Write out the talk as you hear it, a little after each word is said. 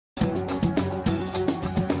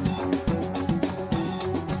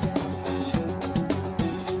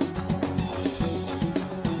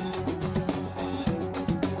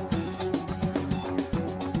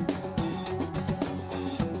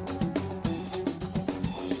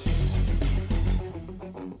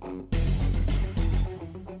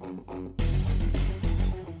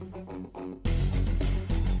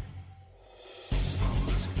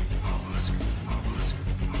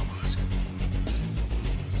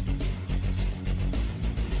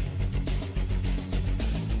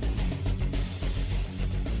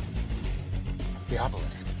The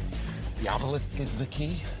obelisk. The obelisk is the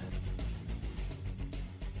key.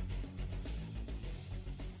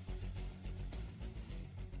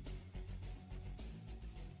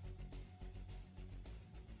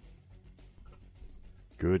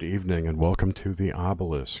 Good evening and welcome to The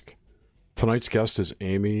Obelisk. Tonight's guest is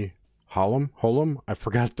Amy Holem. Holem? I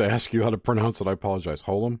forgot to ask you how to pronounce it. I apologize.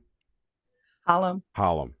 Holem?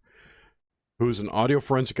 Holem. Who's an audio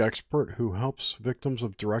forensic expert who helps victims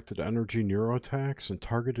of directed energy neuroattacks and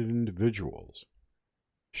targeted individuals.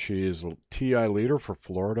 She is a TI leader for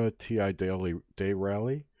Florida TI Day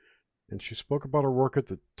Rally, and she spoke about her work at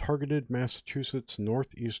the Targeted Massachusetts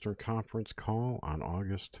Northeastern Conference call on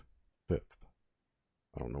August 5th.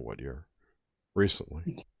 I don't know what year.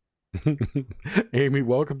 Recently. Amy,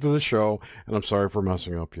 welcome to the show, and I'm sorry for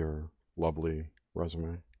messing up your lovely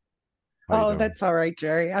resume. Oh, that's all right,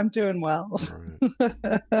 Jerry. I'm doing well.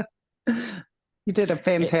 Right. You did a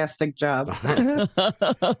fantastic job.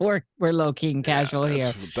 We're low-key and casual here.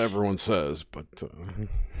 That's what everyone says, but...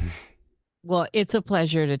 Well, it's a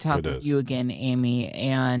pleasure to talk with you again, Amy.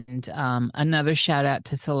 And another shout out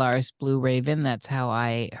to Solaris Blue Raven. That's how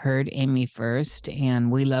I heard Amy first. And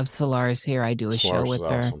we love Solaris here. I do a show with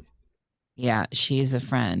her. Awesome. Yeah, she's a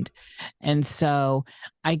friend. And so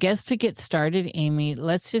I guess to get started, Amy,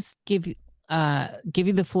 let's just give you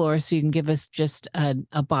the floor so you can give us just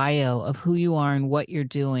a bio of who you are and what you're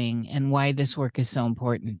doing and why this work is so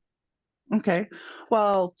important. Okay.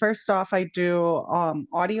 Well, first off, I do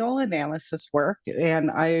audio analysis work, and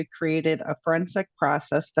I created a forensic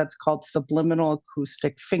process that's called subliminal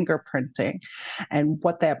acoustic fingerprinting. And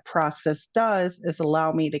what that process does is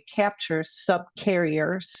allow me to capture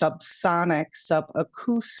subcarrier, subsonic,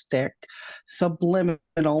 subacoustic,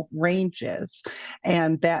 subliminal ranges.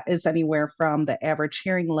 And that is anywhere from the average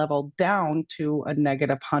hearing level down to a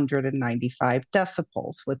negative 195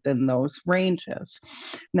 decibels within those ranges.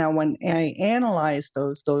 Now, when I analyze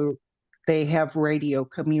those, though, they have radio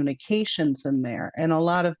communications in there, and a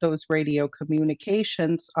lot of those radio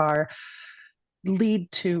communications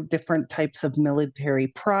lead to different types of military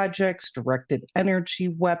projects, directed energy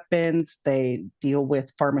weapons. They deal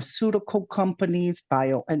with pharmaceutical companies,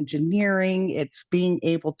 bioengineering. It's being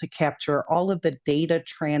able to capture all of the data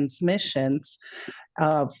transmissions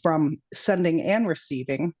from sending and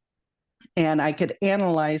receiving. And I could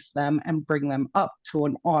analyze them and bring them up to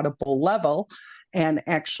an audible level and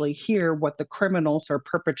actually hear what the criminals or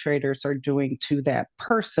perpetrators are doing to that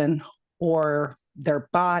person or their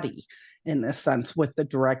body, in a sense, with the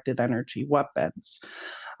directed energy weapons.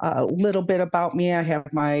 A little bit about me. I have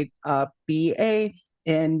my BA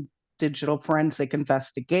in digital forensic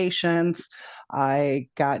investigations. I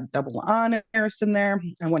got double honors in there.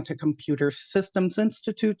 I went to Computer Systems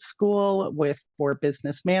Institute School for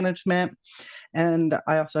business management. And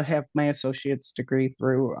I also have my associate's degree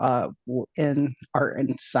through in art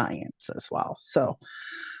and science as well. So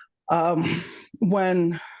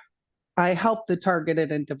when I help the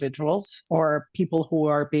targeted individuals or people who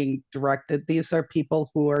are being directed. These are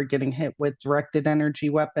people who are getting hit with directed energy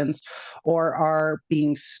weapons or are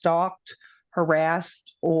being stalked,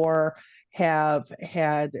 harassed, or have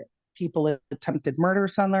had people attempted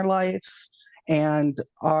murders on their lives and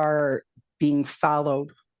are being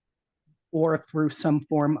followed or through some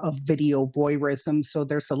form of video voyeurism. So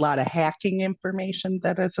there's a lot of hacking information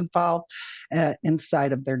that is involved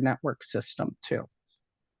inside of their network system too.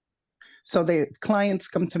 So the clients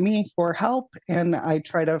come to me for help, and I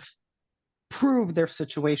try to prove their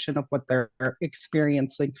situation of what they're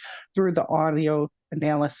experiencing through the audio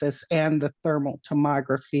analysis and the thermal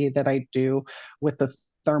tomography that I do with the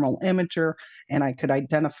thermal imager, and I could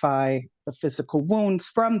identify the physical wounds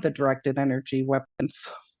from the directed energy weapons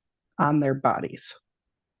on their bodies.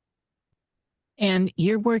 And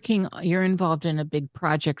you're involved in a big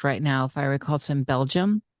project right now, if I recall, it's in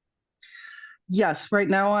Belgium. Yes, right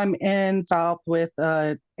now I'm involved with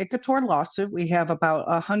a ICATOR lawsuit. We have about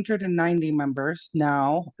 190 members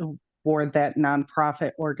now for that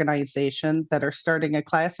nonprofit organization that are starting a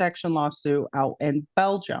class action lawsuit out in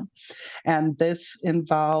Belgium. And this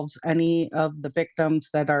involves any of the victims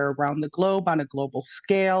that are around the globe on a global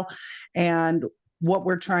scale. And what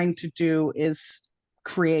we're trying to do is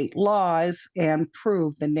create laws and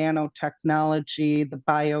prove the nanotechnology, the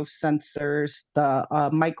biosensors, the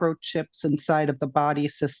microchips inside of the body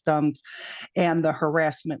systems, and the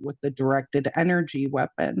harassment with the directed energy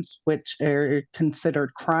weapons, which are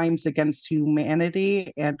considered crimes against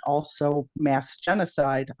humanity and also mass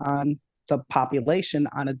genocide on the population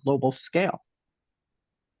on a global scale.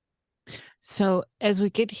 So as we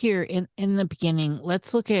get here in the beginning,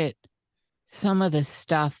 let's look at some of the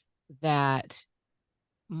stuff that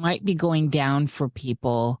might be going down for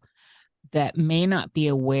people that may not be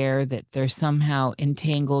aware that they're somehow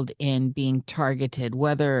entangled in being targeted,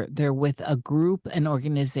 whether they're with a group, an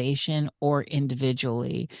organization, or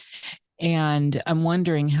individually. And I'm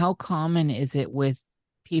wondering, how common is it for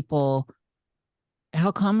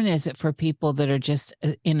people that are just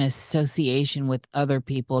in association with other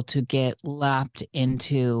people to get lapped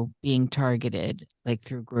into being targeted, like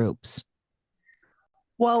through groups?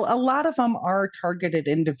 Well, a lot of them are targeted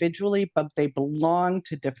individually, but they belong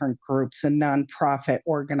to different groups and nonprofit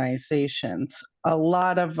organizations. A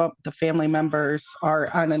lot of the family members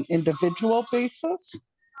are on an individual basis.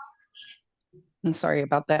 I'm sorry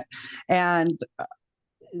about that. And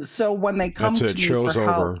so when they come to me show's for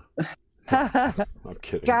over. help, I'm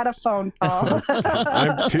kidding. Got a phone call.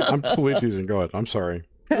 I'm totally teasing. Go ahead. I'm sorry.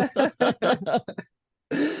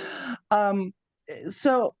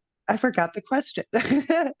 So I forgot the question.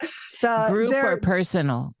 Group or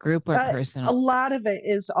personal? A lot of it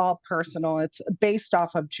is all personal. It's based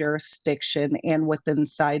off of jurisdiction and within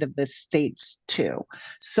inside of the states too.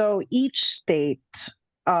 So each state,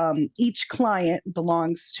 each client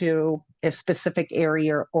belongs to a specific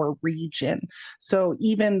area or region. So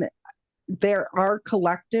even there are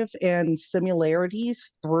collective and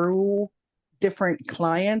similarities through different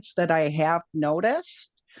clients that I have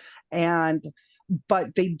noticed,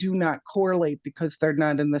 but they do not correlate because they're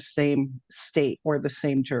not in the same state or the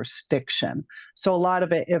same jurisdiction. So a lot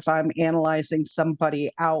of it, if I'm analyzing somebody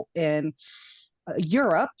out in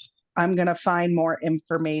Europe, I'm going to find more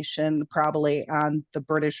information probably on the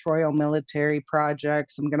British Royal Military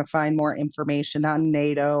projects. I'm going to find more information on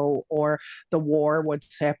NATO or the war,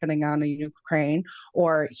 what's happening on in Ukraine.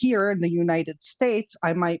 Or here in the United States,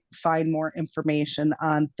 I might find more information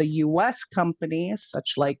on the US companies,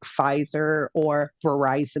 such like Pfizer or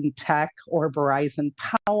Verizon Tech or Verizon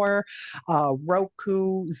Power,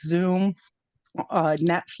 Roku, Zoom,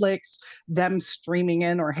 Netflix, them streaming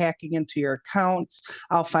in or hacking into your accounts.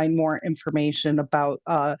 I'll find more information about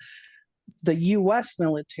the US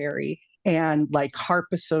military and like HARP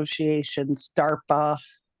associations, DARPA.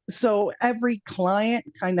 So every client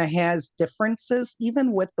kind of has differences,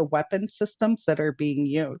 even with the weapon systems that are being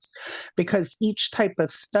used, because each type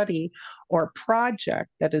of study or project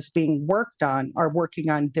that is being worked on are working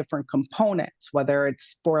on different components, whether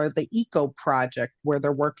it's for the ECO project, where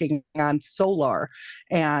they're working on solar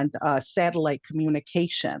and satellite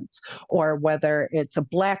communications, or whether it's a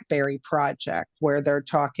BlackBerry project, where they're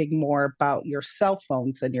talking more about your cell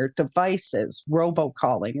phones and your devices,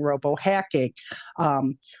 robocalling, robo-hacking,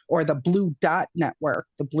 or the Blue Dot Network.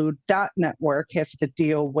 The Blue Dot Network has to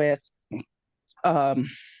deal with the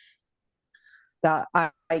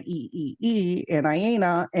IEEE and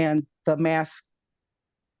IANA and the mass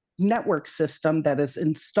network system that is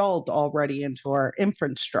installed already into our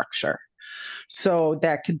infrastructure. So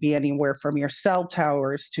that could be anywhere from your cell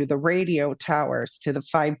towers to the radio towers to the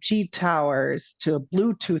 5G towers to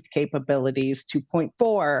Bluetooth capabilities,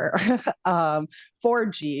 2.4,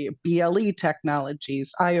 4G, BLE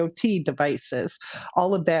technologies, IoT devices.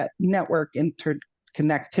 All of that network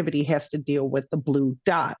interconnectivity has to deal with the Blue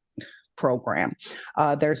Dot program.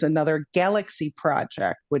 There's another Galaxy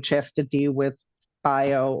project, which has to deal with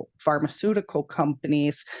biopharmaceutical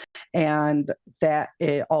companies, and that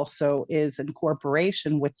it also is in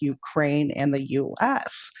cooperation with Ukraine and the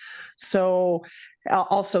US. So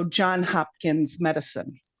also Johns Hopkins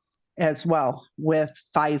Medicine as well, with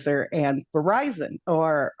Pfizer and Verizon,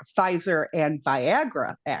 or Pfizer and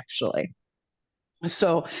Viagra, actually.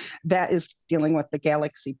 So that is dealing with the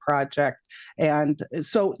Galaxy project. And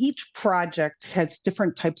so each project has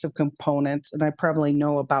different types of components, and I probably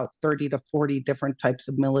know about 30 to 40 different types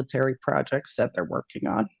of military projects that they're working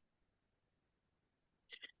on.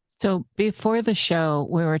 So before the show,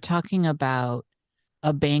 we were talking about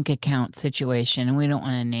a bank account situation, and we don't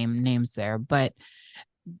want to name names there, but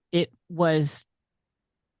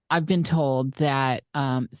I've been told that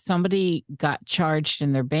somebody got charged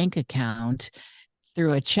in their bank account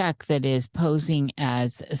through a check that is posing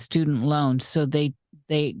as a student loan. So they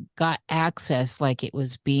got access like it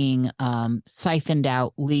was being siphoned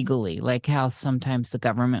out legally, like how sometimes the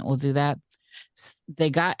government will do that. They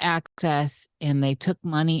got access and they took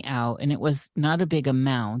money out, and it was not a big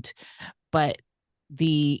amount, but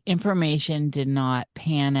the information did not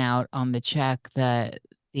pan out on the check.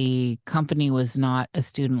 The company was not a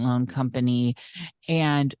student loan company.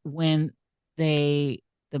 And when the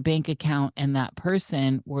bank account and that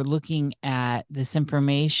person were looking at this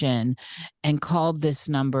information and called this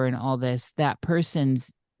number and all this, that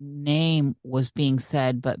person's name was being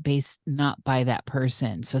said, but based not by that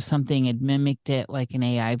person. So something had mimicked it, like an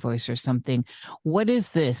AI voice or something. What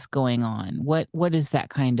is this going on? What is that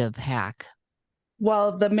kind of hack?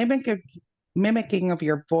 Well, the mimicking of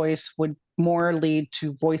your voice would more lead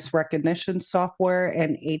to voice recognition software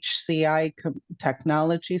and HCI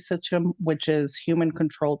technology system, which is human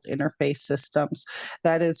controlled interface systems.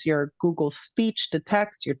 That is your Google speech to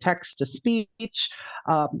text, your text to speech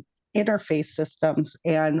interface systems,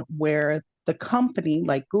 and where the company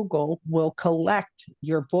like Google will collect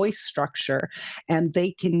your voice structure and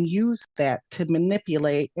they can use that to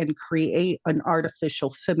manipulate and create an artificial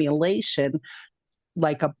simulation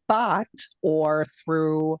like a bot or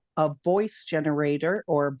through a voice generator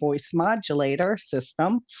or voice modulator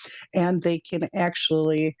system. And they can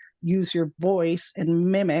actually use your voice and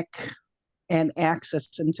mimic and access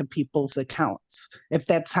into people's accounts if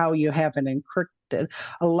that's how you have it encrypted.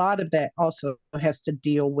 A lot of that also has to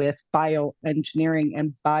deal with bioengineering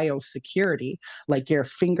and biosecurity, like your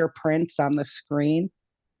fingerprints on the screen.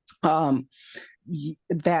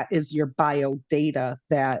 That is your bio data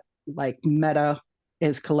that like Meta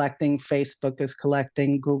is collecting, Facebook is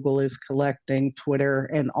collecting, Google is collecting, Twitter,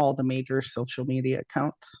 and all the major social media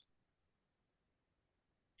accounts.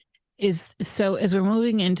 So as we're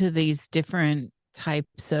moving into these different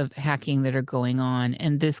types of hacking that are going on,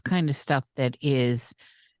 and this kind of stuff that is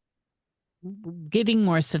getting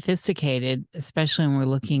more sophisticated, especially when we're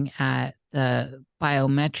looking at the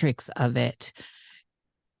biometrics of it,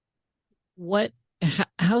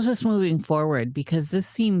 how's this moving forward? Because this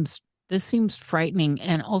seems frightening.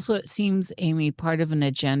 And also it seems, Amy, part of an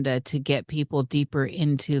agenda to get people deeper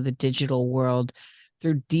into the digital world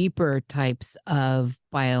through deeper types of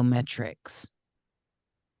biometrics.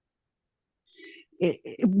 It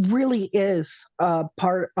really is a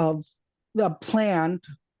part of the plan,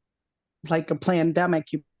 like a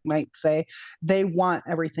pandemic, you might say. They want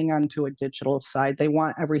everything onto a digital side. They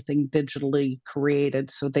want everything digitally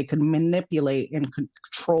created so they can manipulate and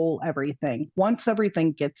control everything. Once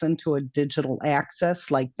everything gets into a digital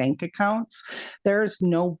access, like bank accounts, there's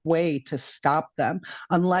no way to stop them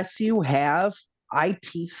unless you have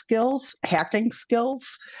IT skills, hacking skills,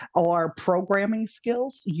 or programming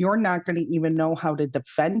skills. You're not going to even know how to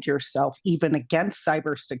defend yourself, even against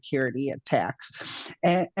cybersecurity attacks.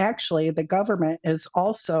 And actually, the government is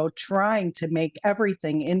also trying to make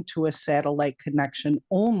everything into a satellite connection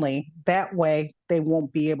only. That way, they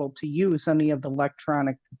won't be able to use any of the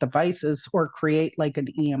electronic devices or create like an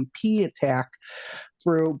EMP attack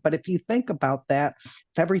through. But if you think about that,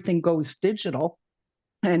 if everything goes digital,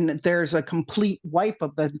 and there's a complete wipe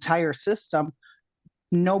of the entire system,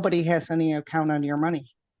 nobody has any account on your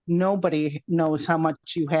money. Nobody knows how much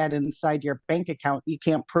you had inside your bank account. You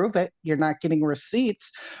can't prove it. You're not getting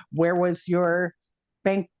receipts. Where was your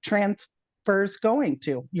bank transfers going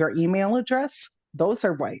to? Your email address? Those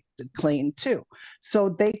are wiped clean too. So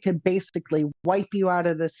they could basically wipe you out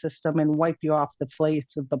of the system and wipe you off the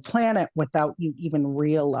face of the planet without you even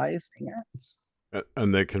realizing it.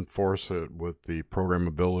 And they can force it with the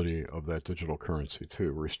programmability of that digital currency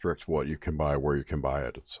too, restrict what you can buy, where you can buy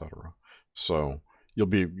it, etc. So you're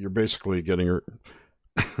basically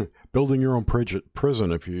building your own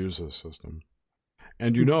prison if you use this system.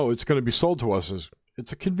 And it's going to be sold to us as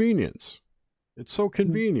it's a convenience. It's so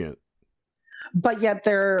convenient. But yet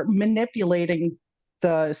they're manipulating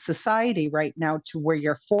the society right now to where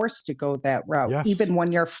you're forced to go that route. Yes. Even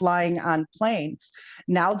when you're flying on planes.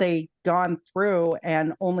 Now they've gone through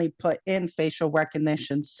and only put in facial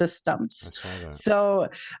recognition systems. I saw that. So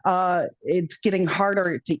it's getting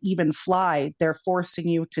harder to even fly. They're forcing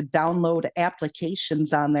you to download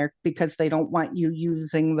applications on there because they don't want you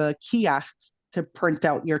using the kiosks to print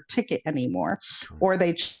out your ticket anymore, or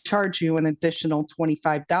they charge you an additional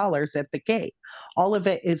 $25 at the gate. All of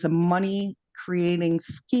it is a money creating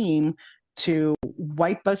scheme to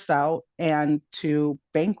wipe us out and to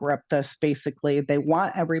bankrupt us, basically. They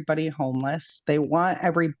want everybody homeless. They want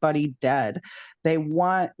everybody dead. They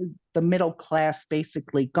want the middle class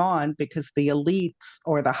basically gone because the elites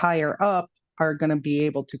or the higher up are going to be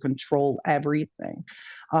able to control everything.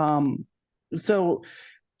 So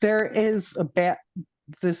there is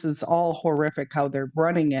this is all horrific how they're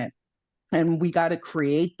running it. And we got to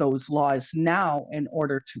create those laws now in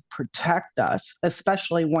order to protect us,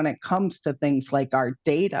 especially when it comes to things like our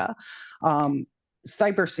data.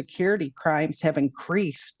 Cybersecurity crimes have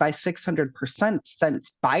increased by 600%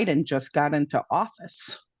 since Biden just got into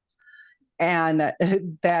office. And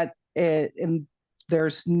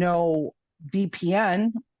there's no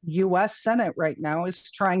VPN. U.S. Senate right now is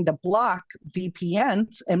trying to block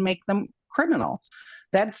VPNs and make them criminal.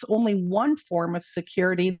 That's only one form of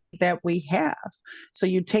security that we have. So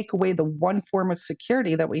you take away the one form of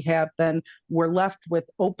security that we have, then we're left with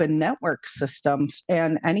open network systems,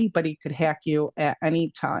 and anybody could hack you at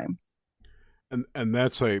any time. And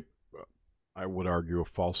that's I would argue, a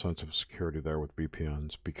false sense of security there with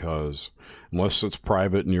VPNs, because unless it's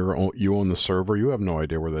private and you own the server, you have no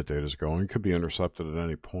idea where that data is going. It could be intercepted at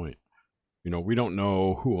any point. We don't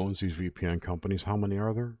know who owns these VPN companies. How many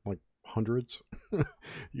are there? Like hundreds? Who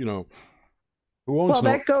owns? Well,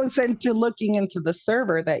 that goes into looking into the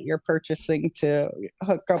server that you're purchasing to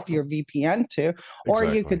hook up your VPN to, or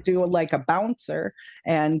you could do like a bouncer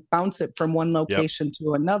and bounce it from one location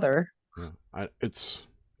to another. Yeah, it's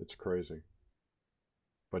crazy.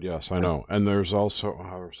 But yes, I know. And there's also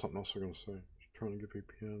something else I'm going to say. Trying to get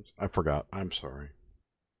VPNs. I forgot. I'm sorry.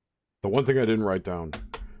 The one thing I didn't write down,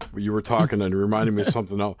 but you were talking and it reminded me of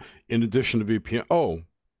something else. In addition to VPN,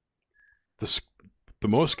 the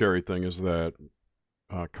most scary thing is that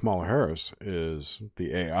Kamala Harris is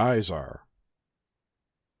the AI czar.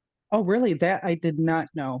 Oh, really? That I did not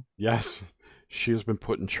know. Yes, she has been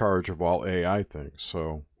put in charge of all AI things.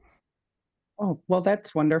 So. Oh, well,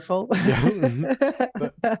 that's wonderful.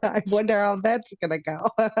 I wonder how that's going to go.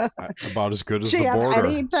 About as good as the border.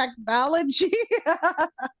 Any technology?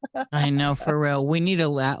 I know, for real. We need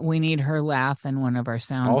we need her laugh in one of our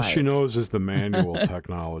sound All bites. She knows is the manual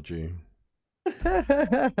technology.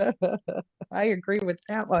 I agree with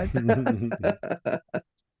that one.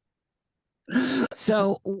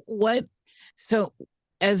 So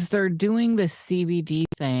as they're doing the CBD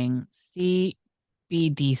thing,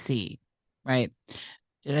 CBDC, right?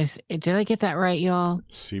 Did I get that right, y'all?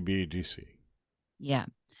 CBDC. Yeah.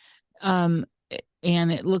 And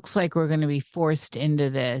it looks like we're going to be forced into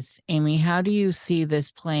this. Amy, how do you see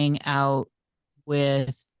this playing out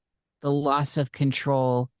with the loss of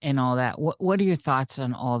control and all that? What are your thoughts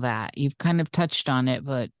on all that? You've kind of touched on it,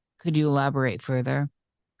 but could you elaborate further?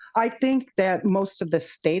 I think that most of the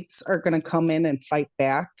states are going to come in and fight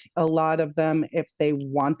back. A lot of them, if they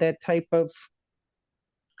want that type of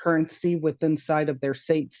currency inside of their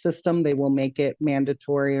state system, they will make it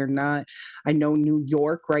mandatory or not. I know New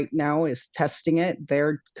York right now is testing it.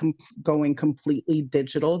 They're going completely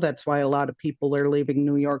digital. That's why a lot of people are leaving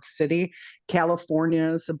New York City. California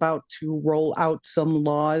is about to roll out some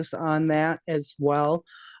laws on that as well.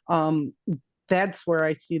 That's where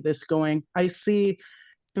I see this going. I see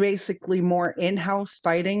basically more in-house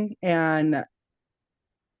fighting and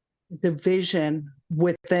division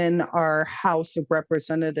within our House of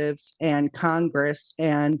Representatives and Congress,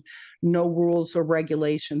 and no rules or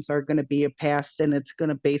regulations are going to be passed, and it's going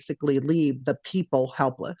to basically leave the people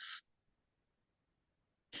helpless.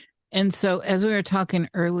 And so, as we were talking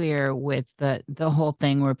earlier with the whole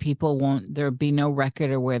thing where there'll be no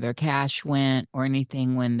record of where their cash went or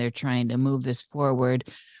anything when they're trying to move this forward.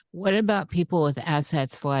 What about people with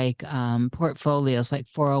assets like portfolios, like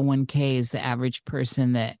 401ks, the average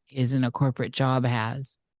person that is in a corporate job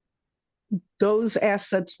has? Those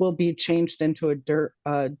assets will be changed into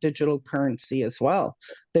a digital currency as well.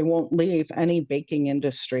 They won't leave any banking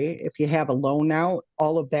industry. If you have a loan out,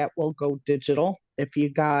 all of that will go digital. If you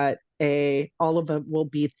got all of it will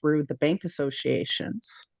be through the bank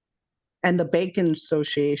associations. And the banking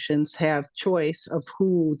associations have choice of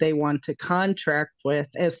who they want to contract with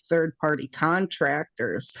as third-party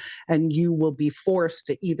contractors. And you will be forced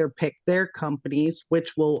to either pick their companies,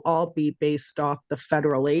 which will all be based off the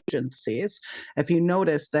federal agencies. If you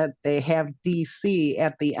notice that they have DC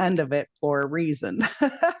at the end of it for a reason.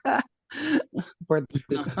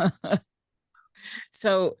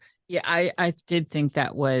 So, yeah, I did think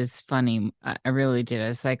that was funny. I really did. I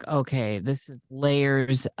was like, okay, this is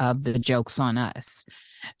layers of the jokes on us.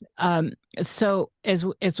 So as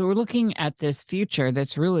we're looking at this future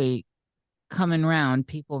that's really coming around,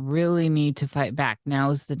 people really need to fight back.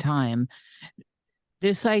 Now's the time.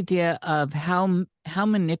 This idea of how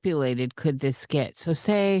manipulated could this get? So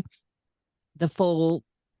say the full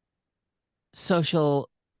social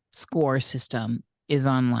score system is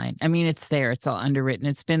online. I mean, it's there. It's all underwritten.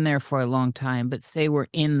 It's been there for a long time. But say we're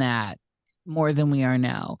in that more than we are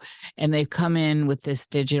now, and they've come in with this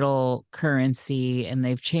digital currency and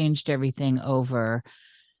they've changed everything over.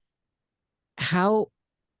 How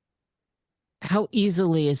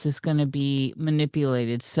easily is this going to be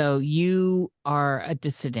manipulated? So you are a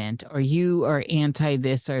dissident or you are anti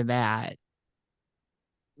this or that.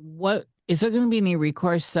 What is there going to be any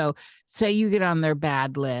recourse? So say you get on their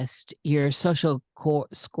bad list, your social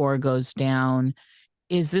score goes down.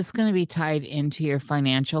 Is this going to be tied into your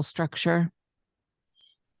financial structure?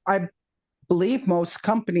 I believe most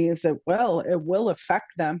companies it will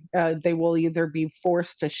affect them. They will either be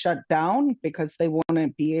forced to shut down because they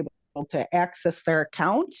won't be able to access their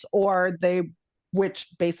accounts, or which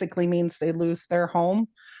basically means they lose their home,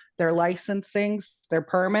 their licensings, their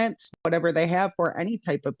permits, whatever they have for any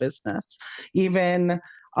type of business, even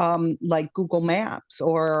like Google Maps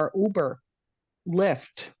or Uber,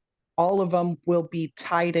 Lyft. All of them will be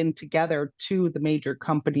tied in together to the major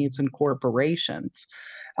companies and corporations.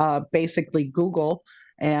 Basically, Google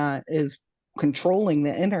is controlling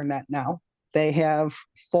the internet now. They have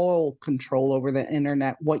full control over the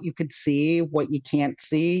internet, what you could see, what you can't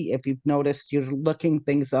see. If you've noticed, you're looking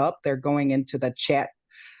things up, they're going into the chat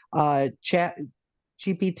GPT.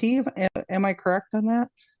 Am I correct on that?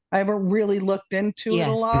 I haven't really looked into it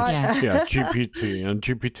a lot. Yeah, GPT and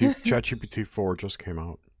ChatGPT 4 just came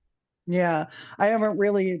out. Yeah, I haven't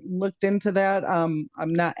really looked into that. I'm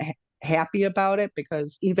not happy about it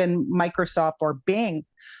because even Microsoft or Bing,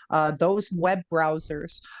 those web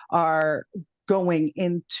browsers are going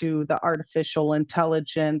into the artificial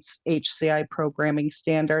intelligence HCI programming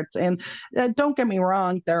standards. And don't get me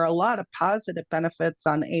wrong, there are a lot of positive benefits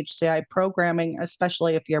on HCI programming,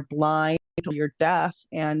 especially if you're blind or you're deaf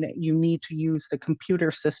and you need to use the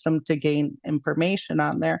computer system to gain information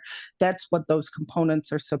on there. That's what those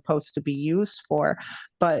components are supposed to be used for.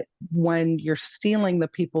 But when you're stealing the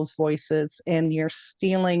people's voices and you're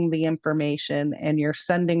stealing the information and you're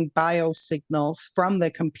sending biosignals from the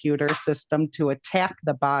computer system to attack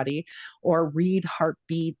the body or read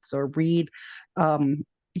heartbeats or read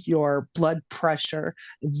your blood pressure,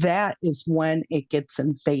 that is when it gets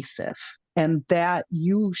invasive. And that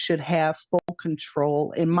you should have full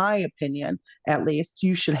control, in my opinion, at least,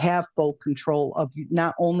 you should have full control of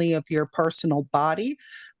not only of your personal body,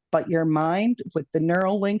 but your mind with the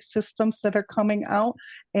Neuralink systems that are coming out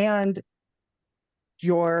and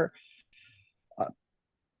your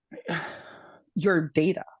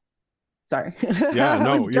data. Sorry. Yeah,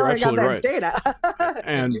 no, you're absolutely right. Data.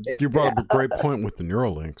 And you brought up a great point with the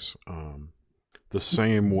Neuralinks. The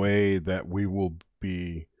same way that we will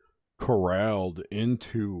be corralled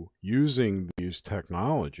into using these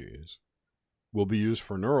technologies will be used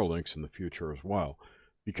for Neuralinks in the future as well.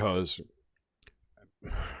 Because,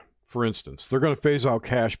 for instance, they're going to phase out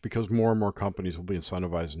cash because more and more companies will be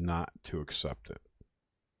incentivized not to accept it,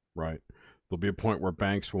 right? There'll be a point where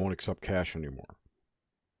banks won't accept cash anymore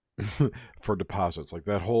for deposits. Like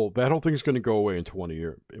that whole thing is going to go away in 20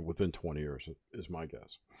 years, within 20 years is my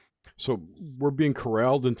guess. So we're being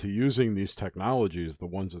corralled into using these technologies, the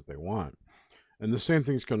ones that they want. And the same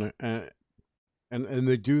thing's going to, and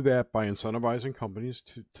they do that by incentivizing companies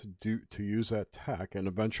to use that tech, and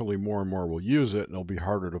eventually more and more will use it, and it'll be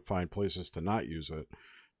harder to find places to not use it.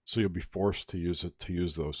 So you'll be forced to use it to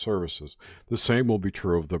use those services. The same will be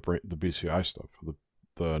true of the BCI stuff,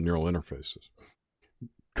 the neural interfaces.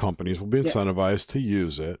 Companies will be incentivized to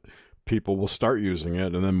use it. People will start using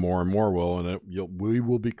it, and then more and more will, and we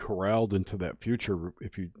will be corralled into that future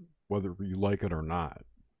whether you like it or not.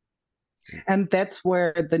 And that's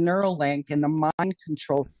where the Neuralink and the mind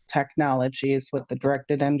control technologies with the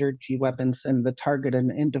directed energy weapons and the targeted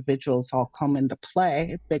individuals all come into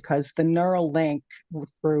play, because the Neuralink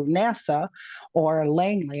through NASA, or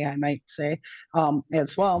Langley, I might say,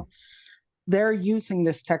 as well, they're using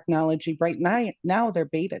this technology right now. They're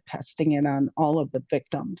beta testing it on all of the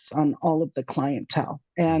victims, on all of the clientele.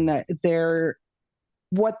 And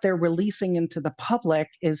what they're releasing into the public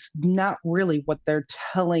is not really what they're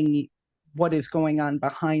telling what is going on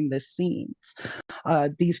behind the scenes.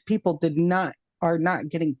 These people are not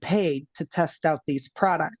getting paid to test out these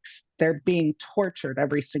products. They're being tortured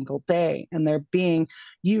every single day, and they're being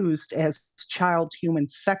used as child human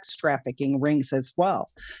sex trafficking rings as well.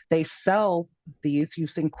 They sell these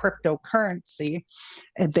using cryptocurrency,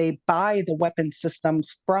 and they buy the weapon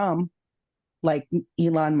systems from like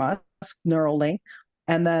Elon Musk, Neuralink,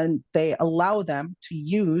 and then they allow them to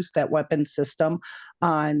use that weapon system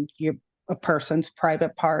on a person's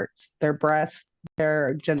private parts, their breasts,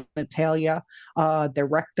 their genitalia, their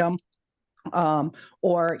rectum,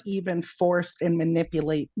 or even force and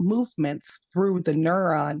manipulate movements through the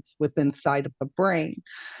neurons inside of the brain.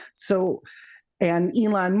 So, and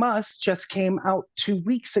Elon Musk just came out 2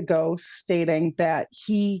 weeks ago stating that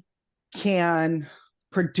he can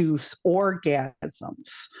produce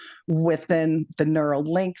orgasms within the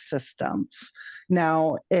Neuralink systems.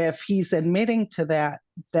 Now, if he's admitting to that,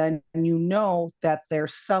 then you know that they're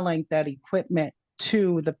selling that equipment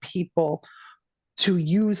to the people to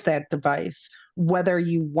use that device, whether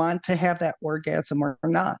you want to have that orgasm or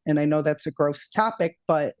not. And I know that's a gross topic,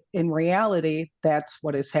 but in reality, that's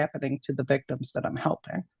what is happening to the victims that I'm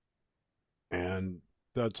helping. And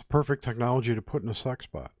that's perfect technology to put in a sex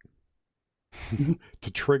bot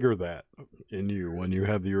to trigger that in you when you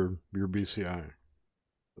have your BCI.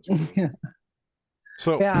 Yeah.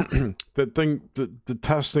 So the thing, the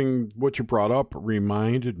testing, what you brought up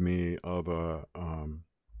reminded me of a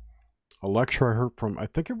lecture I heard from, I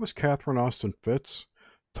think it was Catherine Austin Fitz,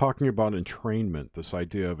 talking about entrainment, this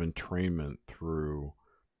idea of entrainment through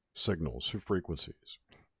signals, through frequencies.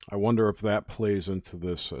 I wonder if that plays into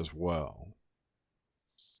this as well.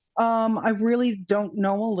 I really don't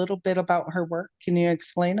know a little bit about her work. Can you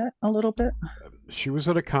explain it a little bit? She was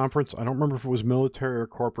at a conference. I don't remember if it was military or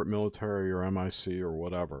corporate military or MIC or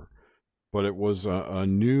whatever, but it was a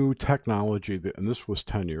new technology that, and this was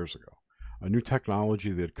 10 years ago, a new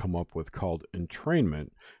technology they had come up with called entrainment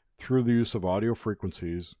through the use of audio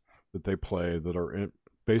frequencies that they play that are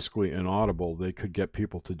basically inaudible. They could get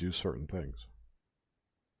people to do certain things.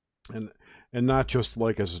 And not just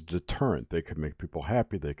like as a deterrent. They could make people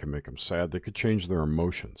happy. They could make them sad. They could change their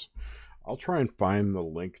emotions. I'll try and find the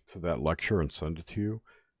link to that lecture and send it to you.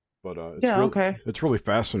 But it's really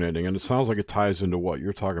fascinating, and it sounds like it ties into what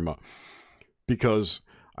you're talking about. Because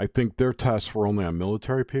I think their tests were only on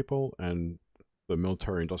military people and the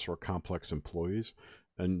military industrial complex employees.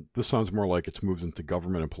 And this sounds more like it's moved into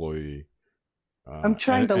government employee. I'm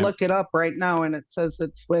trying to look it up right now, and it says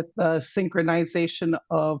it's with synchronization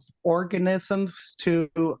of organisms to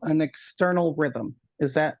an external rhythm.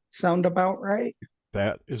 Does that sound about right?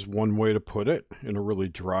 That is one way to put it in a really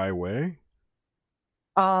dry way.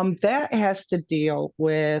 That has to deal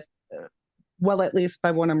with, well, at least by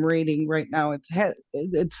what I'm reading right now, it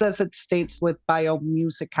says it states with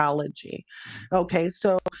biomusicology. Okay,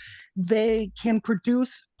 so they can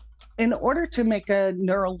produce, in order to make a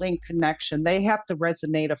neural link connection, they have to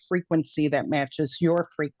resonate a frequency that matches your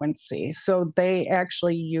frequency. So they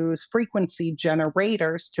actually use frequency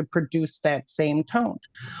generators to produce that same tone.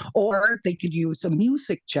 Or they could use a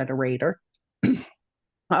music generator,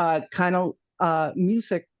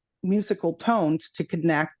 musical tones to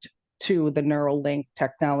connect to the neural link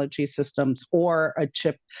technology systems, or a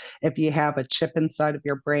chip. If you have a chip inside of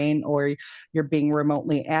your brain or you're being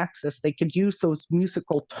remotely accessed, they could use those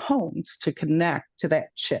musical tones to connect to that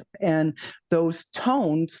chip. And those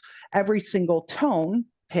tones, every single tone,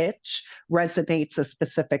 pitch, resonates a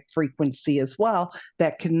specific frequency as well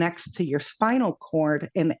that connects to your spinal cord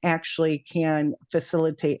and actually can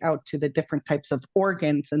facilitate out to the different types of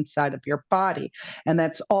organs inside of your body. And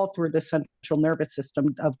that's all through the central nervous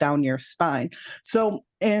system of down your spine. So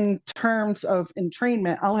in terms of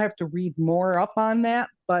entrainment, I'll have to read more up on that,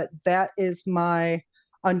 but that is my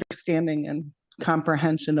understanding and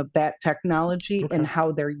comprehension of that technology and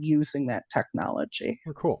how they're using that technology.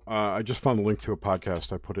 Oh, cool. I just found the link to a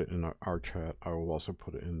podcast. I put it in our chat. I will also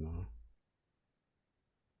put it in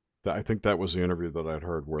I think that was the interview that I'd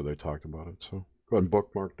heard where they talked about it. So go ahead and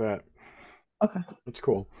bookmark that. Okay. That's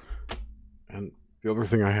cool. And the other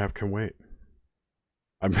thing I have can wait.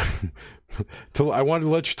 I wanted to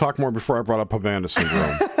let you talk more before I brought up Havana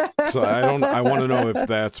syndrome. So I want to know if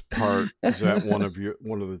that's is that one of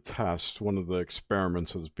the tests, one of the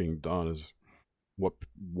experiments that is being done is what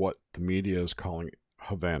the media is calling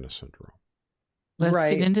Havana syndrome. Let's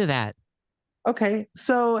get into that. Okay,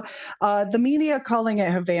 so the media calling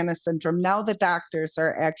it Havana syndrome. Now the doctors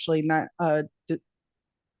are actually not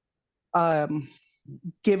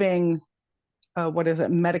giving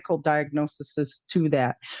medical diagnoses to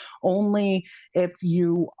that. Only if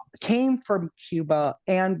you came from Cuba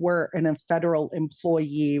and were a federal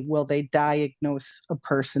employee will they diagnose a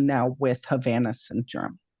person now with Havana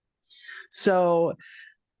syndrome. So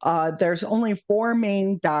there's only 4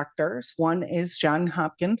 main doctors. One is Johns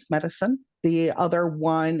Hopkins Medicine. The other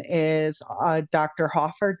one is Dr.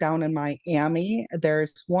 Hoffer down in Miami.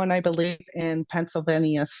 There's one, I believe, in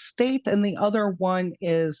Pennsylvania State, and the other one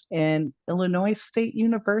is in Illinois State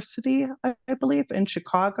University, I believe, in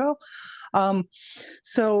Chicago.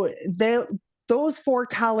 So those 4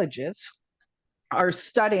 colleges are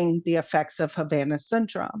studying the effects of Havana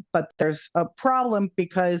syndrome, but there's a problem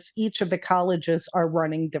because each of the colleges are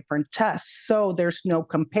running different tests. So there's no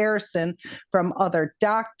comparison from other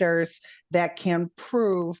doctors that can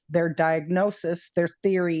prove their diagnosis, their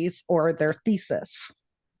theories, or their thesis,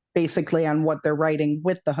 basically on what they're writing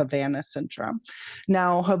with the Havana syndrome.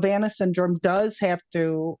 Now, Havana syndrome does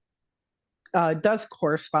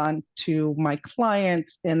correspond to my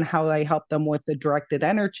clients and how I help them with the directed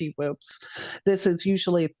energy whoops. This is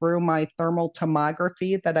usually through my thermal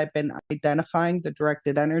tomography that I've been identifying the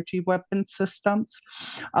directed energy weapon systems.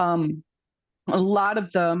 A lot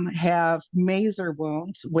of them have maser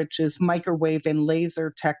wounds, which is microwave and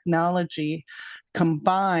laser technology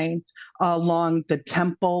combined along the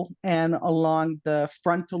temple and along the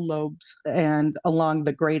frontal lobes and along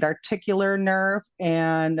the great articular nerve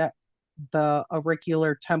and the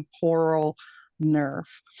auricular temporal nerve.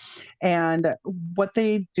 And what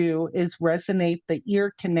they do is resonate the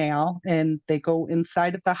ear canal, and they go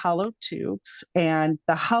inside of the hollow tubes. And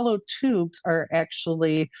the hollow tubes are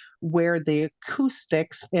actually where the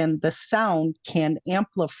acoustics and the sound can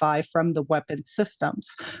amplify from the weapon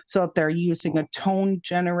systems. So if they're using a tone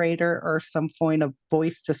generator or some point of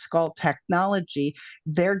voice to skull technology,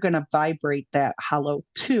 they're going to vibrate that hollow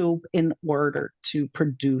tube in order to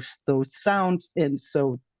produce those sounds. And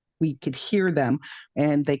so we could hear them,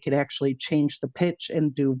 and they could actually change the pitch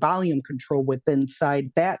and do volume control with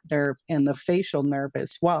inside that nerve and the facial nerve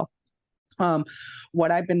as well.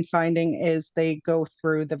 What I've been finding is they go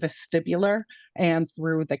through the vestibular and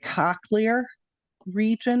through the cochlear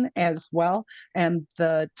region as well, and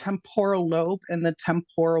the temporal lobe and the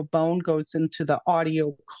temporal bone goes into the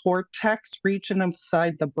audio cortex region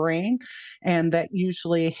inside the brain, and that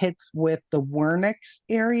usually hits with the Wernicke's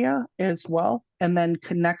area as well, and then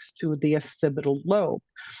connects to the occipital lobe.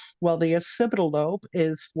 Well, the occipital lobe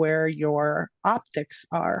is where your optics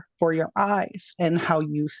are for your eyes and how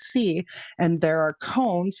you see. And there are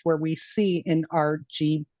cones where we see in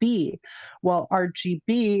RGB. Well,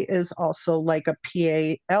 RGB is also like a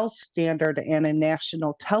PAL standard and a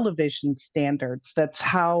national television standards. That's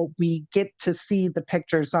how we get to see the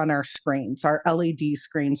pictures on our screens, our LED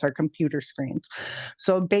screens, our computer screens.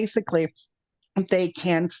 So basically, they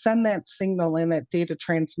can send that signal in that data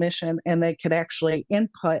transmission, and they could actually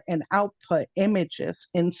input and output images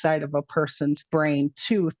inside of a person's brain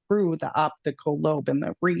too through the optical lobe in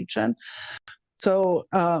the region. So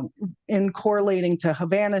in correlating to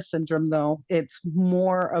Havana syndrome, though, it's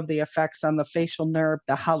more of the effects on the facial nerve,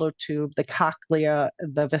 the hollow tube, the cochlea,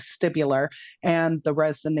 the vestibular, and the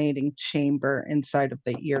resonating chamber inside of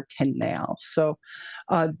the ear canal. So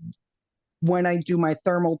when I do my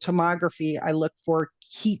thermal tomography, I look for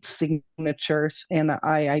heat signatures, and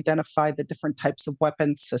I identify the different types of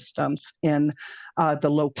weapon systems and the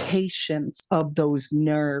locations of those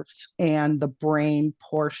nerves and the brain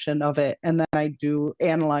portion of it. And then I do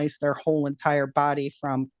analyze their whole entire body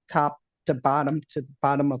from top to the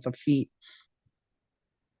bottom of the feet.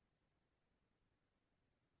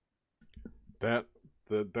 That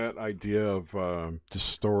idea of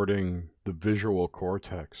distorting the visual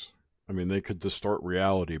cortex. I mean, they could distort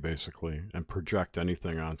reality, basically, and project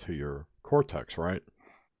anything onto your cortex, right?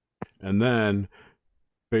 And then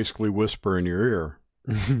basically whisper in your ear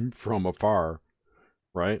from afar,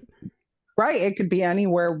 right? Right. It could be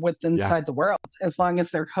anywhere inside the world. As long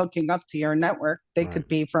as they're hooking up to your network, they could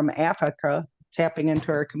be from Africa tapping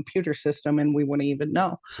into our computer system, and we wouldn't even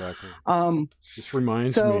know. Exactly. This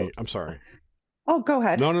reminds me, I'm sorry. Oh, go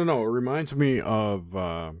ahead. No. It reminds me of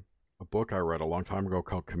a book I read a long time ago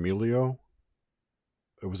called Camilio.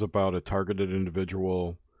 It was about a targeted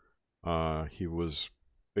individual. He was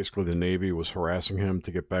basically, the Navy was harassing him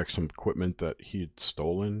to get back some equipment that he'd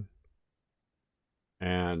stolen.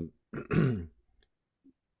 And the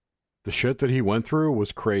shit that he went through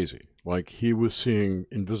was crazy. Like, he was seeing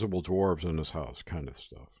invisible dwarves in his house, kind of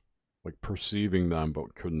stuff. Like, perceiving them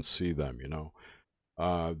but couldn't see them, you know.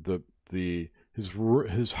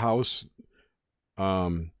 His house,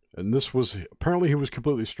 and this was, apparently he was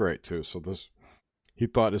completely straight too, so he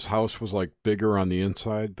thought his house was like bigger on the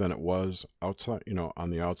inside than it was outside, you know, on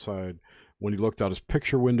the outside. When he looked out his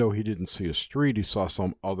picture window, he didn't see a street, he saw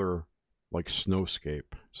some other, like,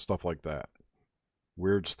 snowscape, stuff like that.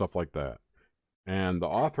 Weird stuff like that. And the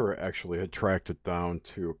author actually had tracked it down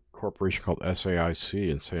to a corporation called SAIC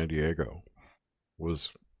in San Diego.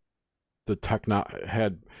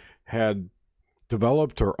 Had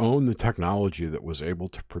developed or owned the technology that was able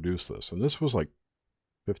to produce this. And this was like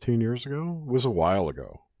 15 years ago? It was a while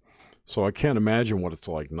ago. So I can't imagine what it's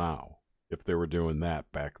like now if they were doing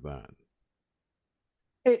that back then.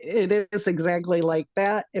 It is exactly like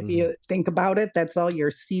that. If you think about it, that's all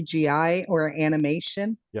your CGI or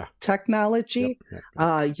animation technology.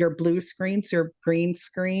 Yep. Your blue screens, your green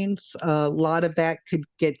screens, a lot of that could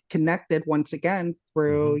get connected once again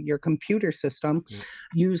through your computer system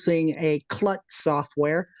using a CLUT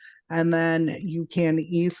software. And then you can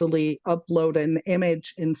easily upload an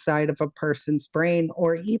image inside of a person's brain,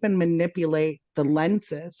 or even manipulate the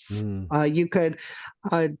lenses. You could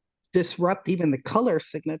disrupt even the color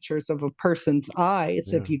signatures of a person's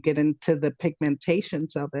eyes if you get into the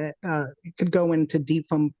pigmentations of it. It could go into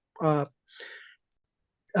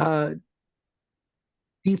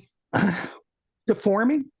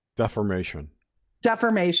Deforming? Deformation.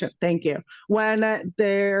 Deformation. Thank you. When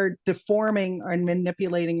they're deforming and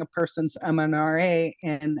manipulating a person's mRNA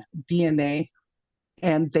and DNA,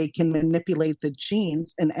 and they can manipulate the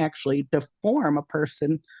genes and actually deform a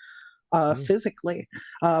person physically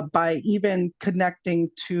by even connecting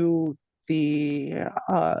to the,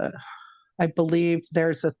 I believe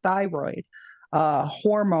there's a thyroid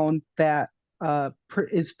hormone that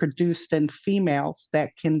is produced in females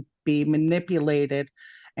that can be manipulated.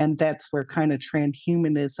 And that's where kind of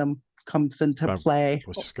transhumanism comes into play. I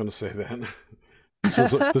was just going to say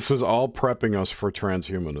that. This is all prepping us for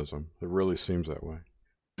transhumanism. It really seems that way.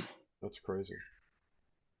 That's crazy.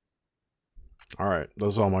 All right,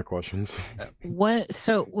 those are all my questions.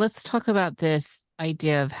 So let's talk about this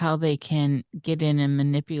idea of how they can get in and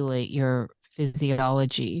manipulate your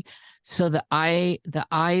physiology. So the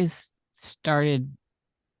eyes started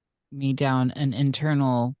me down an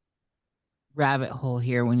internal rabbit hole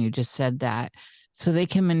here when you just said that. So they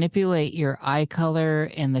can manipulate your eye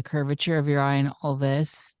color and the curvature of your eye and all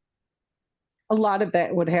this. A lot of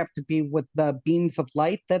that would have to be with the beams of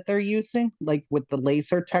light that they're using, like with the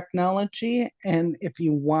laser technology. And if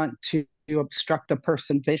you want to obstruct a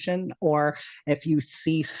person's vision, or if you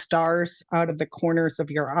see stars out of the corners of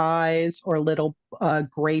your eyes, or little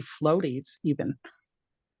gray floaties even.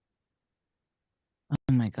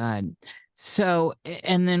 Oh my God. So,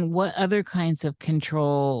 and then what other kinds of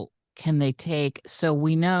control can they take? So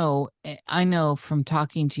I know from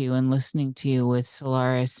talking to you and listening to you with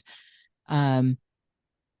Solaris, I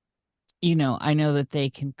know that they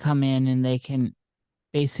can come in and they can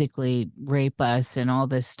basically rape us and all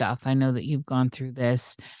this stuff. I know that you've gone through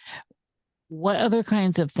this. What other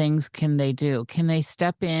kinds of things can they do? Can they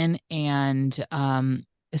step in and,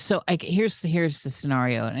 here's the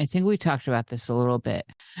scenario, and I think we talked about this a little bit,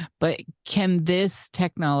 but can this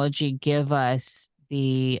technology give us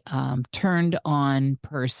the turned on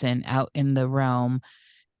person out in the realm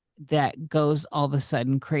that goes all of a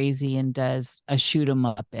sudden crazy and does a shoot 'em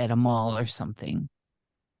up at a mall or something?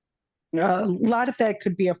 A lot of that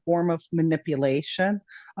could be a form of manipulation.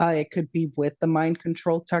 It could be with the mind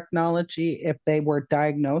control technology if they were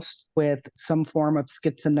diagnosed with some form of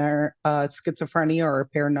schizophrenia or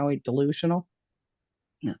paranoid delusional.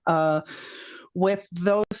 With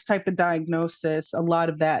those type of diagnosis, a lot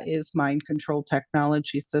of that is mind control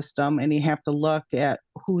technology system, and you have to look at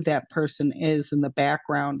who that person is in the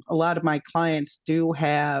background. A lot of my clients do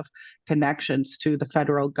have connections to the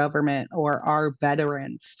federal government or are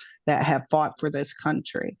veterans that have fought for this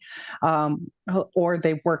country, or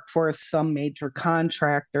they work for some major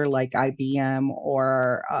contractor like IBM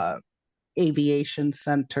or aviation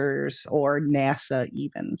centers or NASA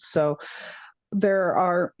even. So there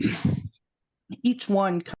are each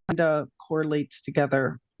one kind of correlates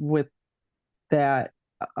together with that.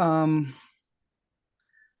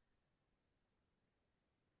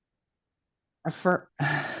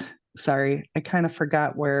 Sorry, I kind of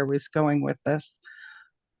forgot where I was going with this.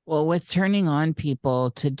 Well, with turning on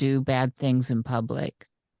people to do bad things in public.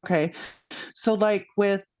 Okay. So like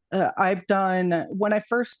with I've done, when I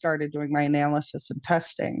first started doing my analysis and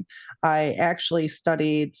testing, I actually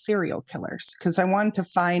studied serial killers because I wanted to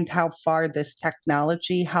find how far this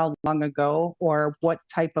technology, how long ago, or what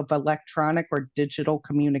type of electronic or digital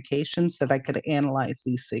communications that I could analyze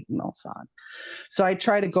these signals on. So I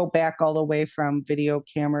try to go back all the way from video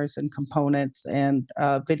cameras and components and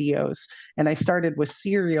videos. And I started with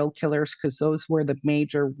serial killers because those were the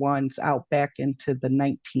major ones out back into the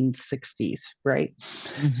 1960s, right?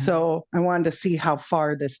 Mm-hmm. So I wanted to see how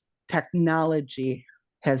far this technology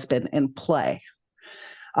has been in play.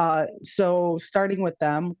 So starting with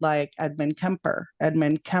them, like Edmund Kemper.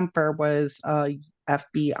 Edmund Kemper was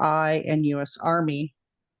FBI and U.S. Army.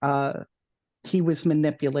 He was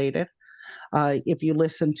manipulated. If you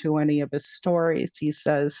listen to any of his stories, he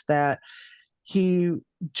says that he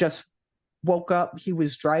just woke up, he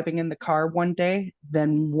was driving in the car one day,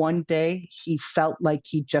 then one day he felt like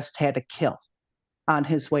he just had a kill on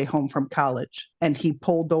his way home from college, and he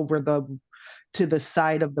pulled over to the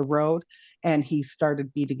side of the road and he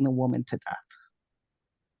started beating the woman to death.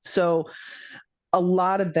 So a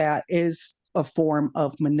lot of that is a form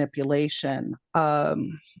of manipulation.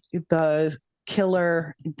 The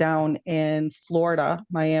killer down in Florida,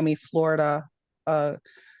 Miami, Florida, Which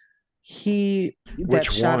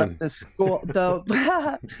shot one? up the school.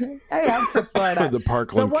 Hey, I'm from Florida. The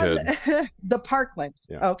Parkland kid. The Parkland.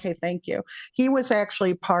 Yeah. Okay, thank you. He was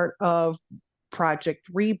actually part of Project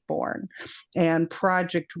Reborn. And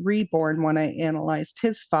Project Reborn, when I analyzed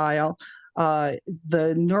his file,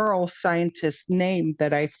 The neuroscientist name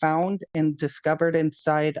that I found and discovered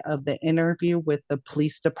inside of the interview with the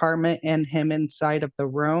police department and him inside of the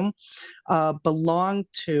room belonged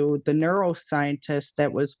to the neuroscientist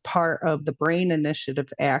that was part of the Brain Initiative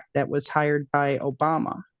Act that was hired by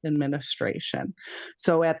Obama administration.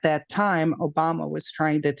 So at that time, Obama was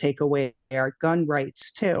trying to take away our gun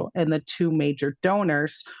rights too. And the two major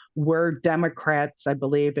donors were Democrats. I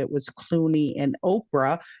believe it was Clooney and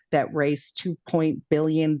Oprah that raised $2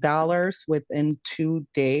 billion within 2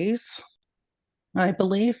 days, I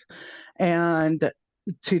believe, and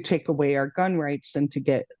to take away our gun rights and to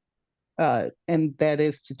get and that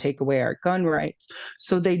is to take away our gun rights.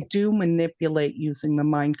 So they do manipulate using the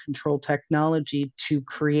mind control technology to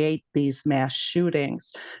create these mass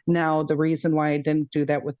shootings. Now, the reason why I didn't do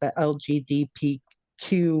that with the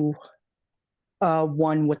LGBTQ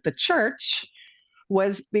one with the church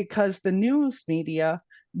was because the news media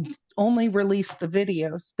only released the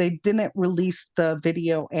videos. They didn't release the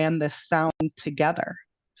video and the sound together.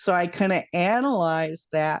 So I couldn't analyze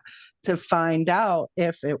that to find out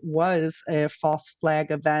if it was a false flag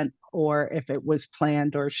event or if it was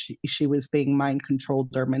planned or she was being mind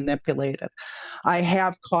controlled or manipulated. I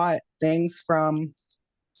have caught things from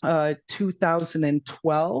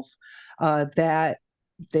 2012 that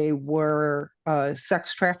they were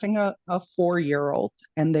sex trafficking a 4-year-old,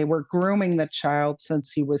 and they were grooming the child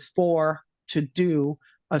since he was 4 to do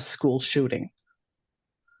a school shooting.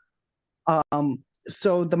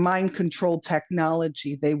 So the mind control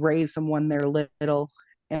technology, they raise them when they're little,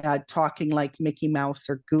 talking like Mickey Mouse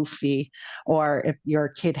or Goofy, or if your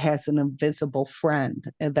kid has an invisible friend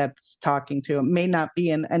that's talking to them, it may not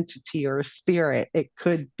be an entity or a spirit. It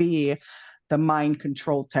could be the mind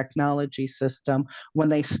control technology system. When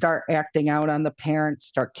they start acting out on the parents,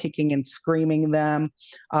 start kicking and screaming them,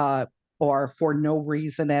 or for no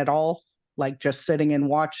reason at all, like just sitting and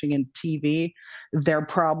watching in TV, they're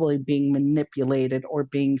probably being manipulated or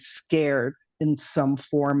being scared in some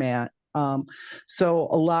format. So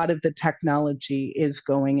a lot of the technology is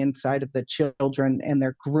going inside of the children, and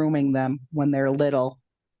they're grooming them when they're little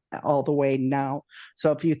all the way now.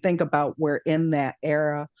 So if you think about we're in that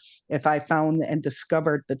era, if I found and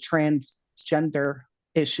discovered the transgender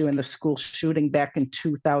issue in the school shooting back in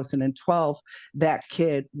 2012, that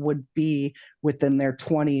kid would be within their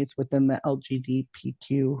 20s within the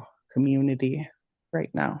LGBTQ community right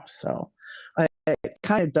now. So it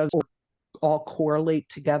kind of does all correlate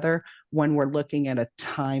together when we're looking at a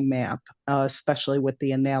time map, especially with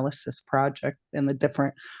the analysis project and the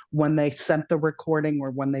different, when they sent the recording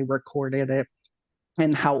or when they recorded it,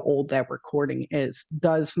 and how old that recording is,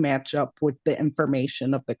 does match up with the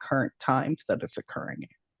information of the current times that is occurring.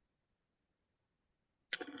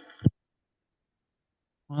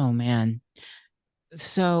 Oh, man.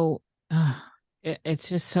 So it's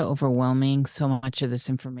just so overwhelming, so much of this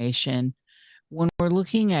information. When we're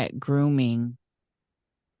looking at grooming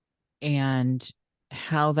and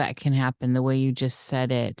how that can happen, the way you just said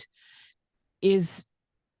it, is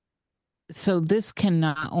so this can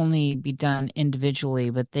not only be done individually,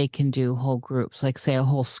 but they can do whole groups, like say a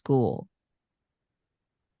whole school.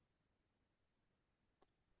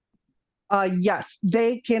 Yes,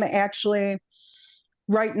 they can actually.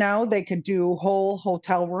 Right now, they could do whole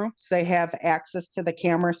hotel rooms. They have access to the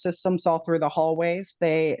camera systems all through the hallways.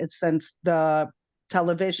 Since the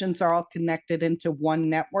televisions are all connected into one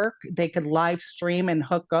network, they could live stream and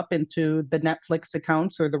hook up into the Netflix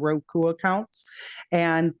accounts or the Roku accounts,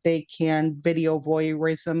 and they can video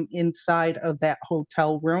voyeurism inside of that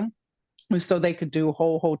hotel room. So they could do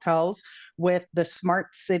whole hotels with the smart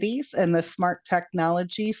cities and the smart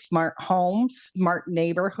technology, smart homes, smart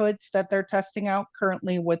neighborhoods that they're testing out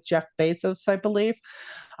currently with Jeff Bezos, I believe.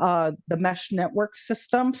 The mesh network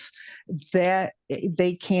systems that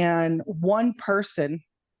one person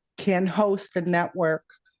can host a network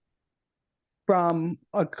from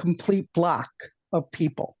a complete block of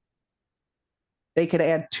people. They could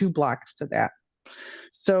add 2 blocks to that.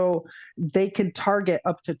 So they can target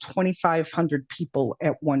up to 2,500 people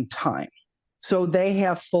at one time. So they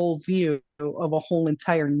have full view of a whole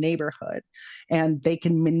entire neighborhood, and they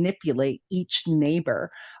can manipulate each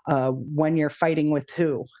neighbor when you're fighting with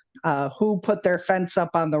who put their fence up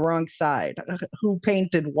on the wrong side, who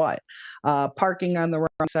painted what, parking on the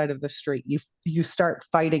wrong side of the street. You start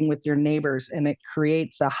fighting with your neighbors, and it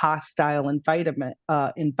creates a hostile environment,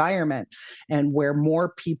 and where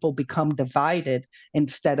more people become divided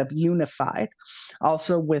instead of unified.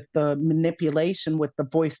 Also, with the manipulation with the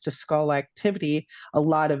voice to skull activity, a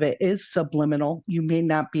lot of it is subliminal subliminal. You may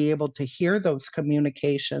not be able to hear those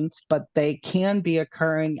communications, but they can be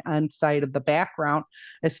occurring on side of the background,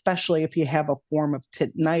 especially if you have a form of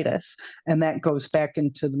tinnitus. And that goes back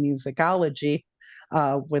into the musicology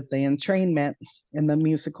with the entrainment and the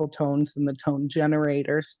musical tones and the tone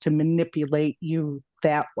generators to manipulate you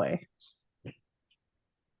that way.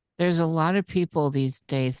 There's a lot of people these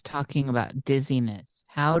days talking about dizziness.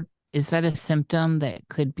 How is that a symptom that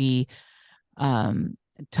could be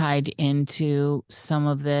tied into some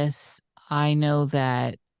of this? I know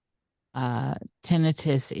that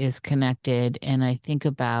tinnitus is connected, and I think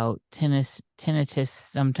about tinnitus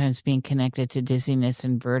sometimes being connected to dizziness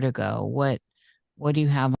and vertigo. What do you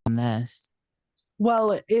have on this?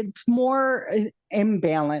 Well, it's more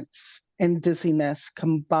imbalance and dizziness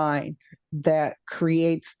combined that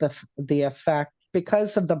creates the effect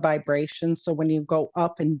because of the vibration. So when you go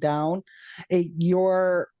up and down,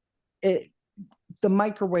 the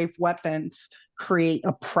microwave weapons create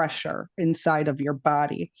a pressure inside of your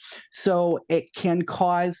body. So it can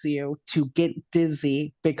cause you to get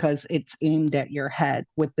dizzy because it's aimed at your head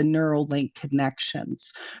with the neural link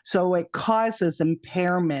connections. So it causes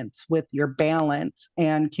impairments with your balance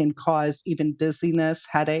and can cause even dizziness,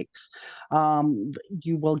 headaches.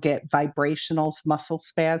 You will get vibrational muscle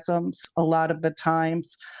spasms a lot of the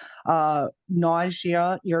times.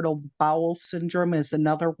 Nausea, irritable bowel syndrome is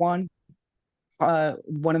another one.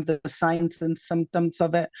 One of the signs and symptoms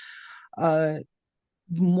of it. It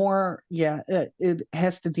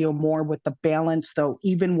has to deal more with the balance, though.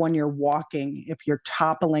 Even when you're walking, if you're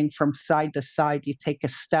toppling from side to side, you take a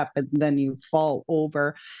step and then you fall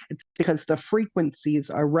over. It's because the frequencies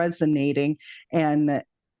are resonating and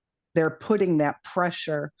they're putting that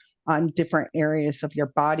pressure on different areas of your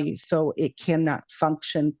body, so it cannot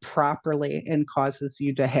function properly and causes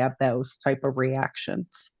you to have those type of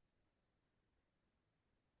reactions.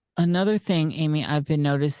 Another thing, Amy, I've been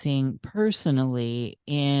noticing personally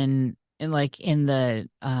in the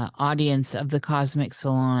audience of the Cosmic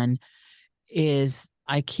Salon is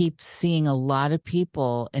I keep seeing a lot of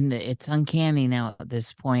people, and it's uncanny now at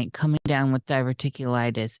this point, coming down with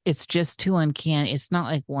diverticulitis. It's just too uncanny. It's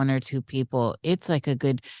not like one or two people. It's like a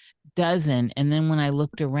good dozen. And then when I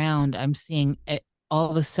looked around, I'm seeing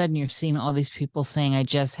all of a sudden you're seeing all these people saying, I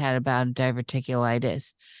just had a bout of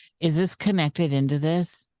diverticulitis. Is this connected into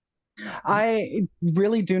this? I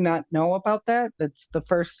really do not know about that. That's the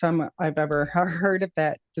first time I've ever heard of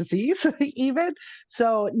that disease, even.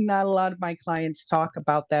 So, not a lot of my clients talk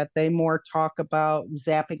about that. They more talk about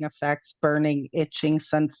zapping effects, burning, itching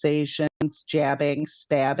sensations, jabbing,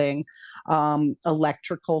 stabbing,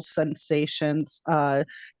 electrical sensations,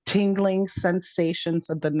 tingling sensations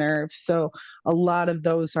of the nerves. So, a lot of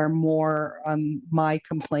those are more on my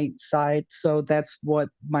complaint side. So, that's what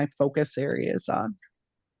my focus area is on.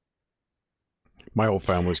 My whole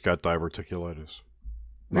family's got diverticulitis.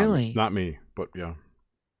 Really? Not me, but yeah.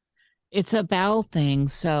 It's a bowel thing,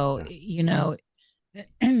 so I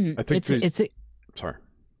think sorry.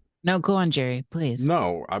 No, go on, Jerry, please.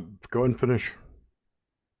 No, go ahead and finish.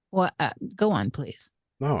 Well, go on, please.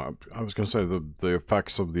 No, I was going to say the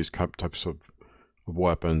effects of these types of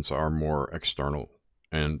weapons are more external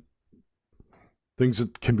and things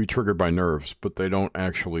that can be triggered by nerves, but they don't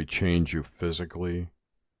actually change you physically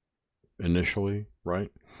initially,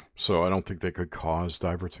 right? So I don't think they could cause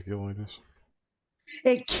diverticulitis.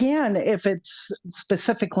 It can if it's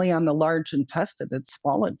specifically on the large intestine and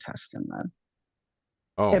small intestine then.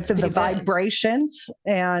 Oh. If the vibrations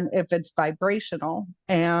and if it's vibrational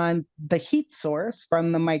and the heat source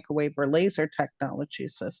from the microwave or laser technology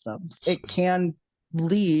systems, it can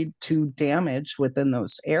lead to damage within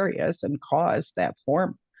those areas and cause that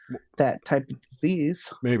type of disease.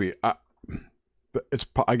 Maybe.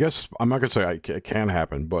 I guess I'm not going to say it can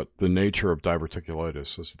happen, but the nature of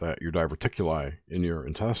diverticulitis is that your diverticuli in your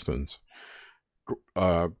intestines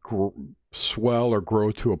swell or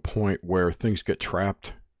grow to a point where things get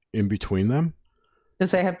trapped in between them.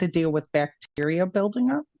 Does that have to deal with bacteria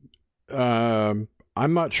building up?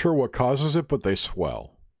 I'm not sure what causes it, but they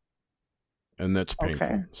swell, and that's painful.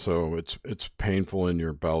 Okay. So it's painful in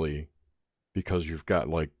your belly because you've got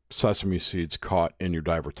like sesame seeds caught in your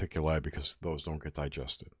diverticuli because those don't get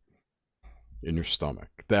digested in your stomach,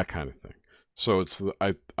 that kind of thing. So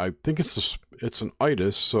I think it's an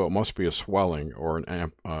itis, so it must be a swelling or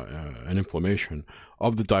an inflammation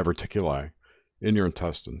of the diverticuli in your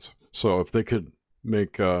intestines. So if they could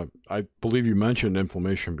make, I believe you mentioned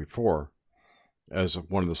inflammation before as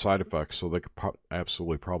one of the side effects, so they could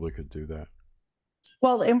probably could do that.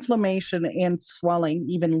 Well, inflammation and swelling,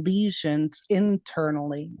 even lesions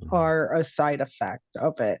internally, are a side effect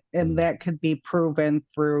of it. And that could be proven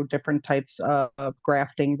through different types of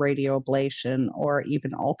grafting, radioablation, or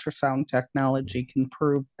even ultrasound technology can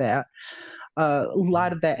prove that. A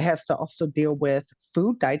lot of that has to also deal with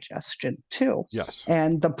food digestion too. Yes.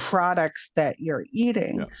 And the products that you're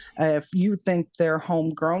eating. Yes. If you think they're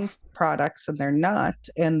homegrown products and they're not,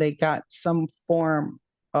 and they got some form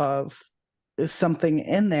of something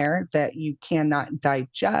in there that you cannot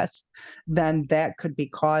digest, then that could be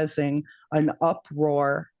causing an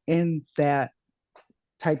uproar in that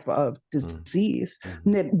type of disease.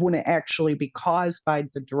 And it wouldn't actually be caused by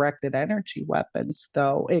the directed energy weapons,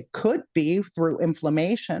 though. It could be through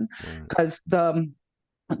inflammation, because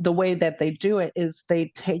the way that they do it is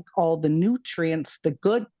they take all the nutrients, the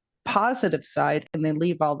good positive side, and they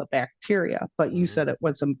leave all the bacteria. But you said it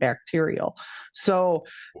wasn't bacterial. So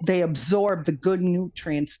they absorb the good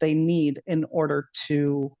nutrients they need in order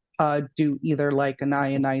to do either like an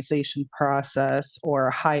ionization process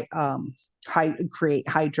or create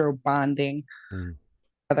hydro bonding.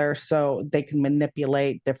 So they can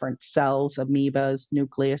manipulate different cells, amoebas,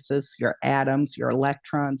 nucleuses, your atoms, your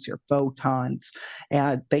electrons, your photons,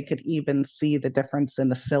 and they could even see the difference in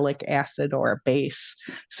a silic acid or a base.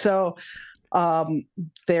 So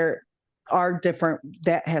there are different,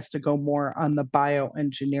 that has to go more on the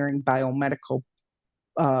bioengineering, biomedical,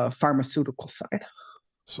 pharmaceutical side.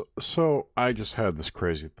 So I just had this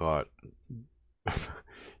crazy thought.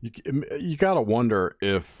 You got to wonder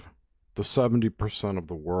if the 70% of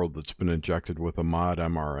the world that's been injected with a mod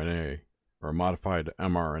mRNA or a modified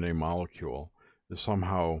mRNA molecule is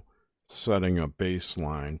somehow setting a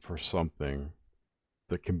baseline for something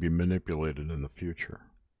that can be manipulated in the future.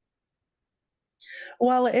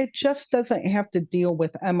 Well, it just doesn't have to deal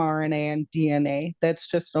with mRNA and DNA. That's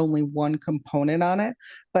just only one component on it.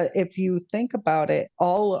 But if you think about it,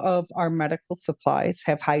 all of our medical supplies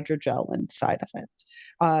have hydrogel inside of it.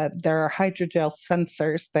 There are hydrogel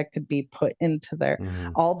sensors that could be put into there.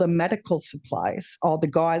 All the medical supplies, all the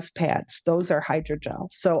gauze pads, those are hydrogel.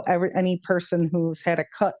 So any person who's had a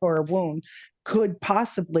cut or a wound could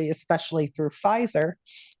possibly, especially through Pfizer,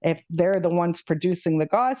 if they're the ones producing the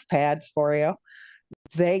gauze pads for you,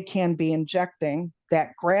 they can be injecting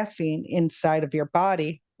that graphene inside of your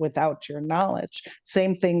body without your knowledge.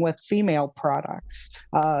 Same thing with female products,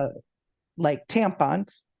 like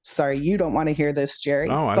tampons. Sorry, you don't want to hear this, Jerry.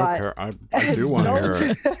 No, I don't care. I do want to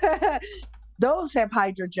hear it. Those have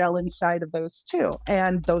hydrogel inside of those too.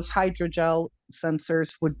 And those hydrogel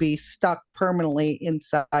sensors would be stuck permanently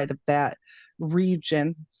inside of that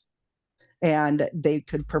region. And they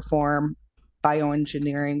could perform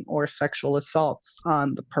bioengineering or sexual assaults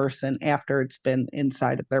on the person after it's been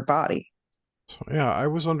inside of their body. So, yeah, I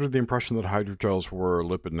was under the impression that hydrogels were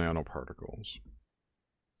lipid nanoparticles.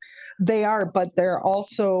 They are, but they're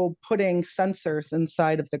also putting sensors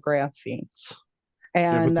inside of the graphenes.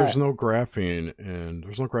 And but there's no graphene, and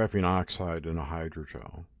there's no graphene oxide in a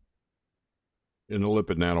hydrogel. In a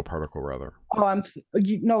lipid nanoparticle, rather. Oh,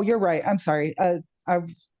 no, you're right. I'm sorry.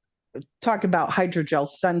 I'm talking about hydrogel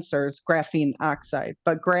sensors, graphene oxide,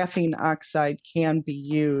 but graphene oxide can be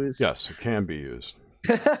used. Yes, it can be used.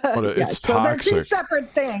 But it's toxic. So they're two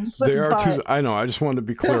separate things. They are two. I know. I just wanted to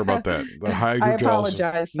be clear about that. The hydrogels. I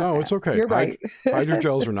apologize. No, it's okay. You're right.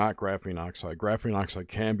 Hydrogels are not graphene oxide. Graphene oxide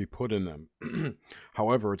can be put in them.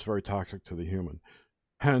 However, it's very toxic to the human.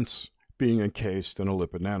 Hence, being encased in a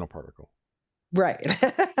lipid nanoparticle. Right.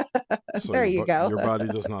 So there you go. Your body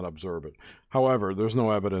does not absorb it. However, there's no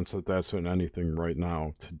evidence that that's in anything right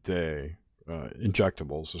now today.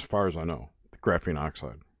 Injectables, as far as I know, the graphene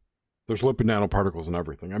oxide. There's lipid nanoparticles and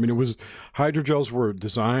everything. I mean, hydrogels were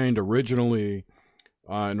designed originally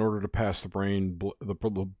in order to pass the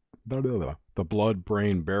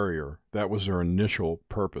blood-brain barrier. That was their initial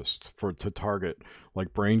purpose, to target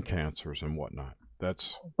like brain cancers and whatnot.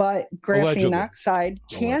 But graphene allegedly. Oxide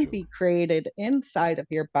can be created inside of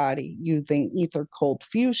your body using ether cold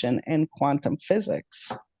fusion and quantum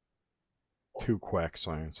physics. Two quack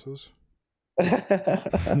sciences,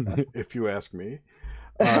 if you ask me.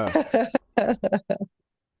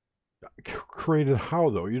 Created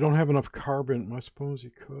how, though? You don't have enough carbon. I suppose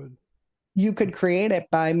you could. You could create it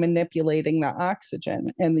by manipulating the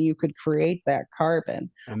oxygen, and you could create that carbon.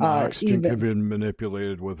 And the oxygen can be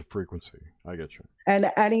manipulated with a frequency. I get you. And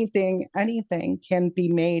anything can be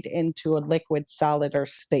made into a liquid, solid, or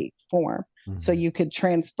state form. So you could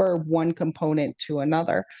transfer one component to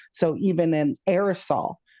another. So even an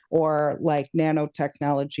aerosol, or like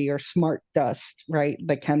nanotechnology or smart dust, right?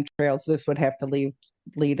 The chemtrails, this would have to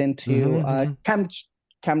lead into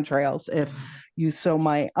chemtrails, if you so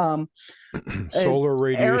might. Solar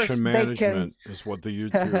radiation management is what the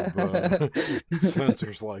YouTube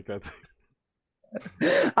sensors like, I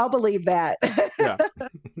think. I'll believe that. Yeah.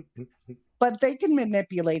 But they can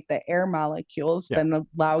manipulate the air molecules, then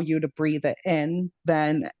allow you to breathe it in,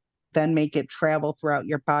 then make it travel throughout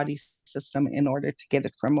your body system in order to get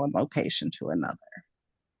it from one location to another.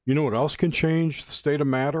 You know what else can change the state of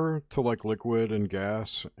matter to like liquid and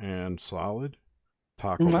gas and solid?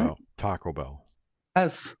 Taco Bell. Taco Bell.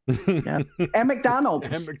 Yes. Yeah. And McDonald's.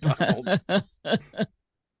 And McDonald's.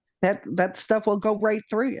 That stuff will go right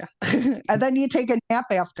through you. And then you take a nap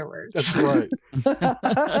afterwards. That's right.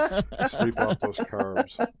 Sleep off those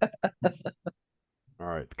carbs. All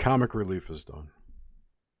right. The comic relief is done.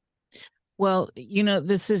 Well, you know,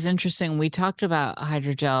 this is interesting. We talked about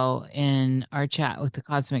hydrogel in our chat with the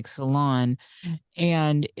Cosmic Salon,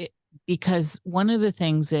 and because one of the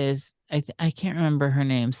things is, I can't remember her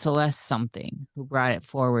name, Celeste something, who brought it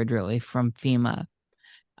forward really from FEMA.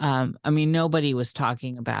 I mean, nobody was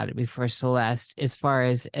talking about it before Celeste as far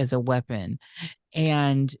as a weapon.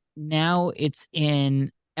 And now it's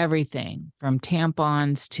in everything from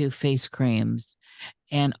tampons to face creams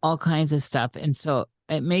and all kinds of stuff. And so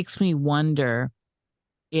it makes me wonder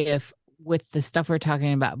if with the stuff we're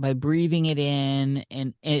talking about, by breathing it in,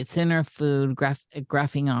 and it's in our food,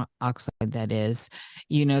 graphene oxide, that is,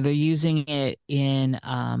 you know, they're using it in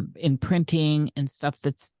printing and stuff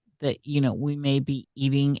that, you know, we may be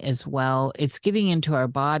eating as well. It's getting into our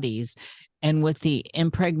bodies. And with the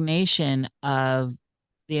impregnation of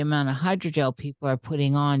the amount of hydrogel people are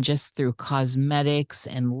putting on just through cosmetics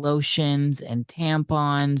and lotions and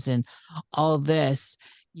tampons and all this,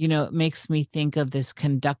 you know, it makes me think of this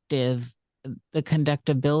the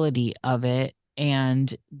conductibility of it.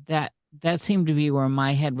 And that seemed to be where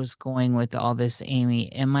my head was going with all this, Amy.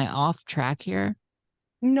 Am I off track here?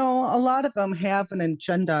 No, a lot of them have an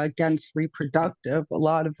agenda against reproductive. A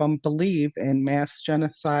lot of them believe in mass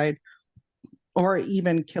genocide, or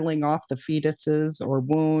even killing off the fetuses or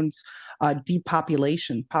wounds,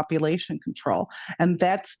 depopulation, population control. And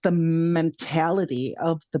that's the mentality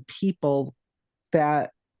of the people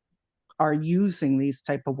that are using these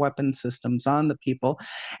type of weapon systems on the people.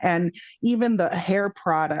 And even the hair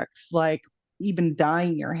products, like even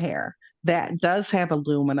dyeing your hair, that does have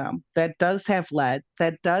aluminum, that does have lead,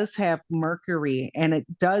 that does have mercury, and it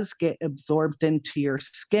does get absorbed into your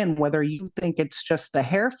skin. Whether you think it's just the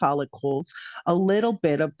hair follicles, a little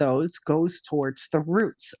bit of those goes towards the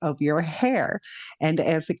roots of your hair. And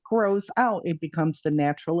as it grows out, it becomes the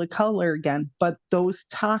natural color again. But those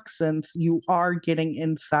toxins you are getting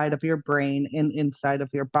inside of your brain and inside of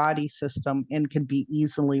your body system and can be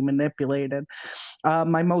easily manipulated.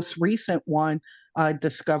 My most recent one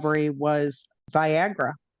discovery was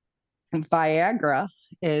Viagra. Viagra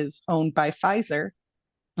is owned by Pfizer,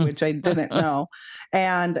 which I didn't know.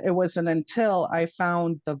 And it wasn't until I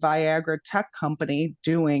found the Viagra tech company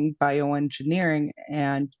doing bioengineering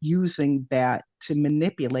and using that to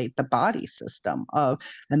manipulate the body system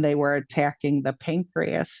and they were attacking the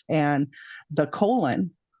pancreas and the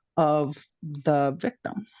colon of the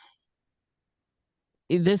victim.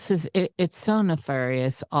 It's so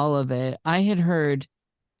nefarious, all of it. I had heard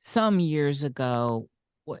some years ago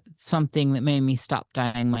something that made me stop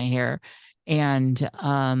dyeing my hair, and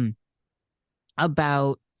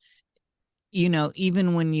about, you know,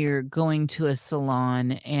 even when you're going to a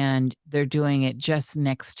salon and they're doing it just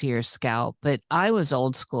next to your scalp. But I was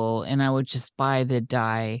old school and I would just buy the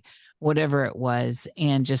dye, whatever it was,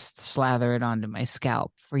 and just slather it onto my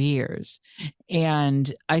scalp for years.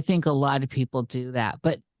 And I think a lot of people do that.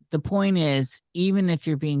 But the point is, even if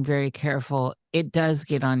you're being very careful, it does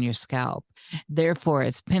get on your scalp. Therefore,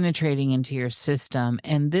 it's penetrating into your system.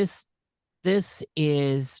 And this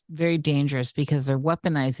is very dangerous because they're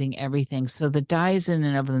weaponizing everything. So the dyes in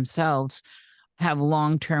and of themselves have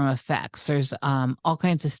long-term effects. There's all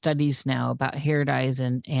kinds of studies now about hair dyes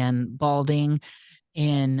and balding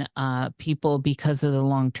in people because of the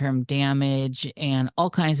long-term damage and all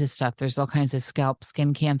kinds of stuff. There's all kinds of scalp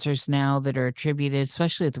skin cancers now that are attributed,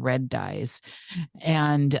 especially with red dyes.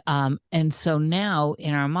 And so now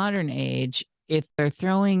in our modern age, if they're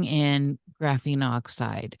throwing in graphene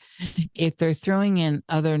oxide, if they're throwing in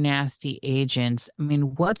other nasty agents, I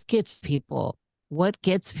mean, what gets people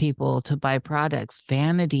to buy products?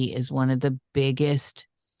 Vanity is one of the biggest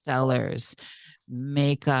sellers.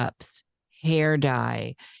 Makeups, hair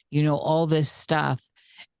dye, you know, all this stuff.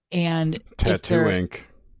 And tattoo ink.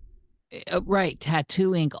 Right,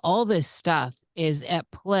 tattoo ink, all this stuff is at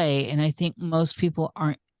play. And I think most people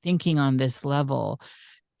aren't thinking on this level.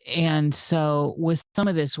 And so with some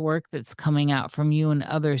of this work that's coming out from you and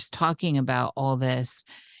others talking about all this,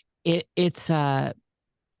 it's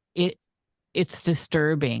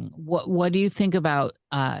disturbing. What do you think about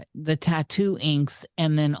the tattoo inks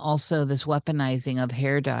and then also this weaponizing of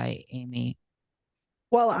hair dye, Amy?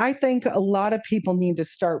 Well, I think a lot of people need to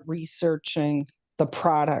start researching the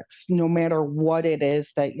products, no matter what it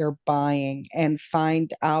is that you're buying, and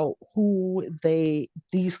find out who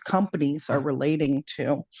these companies are relating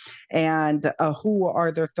to, and who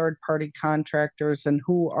are their third-party contractors, and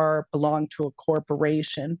who belong to a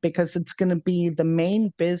corporation, because it's going to be the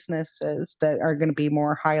main businesses that are going to be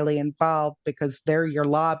more highly involved, because they're your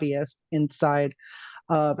lobbyists inside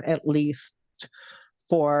of, at least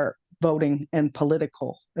for voting and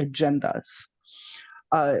political agendas.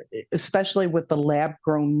 Especially with the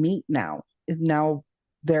lab-grown meat now. Now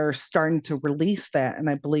they're starting to release that, and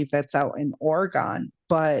I believe that's out in Oregon.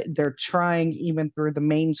 But they're trying, even through the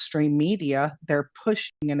mainstream media, they're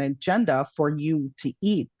pushing an agenda for you to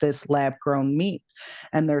eat this lab-grown meat.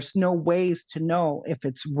 And there's no ways to know if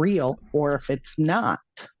it's real or if it's not.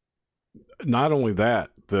 Not only that,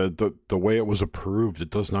 the way it was approved, it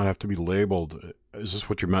does not have to be labeled. Is this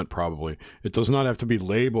what you meant? Probably. It does not have to be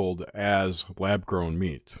labeled as lab-grown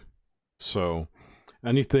meat. So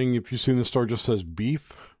anything, if you see in the store, just says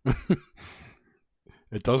beef,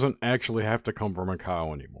 it doesn't actually have to come from a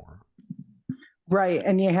cow anymore. Right.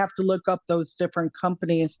 And you have to look up those different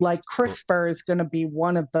companies. Like CRISPR is going to be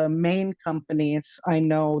one of the main companies I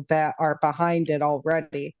know that are behind it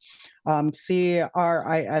already. CRISPR.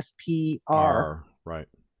 Right.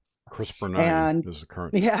 CRISPR-9 is the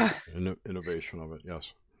current innovation of it,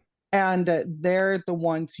 yes. And they're the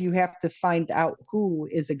ones you have to find out who.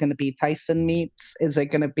 Is it going to be Tyson Meats? Is it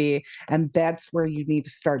going to be? And that's where you need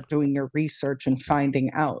to start doing your research and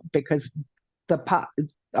finding out, because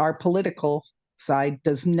our political side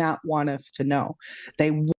does not want us to know.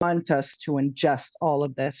 They want us to ingest all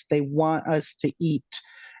of this. They want us to eat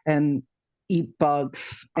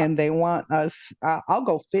bugs, and they want us. I'll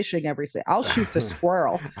go fishing every day. I'll shoot the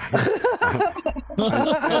squirrel.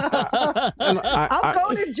 I'll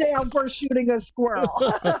go to jail for shooting a squirrel.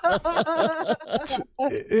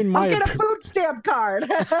 I'll get a food stamp card.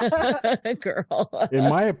 Girl. In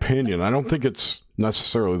my opinion, I don't think it's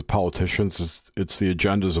necessarily the politicians. It's the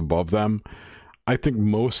agendas above them. I think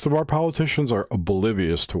most of our politicians are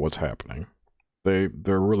oblivious to what's happening.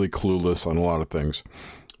 They're really clueless on a lot of things.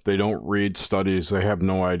 They don't read studies. They have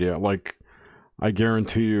no idea. Like, I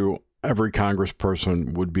guarantee you, every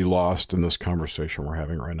congressperson would be lost in this conversation we're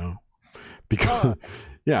having right now, because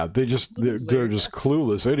they're just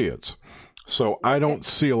clueless idiots. So I don't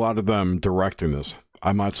see a lot of them directing this.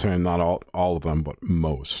 I'm not saying not all of them, but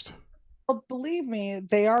most. Well, believe me,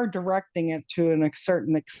 they are directing it to a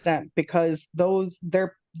certain extent, because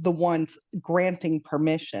they're the ones granting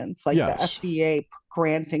permissions, like the FDA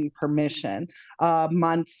granting permission,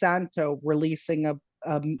 Monsanto releasing a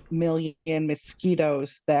million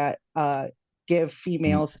mosquitoes that give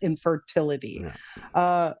females infertility.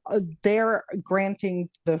 They're granting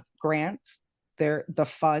the grants, the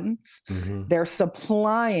funds, they're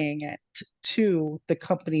supplying it to the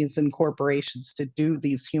companies and corporations to do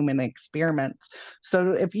these human experiments.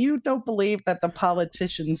 So if you don't believe that the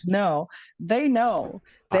politicians know, they know.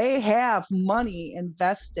 They have money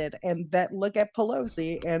invested, and that, look at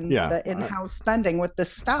Pelosi and the in-house spending with the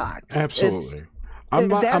stocks. Absolutely.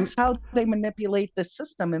 That's how they manipulate the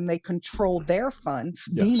system, and they control their funds,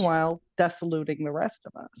 meanwhile diluting the rest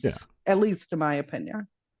of us. Yeah. At least in my opinion.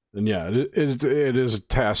 And it is a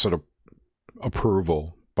tacit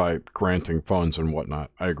approval by granting funds and whatnot.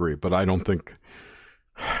 I agree. But I don't think,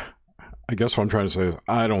 I guess what I'm trying to say is,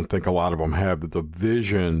 I don't think a lot of them have the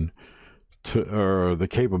vision or the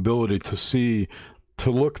capability to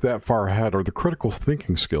look that far ahead, or the critical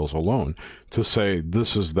thinking skills alone to say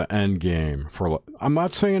this is the end game for. I'm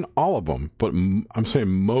not saying all of them, but I'm saying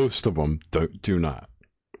most of them do not.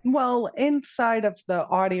 Well, inside of the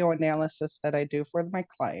audio analysis that I do for my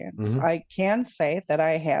clients, I can say that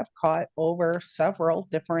I have caught over several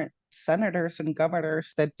different senators and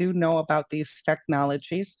governors that do know about these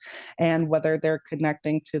technologies, and whether they're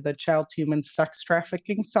connecting to the child human sex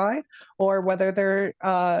trafficking side, or whether they're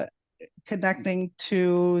connecting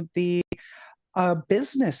to the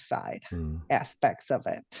business side aspects of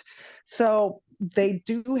it. So they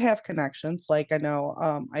do have connections. Like, I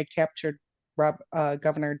know I captured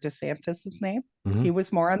Governor DeSantis' name. He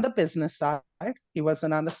was more on the business side. He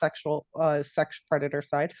wasn't on the sexual sex predator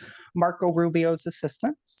side. Marco Rubio's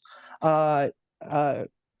assistants,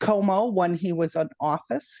 Como, when he was in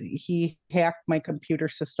office, he hacked my computer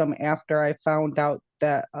system after I found out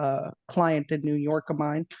that a client in New York of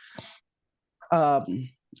mine,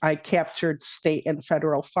 I captured state and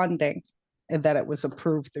federal funding and that it was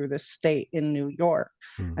approved through the state in New York.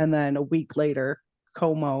 And then a week later,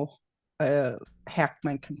 Como hacked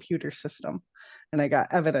my computer system, and I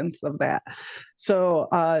got evidence of that. So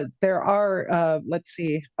there are,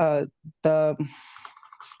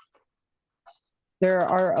 there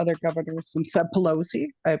are other governors, and said Pelosi.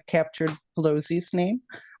 I've captured Pelosi's name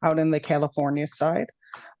out in the California side.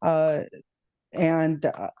 And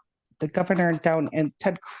the governor down in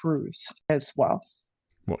Ted Cruz as well.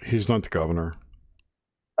 Well, he's not the governor.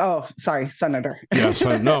 Oh, sorry, senator. Yes,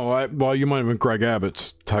 well, you might have been Greg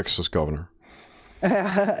Abbott's Texas governor.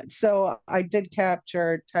 So I did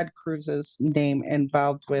capture Ted Cruz's name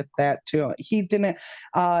involved with that too. He didn't,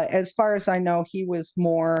 as far as I know, he was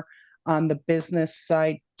more on the business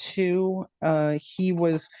side too. He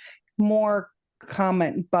was more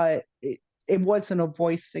comment, but it wasn't a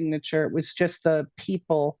voice signature. It was just the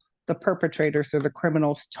people, the perpetrators or the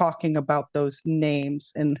criminals talking about those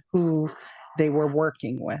names and who they were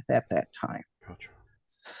working with at that time. Gotcha.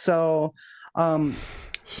 So a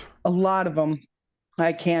lot of them,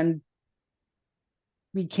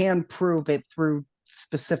 we can prove it through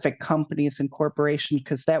specific companies and corporations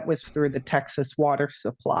because that was through the Texas water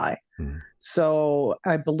supply. So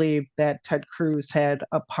I believe that Ted Cruz had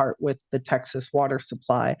a part with the Texas water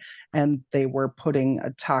supply, and they were putting a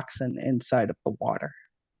toxin inside of the water.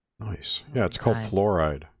 Nice. Yeah, it's called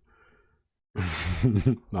fluoride.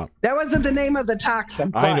 No. That wasn't the name of the toxin.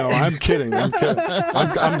 But... I know. I'm kidding. I'm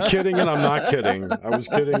kidding, and I'm not kidding. I was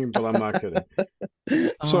kidding, but I'm not kidding.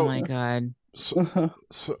 Oh my God. So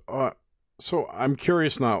I'm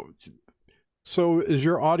curious now. So is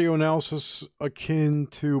your audio analysis akin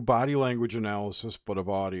to body language analysis, but of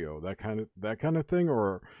audio, that kind of thing,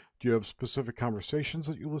 or do you have specific conversations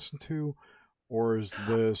that you listen to, or is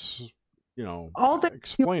this, all the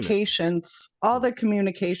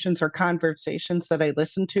communications or conversations that I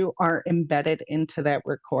listen to are embedded into that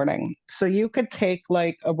recording. So you could take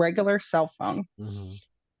like a regular cell phone,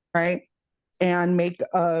 right, and make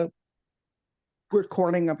a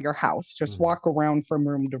recording of your house. Just walk around from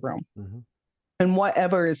room to room. And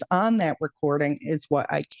whatever is on that recording is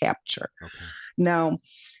what I capture. Okay. Now,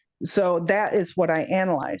 so that is what I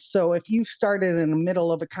analyze. So if you started in the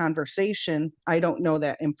middle of a conversation, I don't know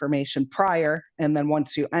that information prior. And then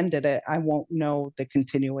once you ended it, I won't know the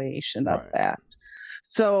continuation of that.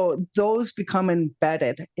 So those become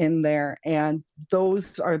embedded in there. And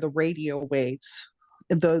those are the radio waves,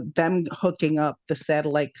 them hooking up the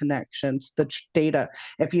satellite connections, the data.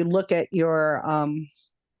 If you look at your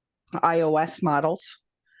iOS models,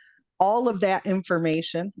 all of that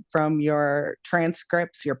information from your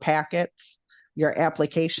transcripts, your packets, your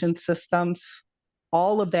application systems,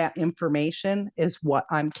 all of that information is what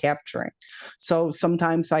I'm capturing. So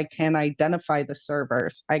sometimes I can identify the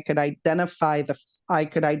servers. I could identify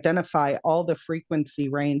all the frequency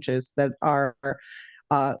ranges that are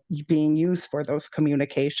being used for those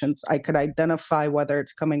communications. I could identify whether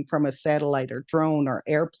it's coming from a satellite or drone or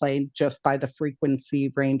airplane just by the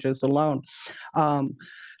frequency ranges alone.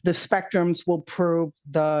 The spectrums will prove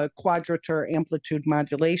the quadrature amplitude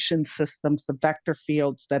modulation systems, the vector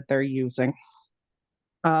fields that they're using.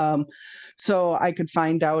 So I could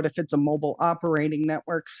find out if it's a mobile operating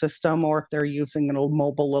network system or if they're using a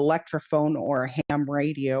mobile electrophone or a ham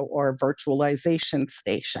radio or a virtualization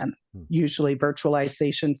station. Usually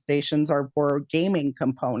virtualization stations are for gaming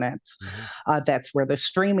components. That's where the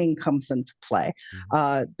streaming comes into play.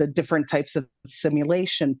 The different types of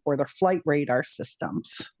simulation for their flight radar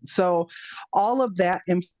systems. So all of that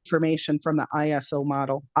information from the ISO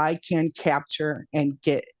model, I can capture and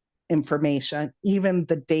get information, even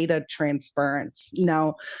the data transference.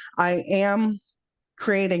 Now, I am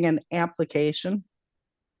creating an application,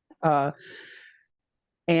 and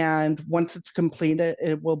once it's completed,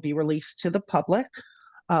 it will be released to the public,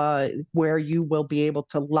 where you will be able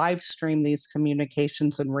to live stream these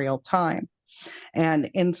communications in real time. And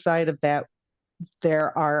inside of that,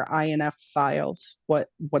 there are INF files,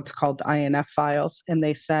 what's called INF files, and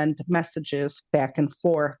they send messages back and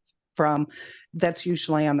forth that's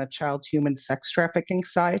usually on the child human sex trafficking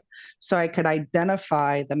side. So I could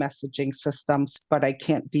identify the messaging systems, but I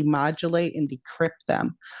can't demodulate and decrypt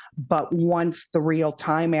them. But once the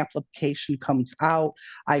real-time application comes out,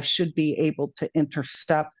 I should be able to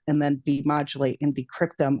intercept and then demodulate and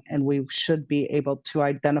decrypt them, and we should be able to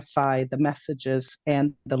identify the messages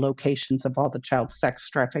and the locations of all the child sex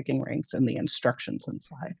trafficking rings and the instructions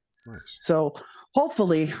inside. Nice. So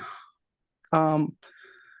hopefully,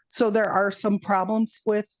 So there are some problems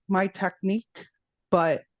with my technique,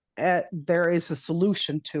 but there is a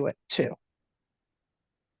solution to it too.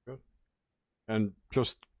 Good. And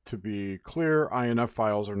just to be clear, INF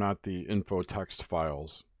files are not the info text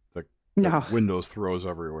files that Windows throws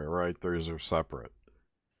everywhere, right? Those are separate.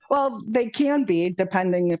 Well, they can be,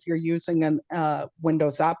 depending if you're using an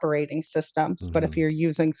Windows operating systems. But if you're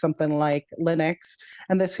using something like Linux,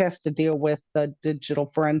 and this has to deal with the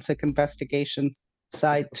digital forensic investigations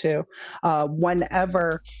side too,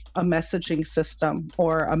 whenever a messaging system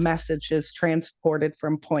or a message is transported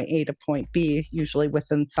from point A to point B, usually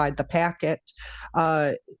inside the packet,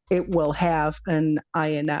 it will have an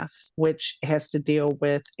INF, which has to deal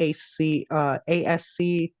with ASC2.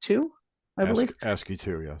 I believe. ASCII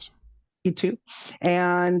 2, yes. ASCII 2.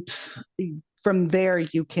 And from there,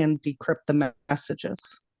 you can decrypt the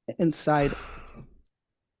messages inside.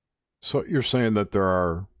 So you're saying that there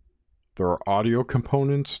are audio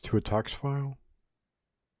components to a text file?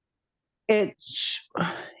 It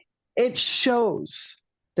shows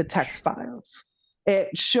the text files.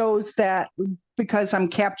 It shows that because I'm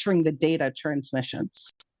capturing the data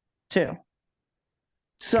transmissions too.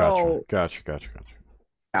 So Gotcha.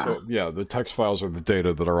 Yeah. So, yeah, the text files are the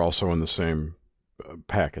data that are also in the same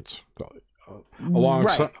packets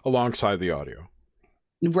alongside the audio.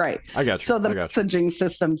 Right. I got you. So the messaging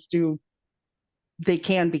systems they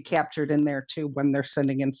can be captured in there too when they're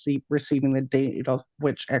sending and receiving the data,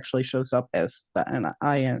 which actually shows up as the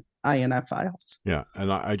INF files. Yeah,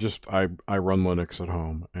 and I run Linux at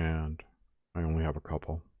home, and I only have a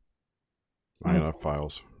couple INF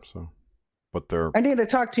files. So, but they're. I need to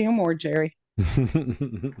talk to you more, Jerry.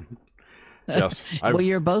 Yes. Well,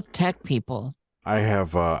 you're both tech people. I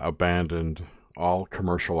have abandoned all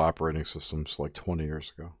commercial operating systems like 20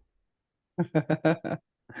 years ago.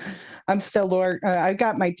 I'm still I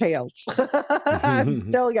got my tails. I'm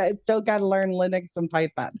still got to learn Linux and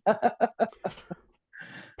Python.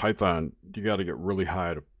 Python, you got to get really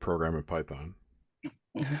high to program in Python.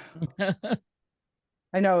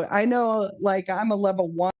 I know, like I'm a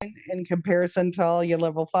level 1 in comparison to all your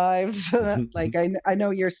level 5s. Like I know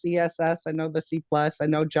your CSS, I know the C+, I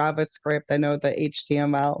know JavaScript, I know the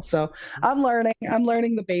HTML. So I'm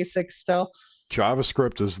learning the basics still.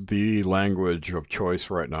 JavaScript is the language of choice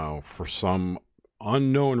right now for some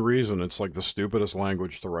unknown reason. It's like the stupidest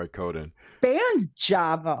language to write code in. Ban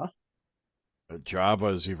Java. Java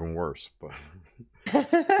is even worse, but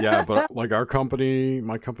yeah, but like our company,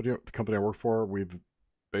 the company I work for, we've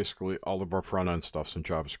basically all of our front end stuff's in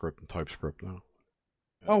JavaScript and TypeScript now.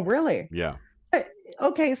 Oh, really? Yeah.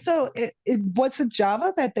 Okay, so what's the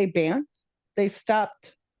Java that they banned? They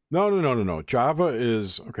stopped. No. Java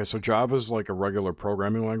is okay. So Java is like a regular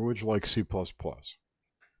programming language, like C++.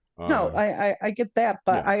 No, I get that,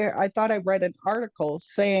 but yeah. I thought I read an article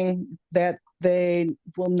saying that they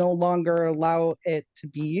will no longer allow it to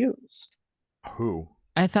be used. Who?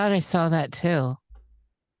 I thought I saw that too.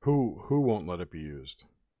 Who won't let it be used?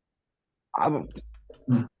 I don't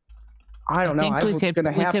know. I was going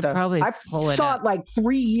to have to. Probably I saw it like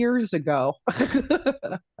 3 years ago.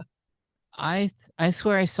 I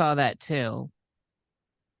swear I saw that too.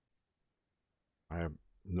 I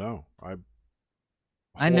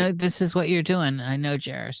know this is what you're doing. I know,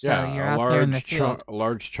 Jer. So you're out there in the field. A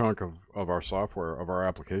large chunk of our software, of our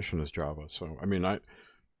application is Java. So I mean,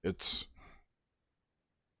 it's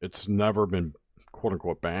never been quote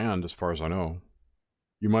unquote banned as far as I know.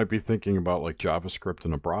 You might be thinking about like JavaScript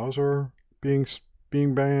in a browser being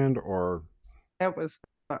banned, or that was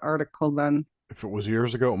the article then. If it was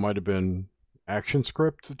years ago, it might have been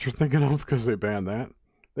ActionScript that you're thinking of because they banned that.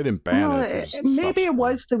 They didn't ban it. Maybe it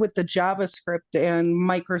was with the JavaScript and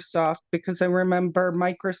Microsoft, because I remember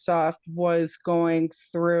Microsoft was going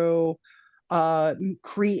through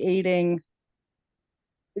creating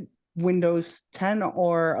Windows 10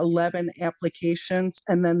 or 11 applications,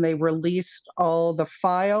 and then they released all the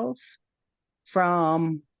files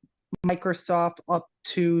from Microsoft up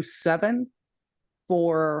to 7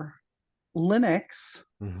 for Linux.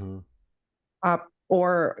 Mm-hmm.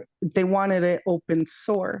 Or they wanted it open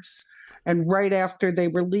source. And right after they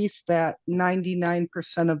released that,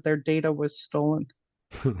 99% of their data was stolen.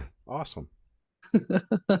 Awesome.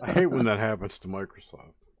 I hate when that happens to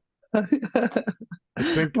Microsoft. I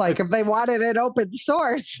think if they wanted it open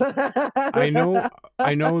source. I know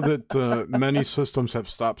that many systems have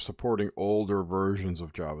stopped supporting older versions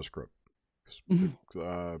of JavaScript.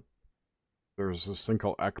 There's this thing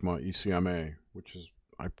called ECMA, which is,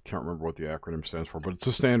 I can't remember what the acronym stands for, but it's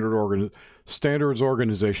a standards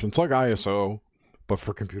organization. It's like ISO, but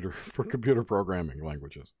for computer programming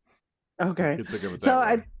languages. Okay. I can think of it So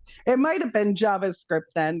that way. it might have been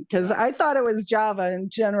JavaScript then, because I thought it was Java in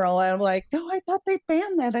general. And I'm like, no, I thought they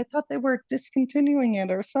banned that. I thought they were discontinuing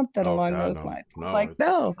it or something Oh along God, those no, lines. no, Like,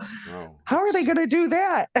 no, how are they going to do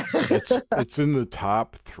that? it's in the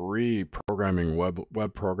top 3 programming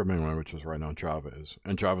web programming languages right now. Java is,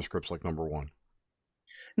 and JavaScript's like number 1.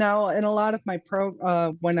 Now, in a lot of my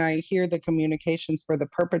when I hear the communications for the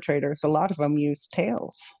perpetrators, a lot of them use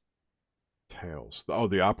Tails. Tails. Oh,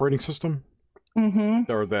 the operating system? Mm-hmm.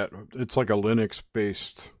 Or that, it's like a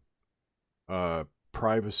Linux-based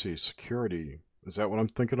privacy security. Is that what I'm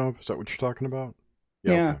thinking of? Is that what you're talking about?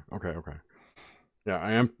 Yeah. Okay.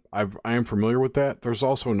 Yeah, I am familiar with that. There's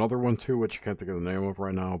also another one too, which I can't think of the name of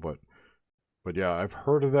right now, but yeah, I've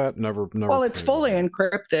heard of that. Never. Well, it's fully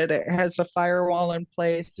encrypted. It has a firewall in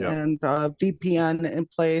place and a VPN in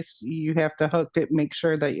place. You have to make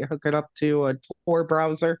sure that you hook it up to a Tor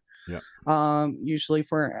browser. Yeah. Usually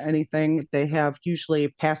for anything, they have usually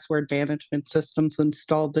password management systems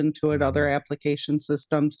installed into it, other application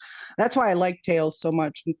systems. That's why I like Tails so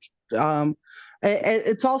much.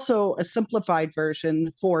 It's also a simplified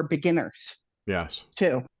version for beginners. Yes.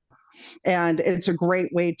 Too. And it's a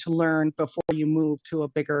great way to learn before you move to a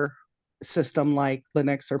bigger system like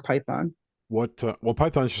Linux or Python. Well,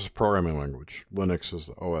 Python is just a programming language. Linux is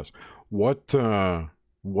the OS.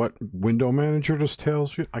 What window manager does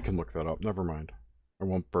Tails use? I can look that up. Never mind. I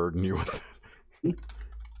won't burden you with it.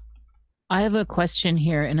 I have a question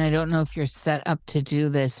here, and I don't know if you're set up to do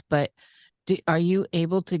this, but are you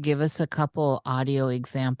able to give us a couple audio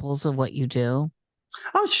examples of what you do?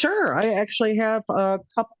 Oh, sure. I actually have a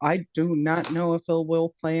couple. I do not know if it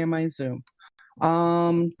will play in my Zoom.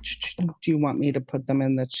 Do you want me to put them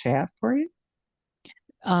in the chat for you?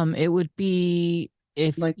 It would be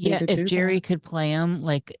if Jerry that? could play them.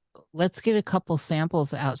 Like, let's get a couple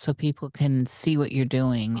samples out so people can see what you're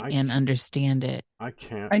doing and understand it. I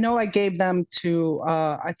can't. I know I gave them to.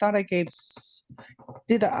 I thought I gave.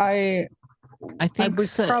 Did I? I think it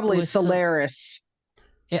was probably Solaris.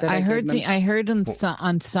 I heard him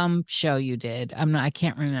on some show you did. I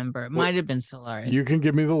can't remember. It might have been Solaris. You can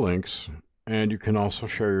give me the links, and you can also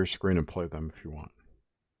share your screen and play them if you want.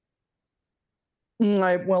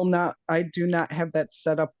 I will not. I do not have that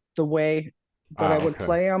set up the way that I would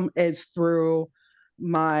play them is through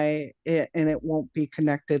and it won't be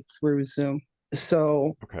connected through Zoom.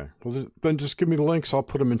 So okay, well then just give me the links. I'll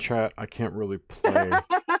put them in chat. I can't really play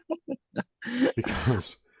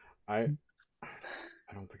because I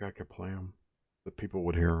don't think I could play them. The people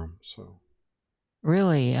would hear them. So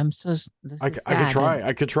really, I'm so. I could try.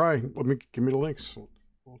 I could try. Give me the links.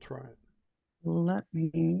 We'll try it. Let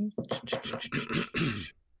me.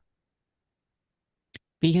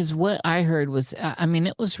 Because what I heard was,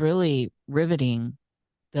 it was really riveting,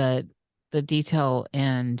 the detail,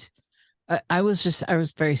 and I was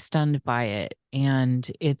very stunned by it,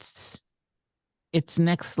 and it's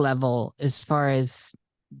next level as far as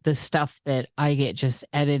the stuff that I get just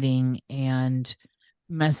editing and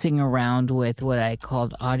messing around with what I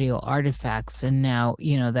called audio artifacts, and now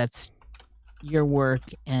that's your work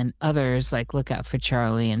and others like Look Out for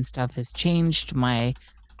Charlie and stuff has changed my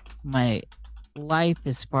life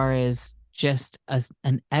as far as just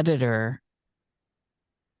an editor.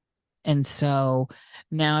 And so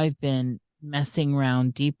now I've been messing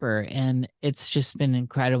around deeper, and it's just been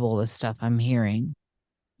incredible, the stuff I'm hearing.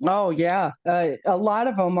 Oh, yeah. A lot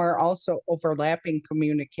of them are also overlapping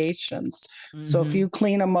communications. So if you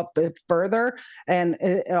clean them up a bit further, and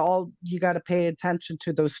you got to pay attention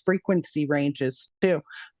to those frequency ranges too,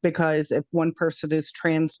 because if one person is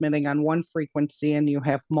transmitting on one frequency and you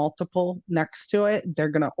have multiple next to it, they're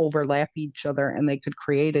going to overlap each other and they could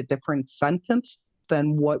create a different sentence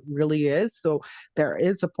than what really is. So there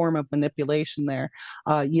is a form of manipulation there.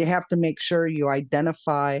 You have to make sure you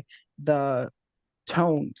identify the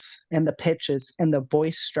tones and the pitches and the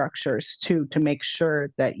voice structures too, to make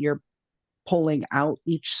sure that you're pulling out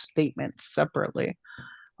each statement separately.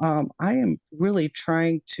 I am really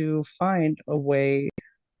trying to find a way.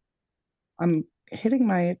 I'm hitting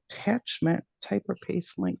my attachment, type or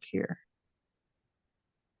paste link here.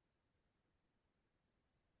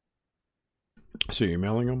 So you're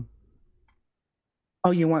emailing them?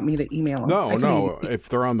 Oh, you want me to email them? No. If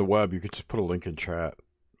they're on the web, you could just put a link in chat.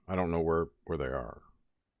 I don't know where they are.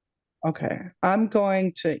 Okay. I'm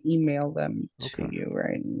going to email them to you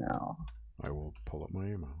right now. I will pull up my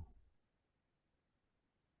email.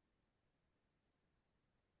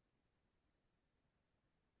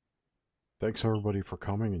 Thanks everybody for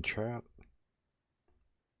coming in chat.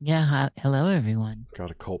 Yeah. Hello, everyone.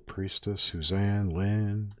 Got a cult priestess, Suzanne,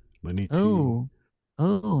 Lynn, Lenny T. Oh,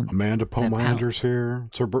 Oh, Amanda Pomander's here.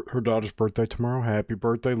 It's her daughter's birthday tomorrow. Happy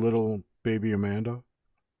birthday, little baby Amanda.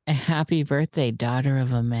 A happy birthday, daughter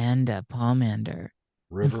of Amanda Pomander.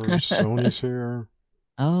 Rivers, Sony's here.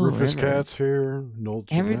 Oh, Rufus Rivers. Cat's here. Noel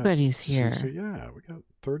Everybody's here. Yeah, we got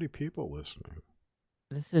 30 people listening.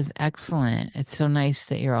 This is excellent. It's so nice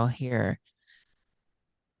that you're all here.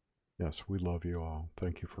 Yes, we love you all.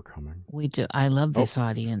 Thank you for coming. We do. I love this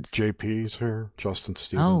audience. JP's here. Justin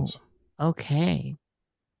Stevens. Oh, okay.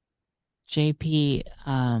 JP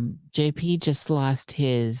just lost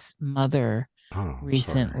his mother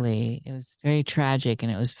recently. It was very tragic, and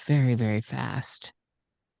it was very, very fast.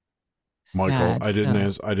 Michael,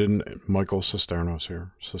 Michael Cisterno's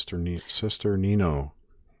here. Sister Nino.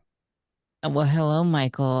 Well, hello,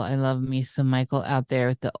 Michael. I love me some Michael out there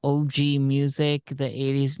with the OG music, the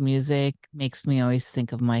 80s music. Makes me always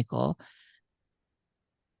think of Michael.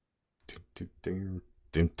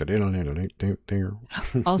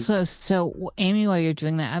 Also, so Amy, while you're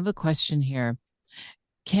doing that, I have a question here.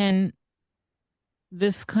 Can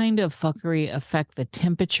this kind of fuckery affect the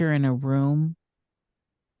temperature in a room?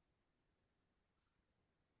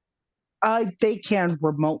 They can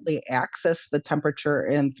remotely access the temperature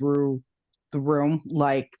in through the room,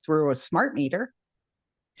 like through a smart meter.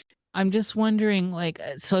 I'm just wondering, like,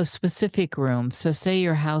 so a specific room. So say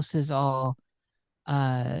your house is all,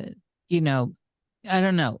 you know, I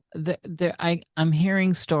don't know. I'm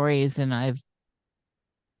hearing stories, and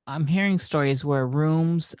I'm hearing stories where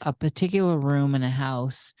a particular room in a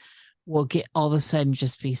house will get all of a sudden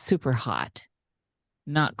just be super hot,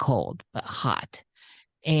 not cold, but hot.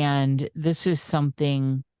 And this is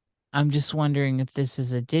something, I'm just wondering if this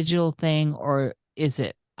is a digital thing or is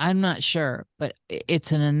it, I'm not sure, but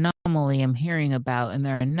it's an anomaly I'm hearing about, and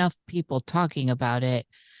there are enough people talking about it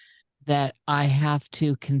that I have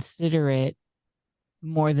to consider it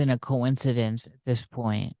more than a coincidence at this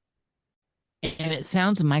point. And it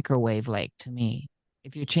sounds microwave-like to me,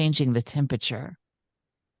 if you're changing the temperature.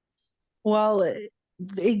 Well,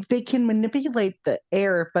 they can manipulate the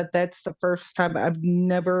air, but that's the first time. I've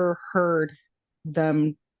never heard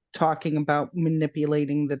them talking about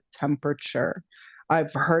manipulating the temperature.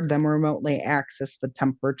 I've heard them remotely access the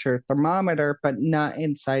temperature thermometer, but not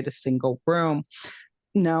inside a single room.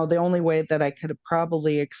 Now, the only way that I could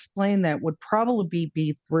probably explain that would probably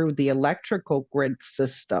be through the electrical grid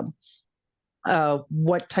system.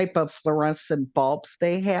 What type of fluorescent bulbs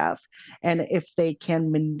they have, and if they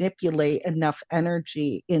can manipulate enough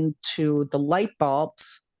energy into the light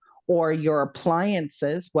bulbs or your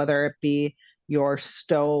appliances, whether it be your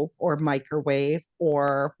stove or microwave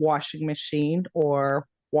or washing machine or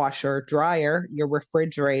washer dryer, your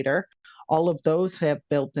refrigerator. All of those have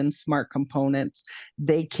built-in smart components.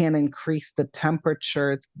 They can increase the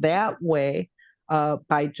temperature that way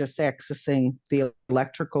by just accessing the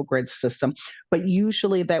electrical grid system. But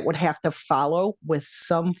usually that would have to follow with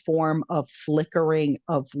some form of flickering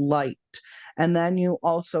of light. And then you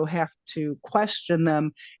also have to question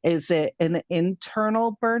them. Is it an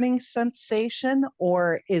internal burning sensation,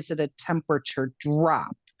 or is it a temperature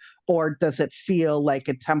drop? Or does it feel like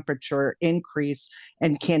a temperature increase?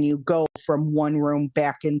 And can you go from one room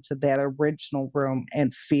back into that original room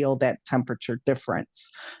and feel that temperature difference?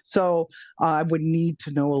 So I would need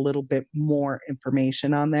to know a little bit more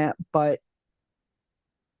information on that. But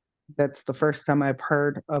that's the first time I've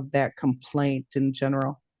heard of that complaint in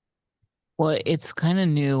general. Well, it's kind of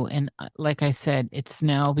new. And like I said, it's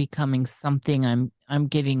now becoming something I'm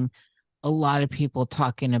getting a lot of people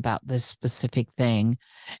talking about this specific thing.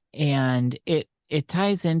 And it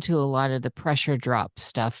ties into a lot of the pressure drop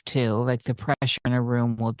stuff too. Like the pressure in a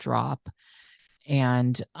room will drop.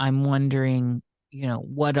 And I'm wondering,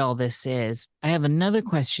 what all this is. I have another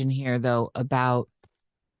question here though about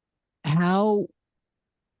so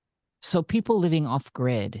people living off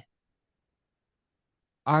grid,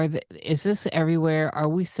 is this everywhere? Are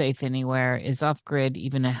we safe anywhere? Is off grid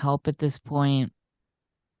even a help at this point?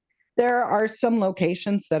 There are some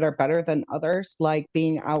locations that are better than others, like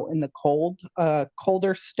being out in the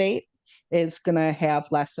colder state is going to have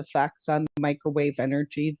less effects on the microwave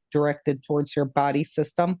energy directed towards your body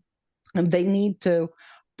system. And they need to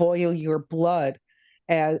boil your blood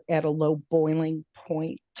at a low boiling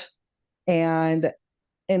point, and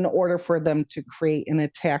in order for them to create an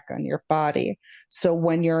attack on your body. So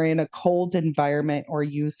when you're in a cold environment or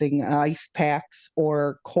using ice packs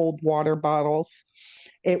or cold water bottles,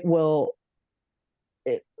 it will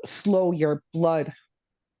slow your blood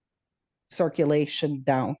circulation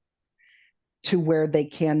down to where they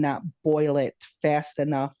cannot boil it fast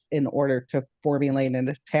enough in order to formulate an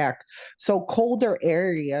attack. So colder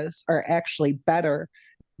areas are actually better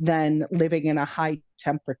than living in a high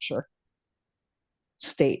temperature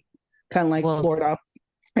state, kind of like Florida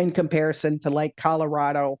in comparison to like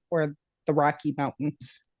Colorado or the Rocky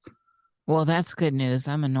Mountains. Well, that's good news.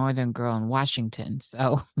 I'm a northern girl in Washington,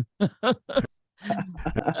 so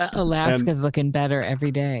Alaska's looking better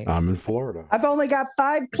every day. I'm in Florida. I've only got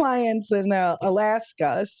 5 clients in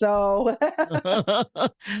Alaska, so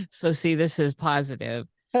so see, this is positive.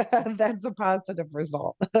 That's a positive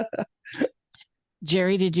result.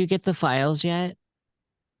 Jerry, did you get the files yet?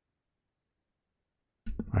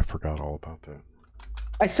 I forgot all about that.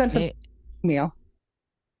 I sent an email.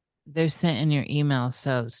 They're sent in your email,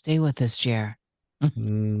 so stay with us, Jer.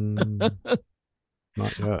 Not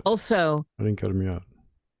yet. Also, I didn't get them yet.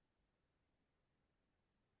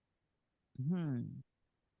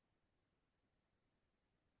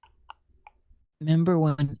 Remember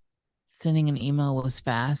when sending an email was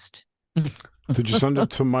fast? Did you send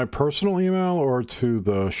it to my personal email or to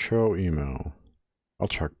the show email? I'll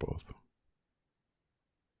check both.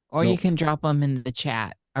 Or you can drop them in the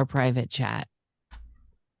chat, our private chat.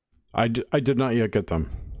 I did not yet get them.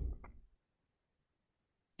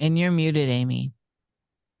 And you're muted, Amy.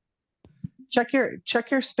 Check your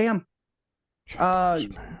spam.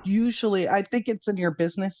 Usually, I think it's in your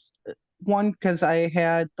business one because I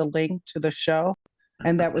had the link to the show,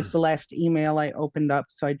 and that was the last email I opened up.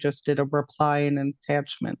 So I just did a reply and an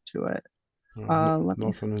attachment to it.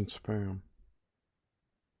 Nothing in spam.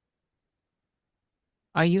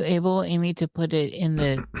 Are you able, Amy, to put it in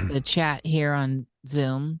the chat here on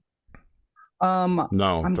Zoom?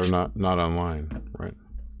 No, they're not online, right?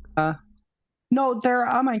 No, they're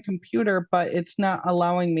on my computer, but it's not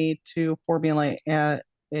allowing me to formulate an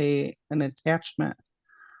attachment.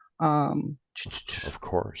 Of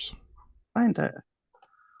course. Find it.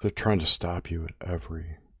 They're trying to stop you at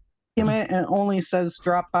every. It only says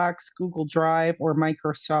Dropbox, Google Drive, or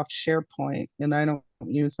Microsoft SharePoint, and I don't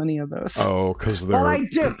use any of those. Oh, because they're. Well, I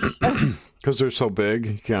do. Because they're so big,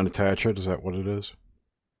 you can't attach it. Is that what it is?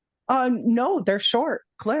 No, they're short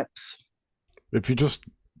clips. If you just,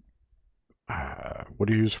 what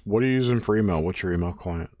are you using for email? What's your email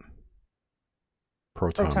client?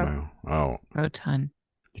 Proton Mail. Oh, Proton.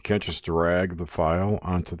 You can't just drag the file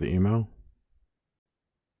onto the email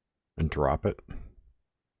and drop it.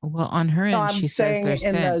 Well, on her end, she says they're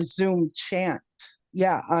sent. In the Zoom chat.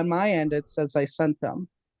 Yeah, on my end, it says I sent them.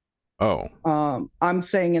 Oh. I'm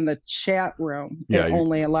saying in the chat room, it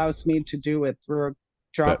only allows me to do it through a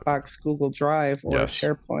Dropbox, Google Drive, or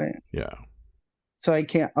SharePoint. Yeah. So I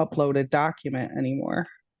can't upload a document anymore.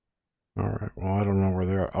 All right. Well, I don't know where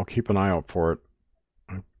they're at. I'll keep an eye out for it.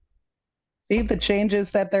 See the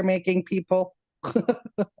changes that they're making, people?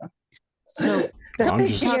 So they're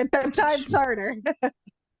making it 10 times harder.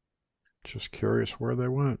 Just curious where they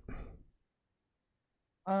went.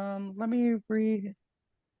 Let me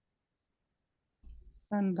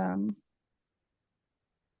send them.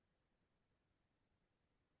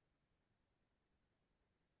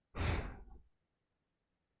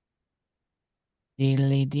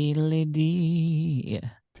 Deedly deedly dee.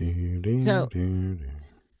 So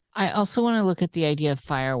I also want to look at the idea of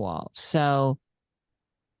firewall. So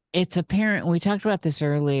it's apparent, we talked about this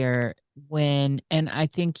earlier and I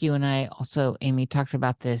think you and I also, Amy, talked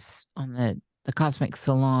about this on the Cosmic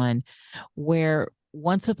Salon, where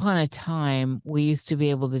once upon a time we used to be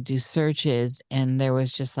able to do searches and there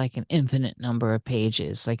was just like an infinite number of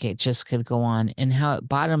pages, like it just could go on, and how it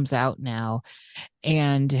bottoms out now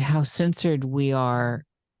and how censored we are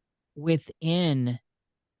within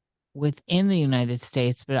the United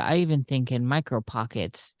States, but I even think in micro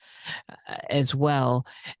pockets as well.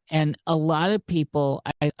 And a lot of people,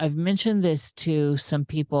 I've mentioned this to some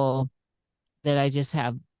people that I just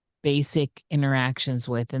have basic interactions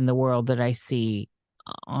with in the world that I see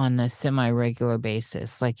on a semi-regular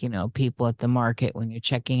basis, like, people at the market when you're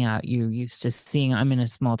checking out, you're used to seeing. I'm in a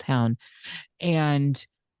small town and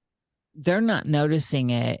they're not noticing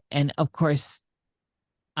it. And of course,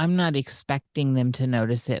 I'm not expecting them to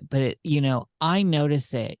notice it, but I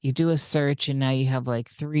notice it. You do a search and now you have like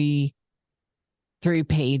three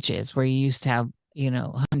pages where you used to have,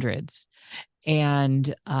 hundreds.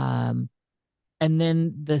 And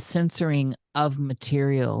then the censoring of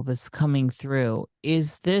material that's coming through.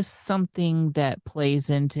 Is this something that plays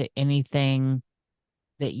into anything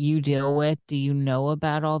that you deal with? Do you know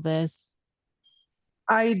about all this?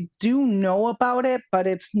 I do know about it, but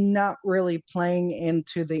it's not really playing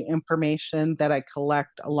into the information that I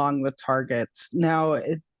collect along the targets. Now,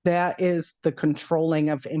 that is the controlling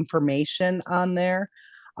of information on there,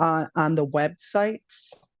 on the websites.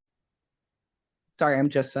 Sorry, I'm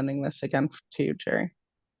just sending this again to you, Jerry.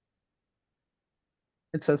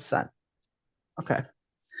 It says sent. Okay.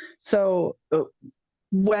 So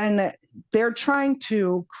when they're trying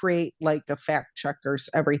to create like a fact checkers,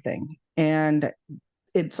 everything, and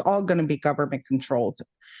it's all going to be government controlled.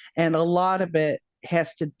 And a lot of it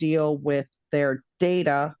has to deal with their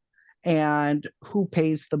data and who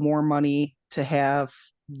pays the more money to have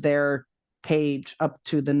their page up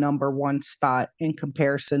to the number one spot in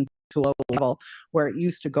comparison to a level where it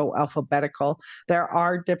used to go alphabetical. There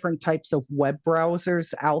are different types of web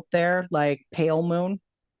browsers out there, like Pale Moon.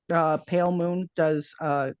 Pale Moon does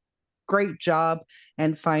a great job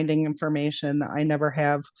in finding information. I never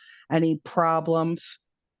have any problems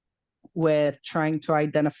with trying to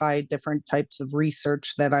identify different types of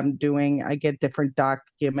research that I'm doing. I get different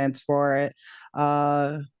documents for it.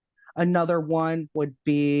 Another one would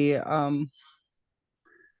be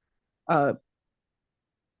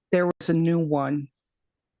there was a new one.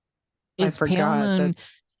 Is Pale Moon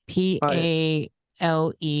PALEMOON?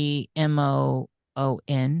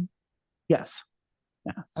 Yes.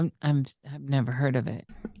 Yeah. I've never heard of it.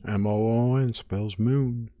 MOON spells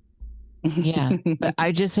moon. Yeah, but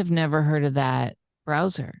I just have never heard of that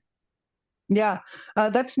browser. Yeah,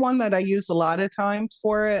 that's one that I use a lot of times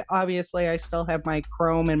for it. Obviously, I still have my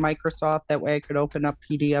Chrome and Microsoft. That way I could open up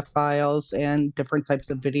PDF files and different types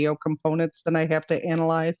of video components that I have to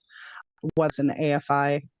analyze, what's an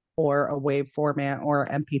AFI or a WAV format or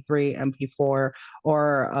MP3, MP4,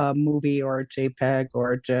 or a movie or a JPEG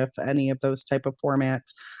or a GIF, any of those type of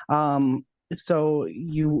formats. So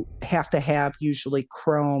you have to have usually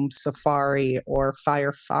Chrome, Safari, or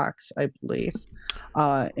Firefox, I believe,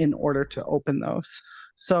 in order to open those.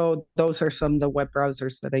 So those are some of the web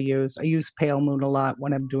browsers that I use. I use Pale Moon a lot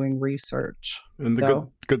when I'm doing research. And the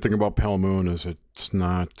good thing about Pale Moon is it's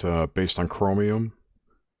not based on Chromium,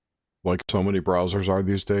 like so many browsers are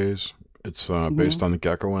these days. It's based on the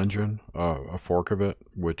Gecko engine, a fork of it,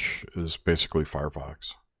 which is basically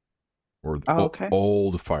Firefox, or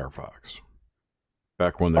old Firefox.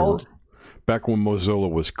 Back when Mozilla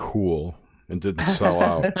was cool and didn't sell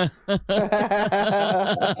out.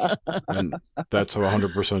 And that's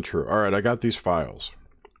 100% true. All right, I got these files.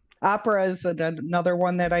 Opera is another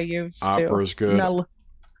one that I use too. Opera is good.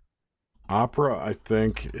 Opera, I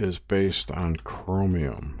think, is based on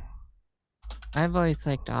Chromium. I've always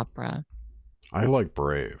liked Opera. I like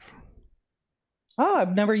Brave. Oh,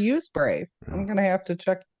 I've never used Brave. Yeah. I'm going to have to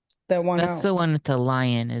check that one out. That's the one with the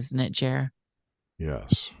lion, isn't it, Jer?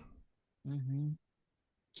 Yes. Mm-hmm.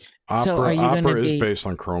 Opera is based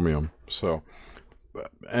on Chromium. So,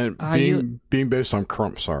 and being based on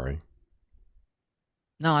Chrome. Sorry.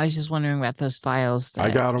 No, I was just wondering about those files that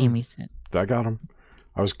I got them. Amy sent. I got them.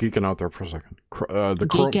 I was geeking out there for a second.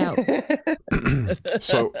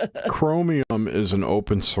 So Chromium is an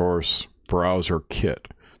open source browser kit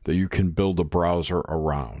that you can build a browser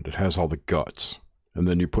around. It has all the guts, and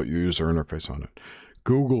then you put your user interface on it.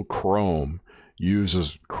 Google Chrome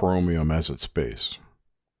uses Chromium as its base.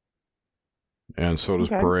 And so does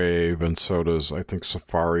Brave, and so does, I think,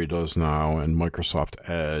 Safari does now, and Microsoft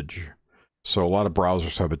Edge. So a lot of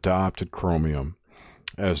browsers have adopted Chromium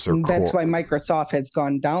as their core. That's why Microsoft has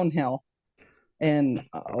gone downhill in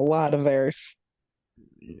a lot of theirs.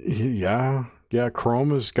 Yeah. Chrome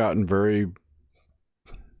has gotten very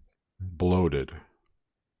bloated.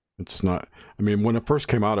 It's not, I mean, when it first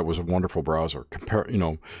came out, it was a wonderful browser.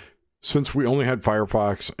 Since we only had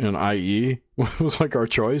Firefox and IE, was like our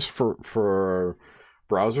choice for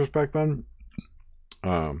browsers back then,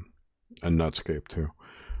 and Netscape too.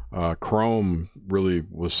 Chrome really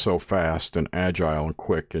was so fast and agile and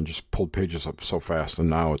quick and just pulled pages up so fast, and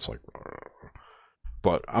now it's like,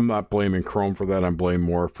 but I'm not blaming Chrome for that. I'm blaming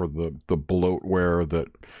more for the bloatware that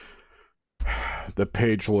the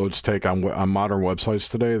page loads take on modern websites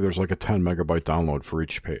today. There's like a 10 megabyte download for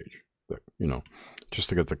each page, just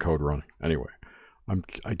to get the code running. Anyway,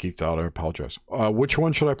 I geeked out. I apologize. Which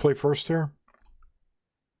one should I play first here?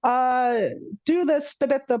 Do the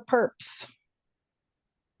Spit at the Perps.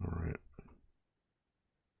 All right.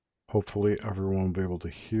 Hopefully everyone will be able to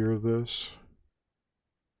hear this.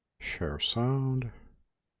 Share sound.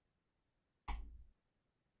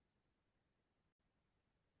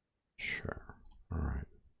 Share. All right.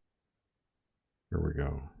 Here we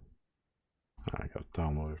go. I got to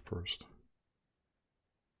download it first.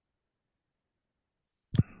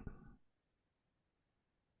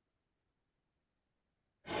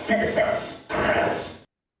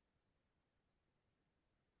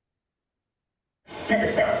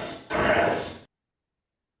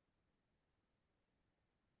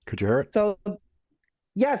 Could you hear it? So,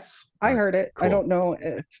 yes, I heard it. Cool. I don't know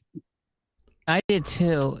if I did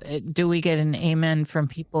too. Do we get an amen from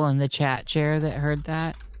people in the chat chair that heard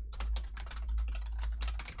that?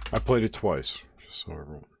 I played it twice, just so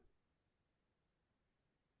everyone.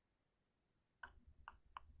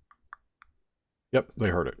 Yep, they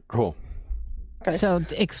heard it. Cool. Okay. So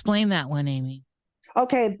explain that one, Amy.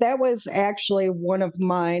 Okay, that was actually one of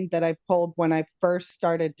mine that I pulled when I first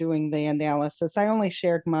started doing the analysis. I only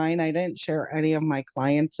shared mine. I didn't share any of my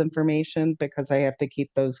clients' information because I have to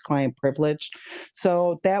keep those client privileged.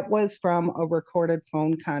 So that was from a recorded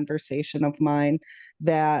phone conversation of mine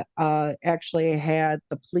that actually had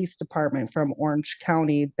the police department from Orange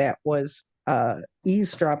County that was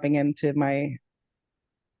eavesdropping into my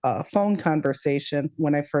phone conversation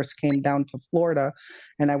when I first came down to Florida,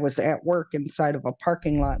 and I was at work inside of a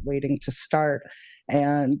parking lot waiting to start,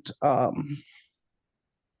 and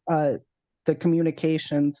the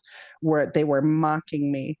communications they were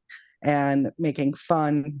mocking me and making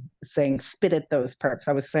fun, saying spit at those perps.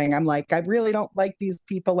 I was saying, I'm like, I really don't like these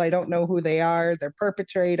people. I don't know who they are. They're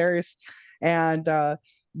perpetrators. And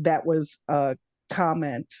that was a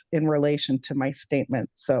comment in relation to my statement.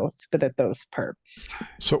 So spit at those perps.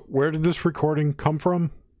 So where did this recording come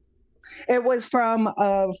from? It was from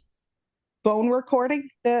a phone recording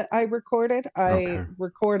that I recorded. I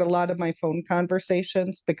record a lot of my phone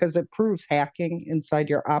conversations because it proves hacking inside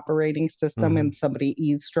your operating system and somebody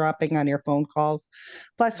eavesdropping on your phone calls.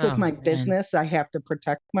 Plus, with my business, I have to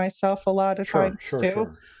protect myself a lot of times too.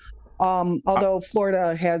 Sure. Although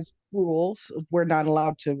Florida has rules, we're not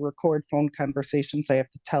allowed to record phone conversations. I have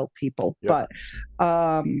to tell people. Yep.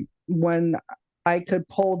 But when I could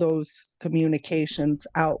pull those communications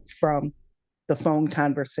out from the phone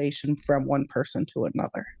conversation from one person to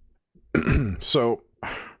another. So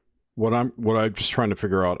what I'm just trying to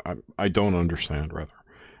figure out, I don't understand rather,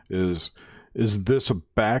 is this a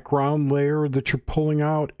background layer that you're pulling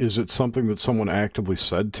out? Is it something that someone actively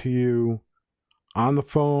said to you on the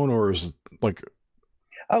phone, or is it like...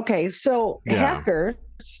 Okay, so hackers,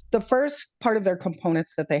 the first part of their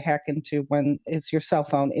components that they hack into when is your cell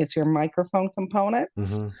phone is your microphone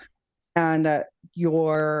components and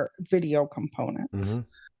your video components.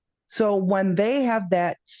 So when they have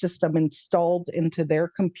that system installed into their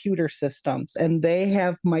computer systems and they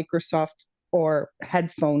have Microsoft or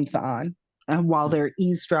headphones on while they're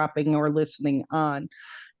eavesdropping or listening on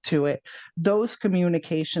to it, those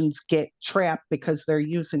communications get trapped because they're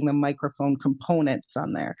using the microphone components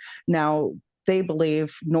on there. Now, they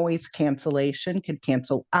believe noise cancellation can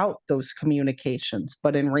cancel out those communications,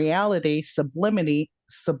 but in reality, subliminally,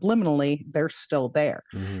 they're still there.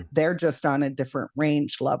 They're just on a different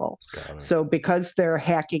range level. So because they're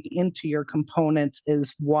hacking into your components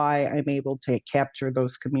is why I'm able to capture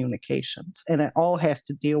those communications. And it all has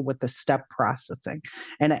to deal with the step processing.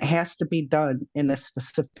 And it has to be done in a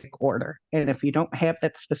specific order. And if you don't have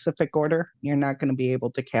that specific order, you're not going to be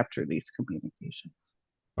able to capture these communications.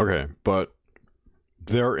 Okay, but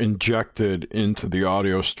they're injected into the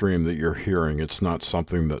audio stream that you're hearing. It's not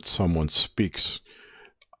something that someone speaks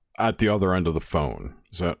at the other end of the phone.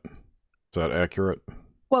 Is that accurate?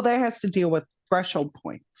 Well, that has to deal with threshold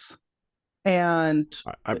points. And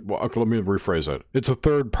well, let me rephrase that. It's a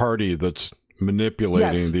third party that's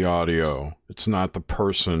manipulating the audio. It's not the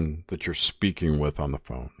person that you're speaking with on the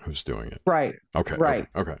phone who's doing it. Right. Okay. Right.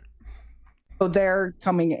 Okay. So they're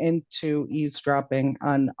coming into eavesdropping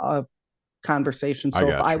on a conversation. So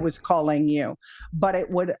if I was calling you, but it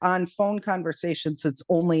would on phone conversations, it's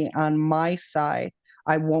only on my side.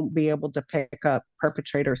 I won't be able to pick up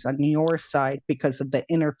perpetrators on your side because of the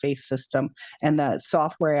interface system, and the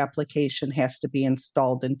software application has to be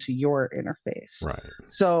installed into your interface. Right.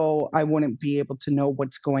 So I wouldn't be able to know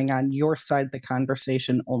what's going on your side of the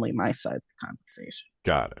conversation, only my side of the conversation.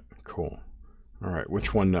 Got it. Cool. All right.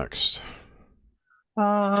 Which one next?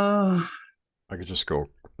 I could just go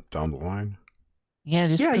down the line. Yeah,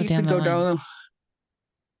 just go down the line. Down.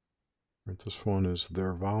 Right, this one is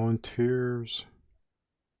their volunteers.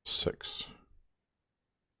 6.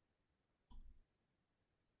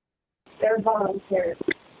 They're volunteers.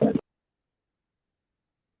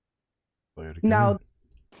 Play it again. Now,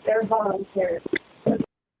 they're volunteers.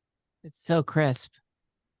 It's so crisp.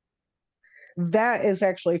 That is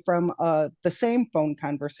actually from the same phone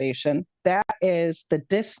conversation. That is the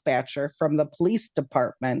dispatcher from the police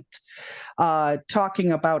department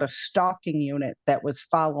talking about a stalking unit that was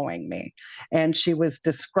following me. And she was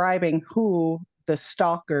describing who the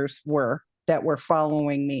stalkers were that were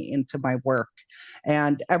following me into my work.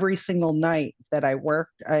 And every single night that I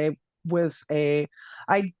worked, I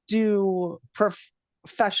do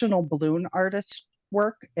professional balloon artist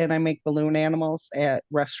work, and I make balloon animals at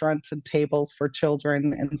restaurants and tables for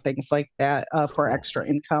children and things like that for extra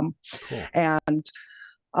income. Cool. And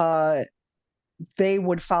they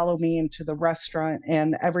would follow me into the restaurant,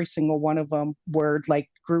 and every single one of them were like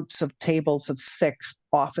groups of tables of 6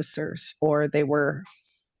 officers, or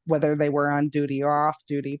whether they were on duty or off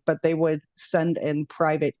duty, but they would send in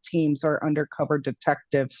private teams or undercover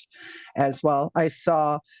detectives as well. I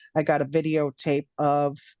got a videotape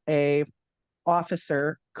of a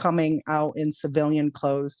officer coming out in civilian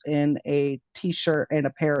clothes in a t-shirt and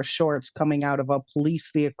a pair of shorts, coming out of a police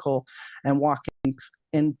vehicle and walking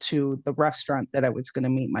into the restaurant that I was going to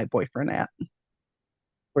meet my boyfriend at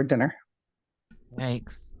for dinner.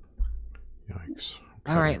 Yikes. Okay.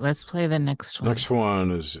 All right, let's play the next one. Next one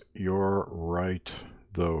is You're Right,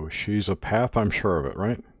 Though. She's a path, I'm sure of it,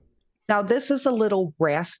 right? Now, this is a little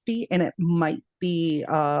raspy, and it might be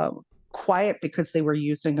quiet because they were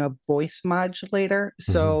using a voice modulator.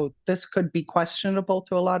 So this could be questionable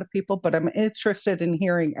to a lot of people, but I'm interested in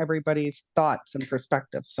hearing everybody's thoughts and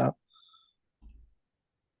perspectives. So.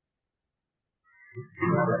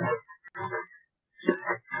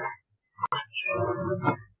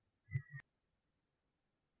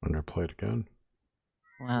 I'm going to play it again.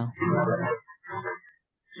 Wow.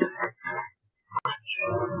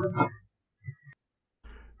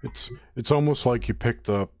 It's almost like you picked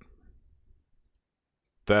up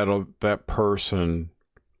that person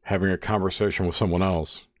having a conversation with someone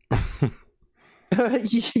else.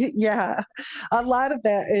 Yeah, a lot of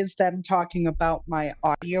that is them talking about my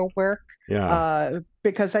audio work. Yeah.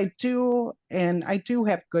 Because I do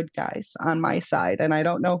have good guys on my side, and I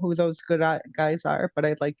don't know who those good guys are, but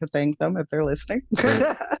I'd like to thank them if they're listening.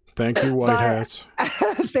 Thank you, white hats.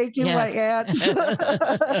 Thank you, white hats.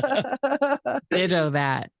 Ditto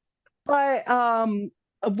that. But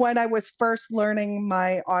when I was first learning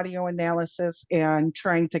my audio analysis and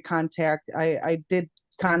trying to I did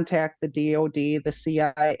contact the DOD, the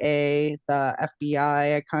CIA, the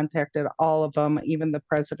FBI. I contacted all of them, even the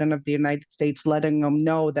President of the United States, letting them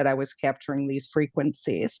know that I was capturing these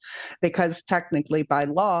frequencies, because technically by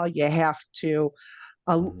law, you have to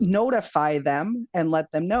notify them and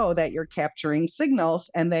let them know that you're capturing signals,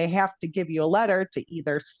 and they have to give you a letter to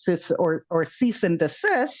either cease and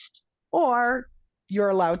desist, or you're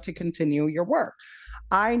allowed to continue your work.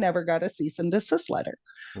 I never got a cease and desist letter.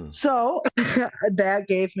 So that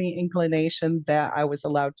gave me inclination that I was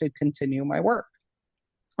allowed to continue my work.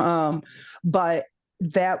 But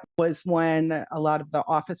that was when a lot of the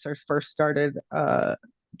officers first started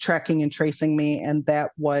tracking and tracing me. And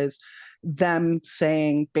that was them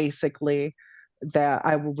saying basically that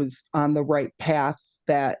I was on the right path.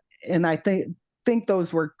 And I think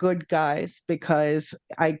those were good guys, because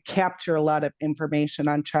I capture a lot of information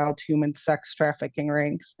on child human sex trafficking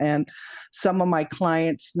rings. And some of my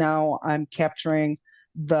clients now, I'm capturing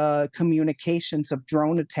the communications of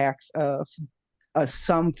drone attacks of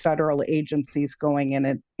some federal agencies going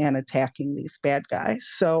in and attacking these bad guys.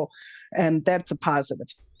 So, and that's a positive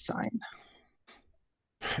sign.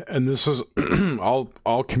 And this is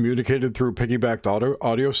all communicated through piggybacked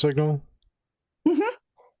audio signal?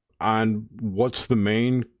 And what's the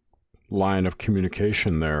main line of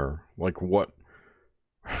communication there? Like what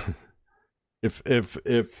if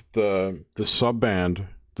the subband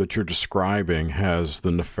that you're describing has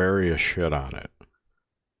the nefarious shit on it,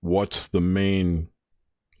 what's the main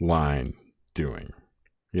line doing?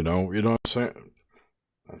 You know what I'm saying?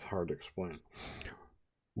 That's hard to explain.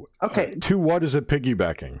 Okay. To what is it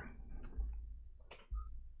piggybacking?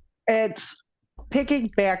 It's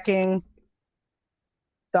piggybacking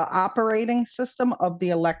the operating system of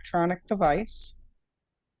the electronic device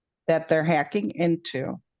that they're hacking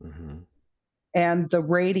into, and the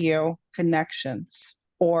radio connections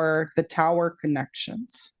or the tower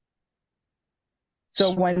connections. So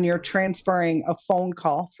when you're transferring a phone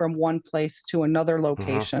call from one place to another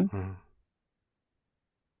location,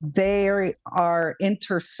 they are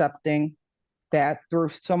intercepting that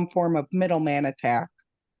through some form of middleman attack,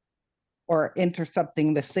 or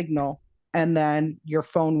intercepting the signal, and then your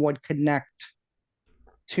phone would connect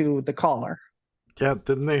to the caller. Yeah,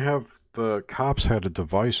 didn't they have, the cops had a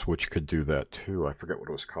device which could do that too? I forget what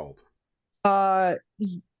it was called. Well,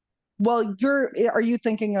 are you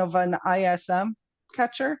thinking of an ISM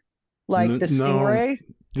catcher, like the Stingray? No,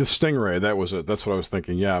 the Stingray, that was it. That's what I was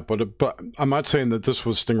thinking. Yeah, but I'm not saying that this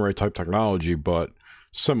was Stingray type technology, but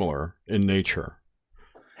similar in nature.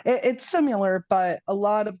 It's similar, but a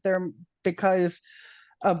lot of them, because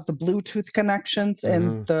of the Bluetooth connections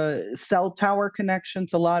and the cell tower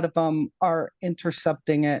connections, a lot of them are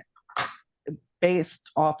intercepting it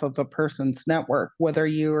based off of a person's network, whether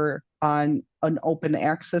you're on an open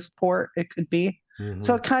access port, it could be.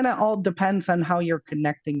 So it kind of all depends on how you're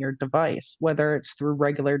connecting your device, whether it's through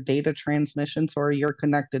regular data transmissions or you're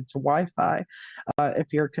connected to Wi-Fi.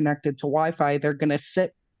 If you're connected to Wi-Fi, they're going to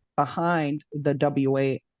sit behind the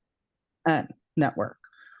WAN network.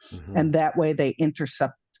 And that way they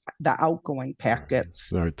intercept the outgoing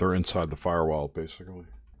packets. Right. They're inside the firewall, basically.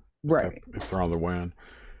 Right. If they're on the WAN.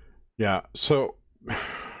 Yeah. So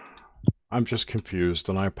I'm just confused,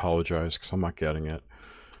 and I apologize because I'm not getting it.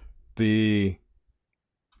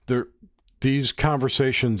 These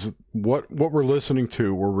conversations, what we're listening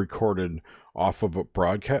to, were recorded off of a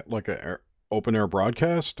broadcast, like a open air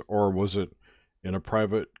broadcast, or was it in a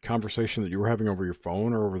private conversation that you were having over your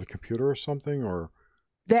phone or over the computer or something? Or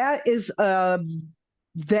that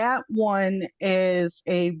one is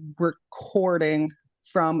a recording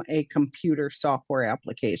from a computer software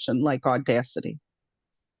application like Audacity.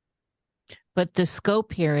 But the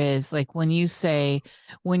scope here is like when you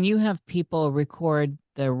have people record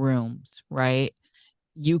the rooms, right?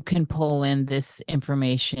 You can pull in this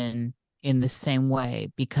information in the same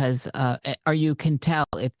way because, or you can tell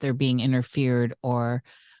if they're being interfered or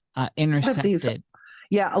intercepted.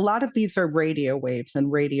 A lot of these are radio waves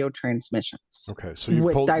and radio transmissions. Okay, so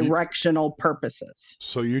with directional purposes.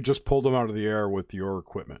 So you just pulled them out of the air with your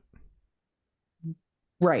equipment.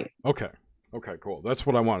 Right. Okay, cool. That's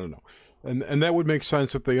what I want to know. And that would make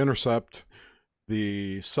sense if they intercept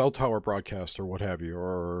the cell tower broadcast or what have you,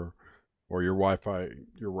 or your Wi-Fi,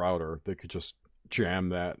 your router. They could just jam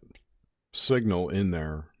that signal in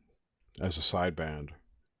there as a sideband.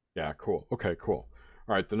 Yeah, cool. Okay, cool.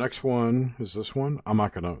 All right, the next one is this one. I'm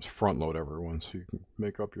not going to front load everyone, so you can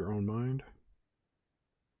make up your own mind.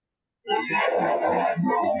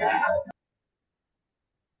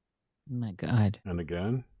 Oh my God. And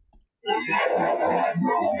again.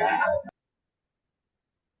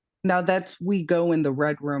 Now we go in the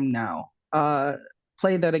red room now.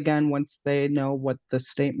 Play that again once they know what the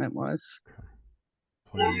statement was.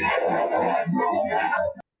 Okay.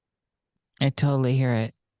 I totally hear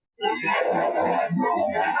it.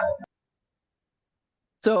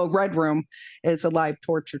 So a red room is a live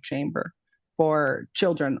torture chamber for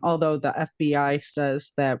children, although the FBI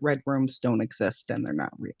says that red rooms don't exist and they're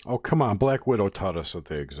not real. Oh, come on. Black Widow taught us that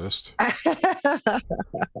they exist.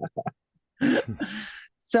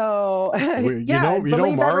 So, believe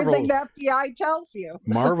Marvel, everything the FBI tells you.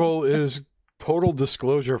 Marvel is total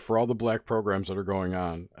disclosure for all the black programs that are going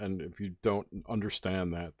on. And if you don't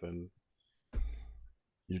understand that, then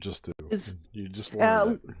you just do. You just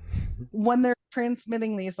learn it. When they're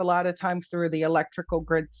transmitting these, a lot of times through the electrical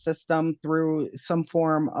grid system, through some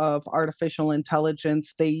form of artificial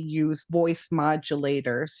intelligence, they use voice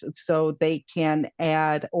modulators so they can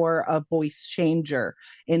add, or a voice changer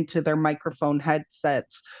into their microphone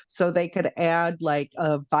headsets. So they could add like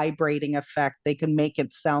a vibrating effect. They can make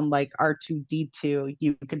it sound like R2-D2.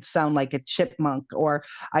 You could sound like a chipmunk, or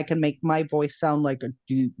I can make my voice sound like a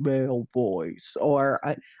deep male voice, or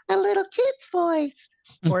a little kid's voice,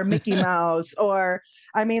 or Mickey Mouse, or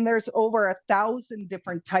there's over 1,000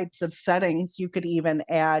 different types of settings. You could even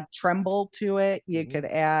add tremble to it. You could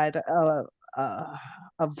add a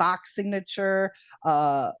Vox signature,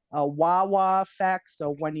 a wah wah effect.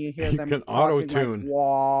 So when you hear them, you can auto tune. Like,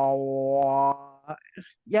 wah wah.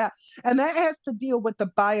 Yeah, and that has to deal with the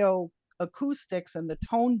bioacoustics and the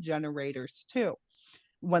tone generators too,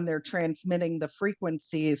 when they're transmitting the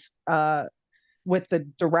frequencies. With the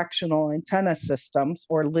directional antenna systems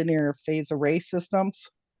or linear phase array systems,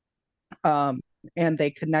 and they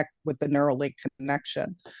connect with the Neuralink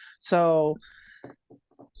connection. So,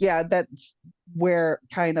 yeah, that's where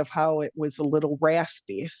kind of how it was a little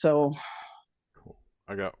raspy. So, cool.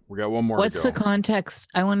 We got one more. What's the context?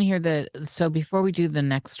 I want to hear so before we do the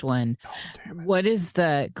next one, what is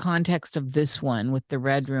the context of this one with the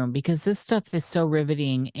red room? Because this stuff is so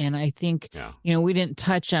riveting. And I think, we didn't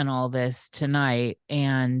touch on all this tonight,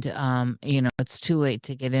 and, it's too late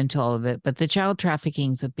to get into all of it, but the child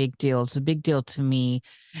trafficking is a big deal. It's a big deal to me.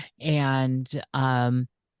 And,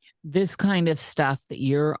 this kind of stuff that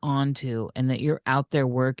you're onto and that you're out there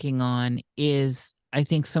working on is, I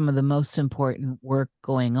think, some of the most important work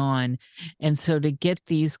going on. And so to get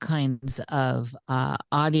these kinds of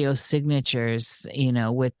audio signatures,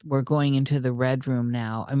 we're going into the red room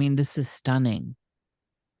now. This is stunning.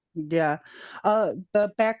 Yeah.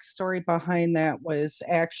 The backstory behind that was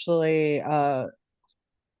actually a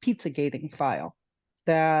Pizzagating file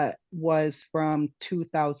that was from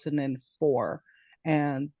 2004.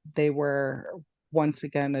 And they were once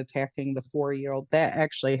again attacking the 4-year-old. That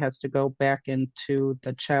actually has to go back into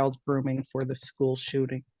the child grooming for the school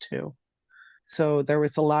shooting too. So there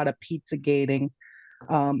was a lot of Pizzagating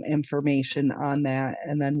information on that.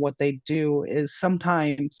 And then what they do is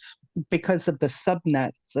sometimes, because of the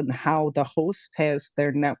subnets and how the host has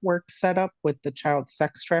their network set up with the child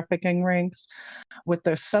sex trafficking rings, with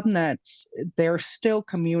their subnets, they're still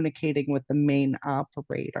communicating with the main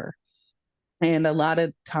operator. And a lot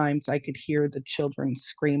of times I could hear the children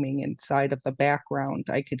screaming inside of the background.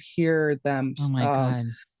 I could hear them. Oh my God.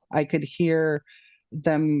 I could hear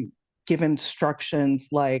them give instructions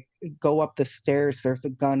like, go up the stairs, there's a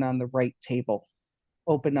gun on the right table,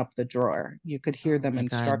 open up the drawer. You could hear them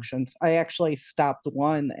instructions. God. I actually stopped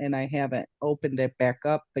one and I haven't opened it back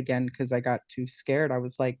up again because I got too scared. I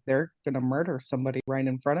was like, they're going to murder somebody right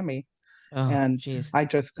in front of me. Oh, and Jesus. I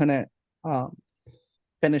just couldn't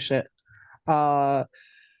finish it. So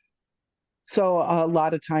a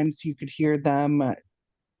lot of times you could hear them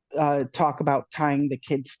talk about tying the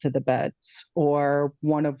kids to the beds, or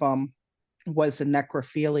one of them was a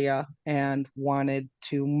necrophilia and wanted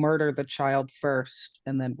to murder the child first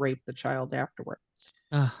and then rape the child afterwards.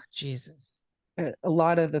 Oh, Jesus. A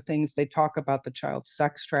lot of the things they talk about the child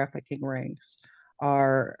sex trafficking rings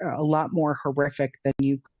are a lot more horrific than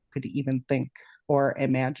you could even think or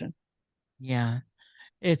imagine. Yeah.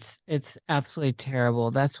 It's absolutely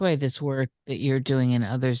terrible. That's why this work that you're doing and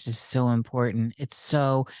others is so important. It's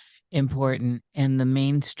so important. And the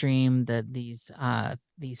mainstream, that these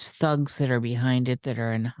thugs that are behind it, that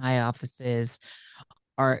are in high offices,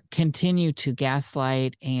 are continue to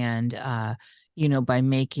gaslight and by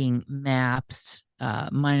making MAPS,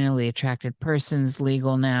 minorly attracted persons,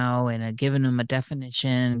 legal now, and giving them a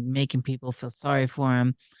definition, making people feel sorry for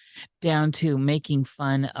them, down to making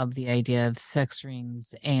fun of the idea of sex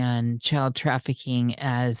rings and child trafficking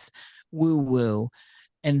as woo-woo.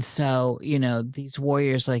 And so, these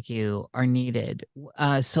warriors like you are needed.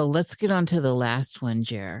 So let's get on to the last one,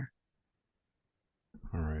 Jer.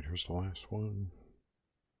 All right, here's the last one.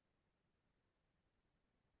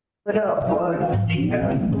 What up, bud?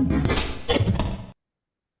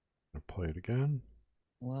 Play it again.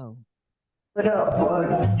 Whoa. What up,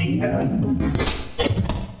 bud?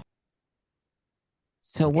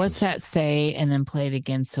 So what's that say? And then play it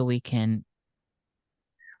again so we can.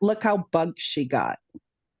 Look how bugged she got.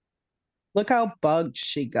 Look how bugged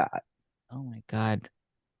she got. Oh my God.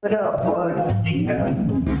 What up, bud?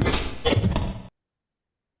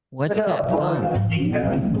 What's that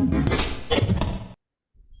thumb?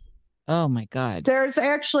 Oh my God. There's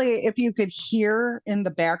actually, if you could hear in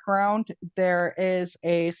the background, there is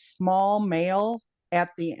a small male at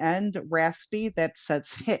the end, raspy, that says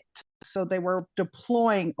hit. So they were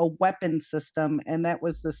deploying a weapon system, and that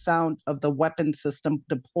was the sound of the weapon system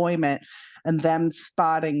deployment and them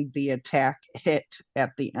spotting the attack hit at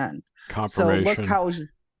the end. Confirmation. So look how,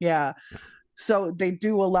 yeah. So they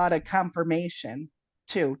do a lot of confirmation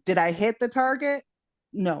too. Did I hit the target?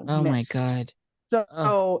 No. Oh missed. My God.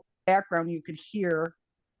 So background, you could hear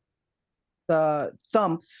the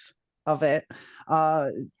thumps of it,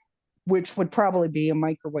 which would probably be a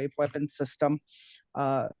microwave weapon system.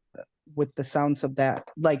 With the sounds of that,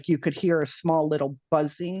 like you could hear a small little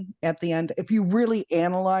buzzing at the end. If you really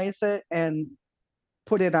analyze it and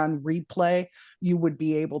put it on replay, you would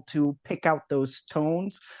be able to pick out those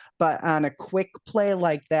tones. But on a quick play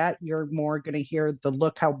like that, you're more going to hear the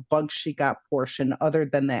look how bugged she got portion, other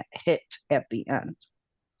than that hit at the end.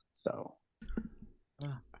 So,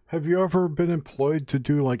 have you ever been employed to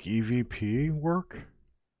do like EVP work?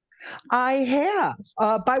 I have,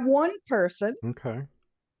 by one person. Okay.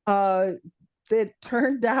 It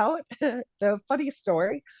turned out, the funny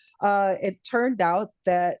story, it turned out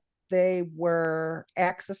that they were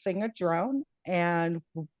accessing a drone and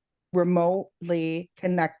remotely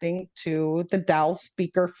connecting to the Dell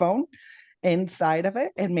speakerphone inside of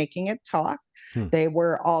it and making it talk. They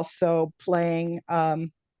were also playing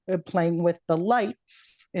with the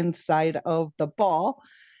lights inside of the ball.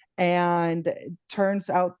 And it turns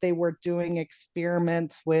out they were doing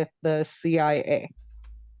experiments with the CIA.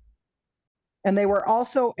 And they were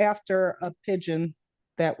also after a pigeon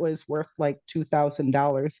that was worth like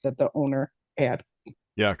 $2,000 that the owner had.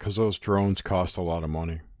 Yeah, because those drones cost a lot of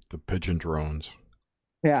money. The pigeon drones.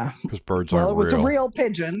 Yeah. Because birds aren't real. Well, it was a real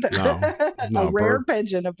pigeon. No, a rare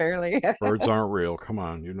pigeon, apparently. Birds aren't real. Come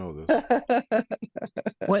on, you know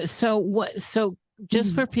this. So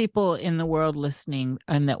just for people in the world listening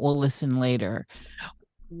and that will listen later,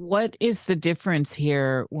 what is the difference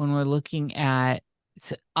here when we're looking at?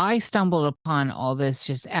 So I stumbled upon all this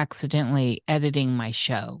just accidentally editing my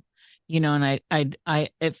show, and I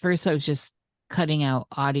at first I was just cutting out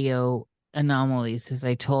audio anomalies, as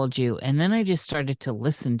I told you. And then I just started to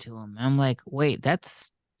listen to them. I'm like, wait,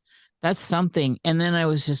 that's something. And then I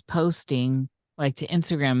was just posting like to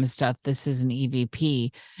Instagram and stuff, this is an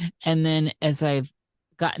EVP. And then as I've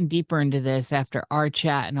gotten deeper into this after our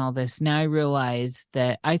chat and all this, now I realize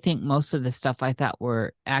that I think most of the stuff I thought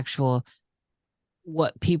were actual,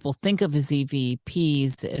 what people think of as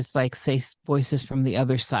EVPs is like, say, voices from the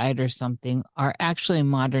other side or something, are actually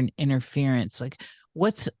modern interference. Like,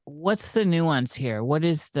 what's the nuance here?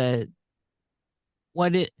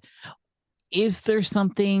 Is there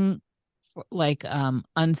something like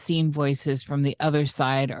unseen voices from the other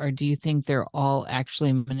side, or do you think they're all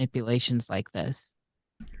actually manipulations like this?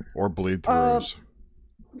 Or bleed throughs?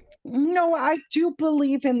 No, I do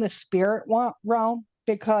believe in the spirit realm,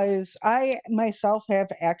 because I myself have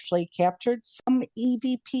actually captured some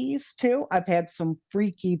EVPs too. I've had some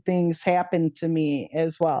freaky things happen to me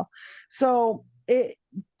as well. So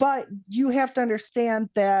but you have to understand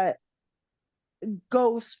that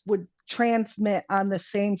ghosts would transmit on the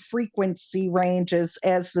same frequency ranges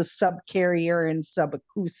as the subcarrier and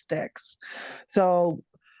subacoustics. So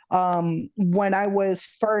when I was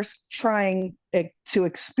first trying to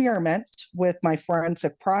experiment with my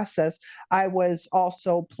forensic process, I was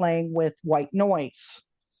also playing with white noise,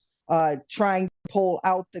 trying to pull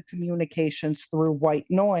out the communications through white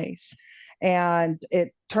noise. And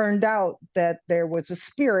it turned out that there was a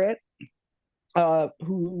spirit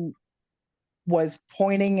who was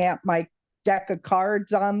pointing at my deck of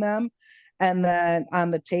cards on them and then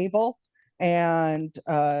on the table, and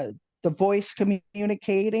the voice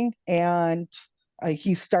communicating, and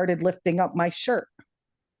he started lifting up my shirt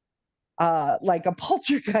like a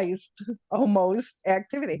poltergeist almost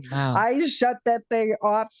activity. Wow. I shut that thing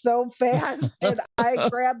off so fast, and I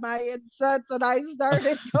grabbed my incense and I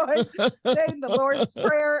started saying the Lord's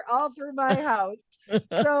Prayer all through my house.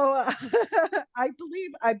 So I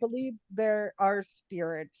believe there are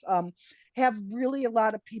spirits. Have really a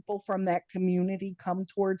lot of people from that community come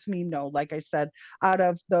towards me? No, like I said, out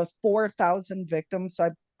of the 4,000 victims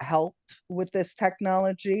I've helped with this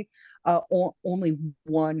technology, only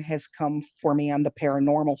one has come for me on the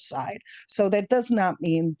paranormal side. So that does not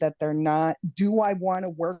mean that they're not. Do I want to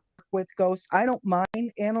work with ghosts? I don't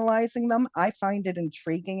mind analyzing them. I find it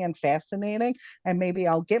intriguing and fascinating, and maybe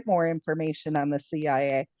I'll get more information on the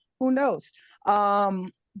CIA. Who knows?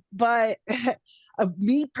 But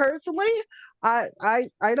me personally, I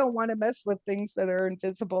don't want to mess with things that are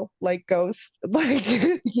invisible, like ghosts. Like,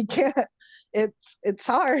 you can't. It's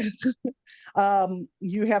hard.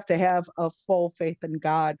 You have to have a full faith in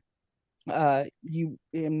God. You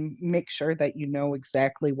make sure that you know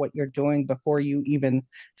exactly what you're doing before you even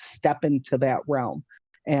step into that realm.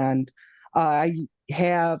 And I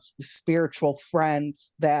have spiritual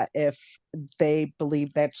friends that if they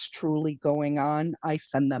believe that's truly going on, I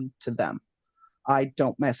send them to them. I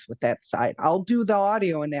don't mess with that side. I'll do the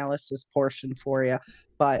audio analysis portion for you,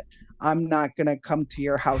 but I'm not going to come to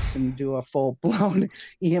your house and do a full-blown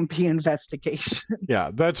EMP investigation.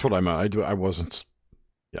 Yeah, that's what I meant. I wasn't.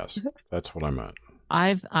 Yes, that's what I meant.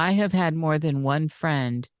 I have had more than one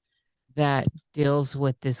friend that deals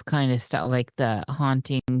with this kind of stuff, like the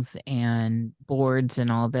hauntings and boards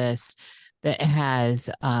and all this, that has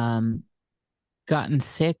gotten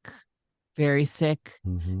sick, very sick.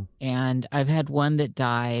 Mm-hmm. And I've had one that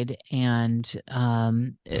died, and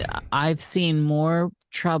I've seen more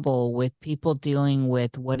trouble with people dealing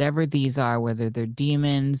with whatever these are, whether they're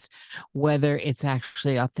demons, whether it's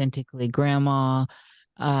actually authentically grandma.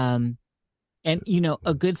 And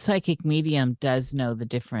a good psychic medium does know the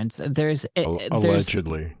difference.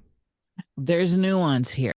 Allegedly. There's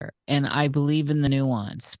nuance here, and I believe in the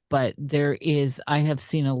nuance, but I have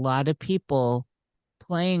seen a lot of people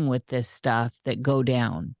playing with this stuff that go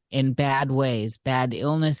down in bad ways, bad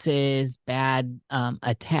illnesses, bad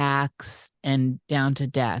attacks, and down to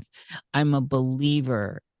death. I'm a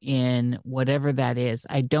believer in whatever that is.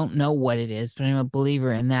 I don't know what it is, but I'm a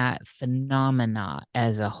believer in that phenomena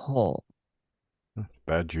as a whole.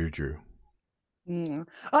 Bad juju.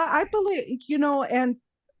 I believe, and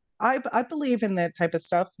I believe in that type of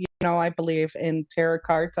stuff. I believe in tarot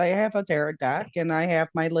cards. I have a tarot deck and I have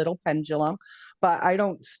my little pendulum, but I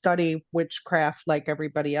don't study witchcraft like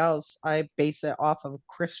everybody else. I base it off of a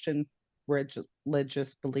Christian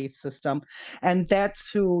religious belief system. And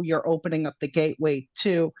that's who you're opening up the gateway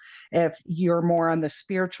to. If you're more on the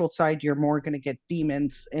spiritual side, you're more going to get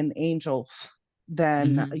demons and angels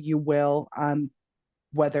than you will on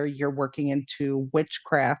whether you're working into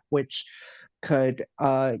witchcraft, which could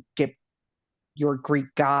get your Greek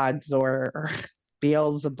gods or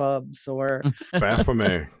Beelzebubs or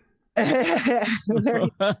Baphomet. I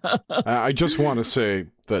just want to say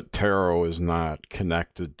that tarot is not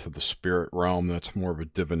connected to the spirit realm. That's more of a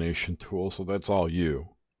divination tool. So that's all you.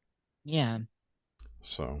 Yeah.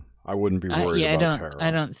 So I wouldn't be worried about tarot.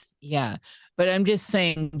 I don't. Yeah. But I'm just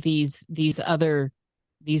saying I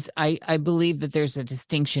believe that there's a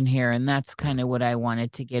distinction here, and that's kind of what I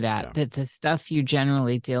wanted to get at, that the stuff you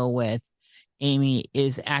generally deal with, Amy,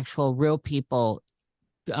 is actual real people,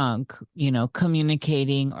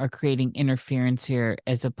 communicating or creating interference here,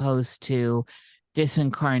 as opposed to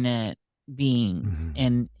disincarnate beings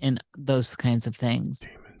and those kinds of things.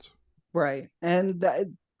 Demons. Right. And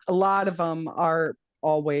a lot of them are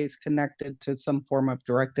always connected to some form of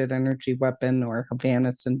directed energy weapon or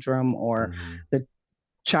Havana syndrome or the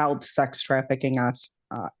child sex trafficking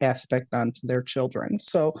aspect onto their children.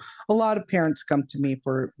 So a lot of parents come to me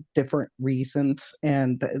for different reasons,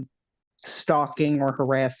 and stalking or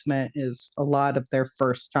harassment is a lot of their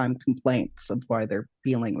first time complaints of why they're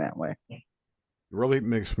feeling that way. It really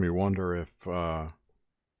makes me wonder if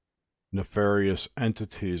nefarious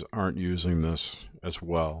entities aren't using this as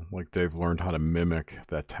well. Like they've learned how to mimic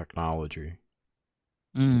that technology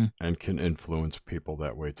and can influence people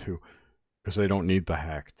that way too. Because they don't need the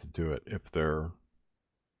hack to do it if they're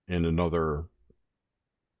in another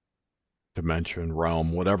dimension,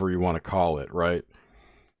 realm, whatever you want to call it, right?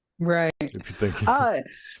 Right. If you think, that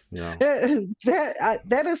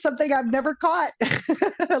is something I've never caught.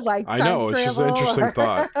 Like I know, it's just an interesting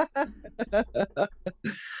thought.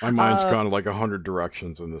 My mind's gone like 100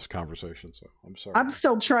 directions in this conversation, so I'm sorry. I'm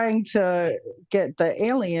still trying to get the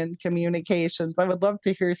alien communications. I would love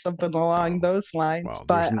to hear something along those lines. Well,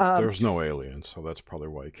 but there's no aliens, so that's probably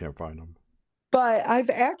why you can't find them. But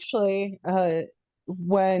I've actually,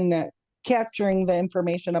 when capturing the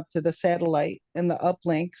information up to the satellite and the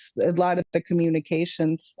uplinks, a lot of the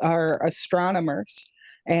communications are astronomers,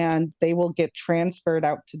 and they will get transferred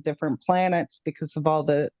out to different planets because of all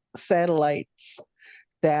the satellites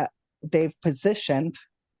that they've positioned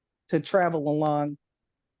to travel along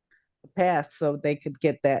the path, so they could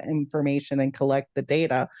get that information and collect the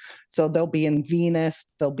data. So they'll be in Venus,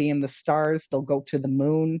 they'll be in the stars, they'll go to the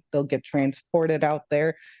moon, they'll get transported out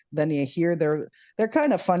there. Then you hear they're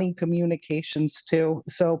kind of funny communications too.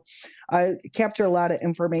 So I capture a lot of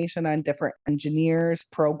information on different engineers,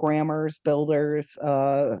 programmers, builders,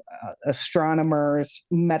 astronomers,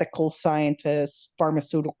 medical scientists,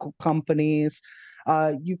 pharmaceutical companies.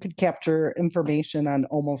 You could capture information on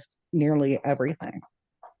almost nearly everything,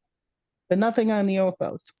 but nothing on the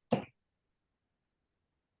UFOs.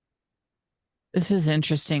 This is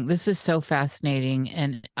interesting. This is so fascinating.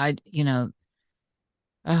 And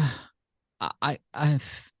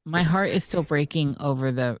my heart is still breaking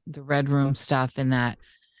over the Red Room stuff and that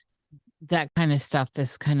kind of stuff,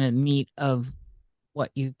 this kind of meat of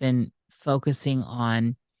what you've been focusing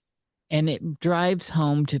on. And it drives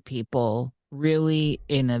home to people really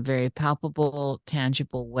in a very palpable,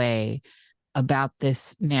 tangible way about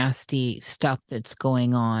this nasty stuff that's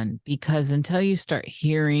going on, because until you start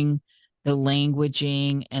hearing the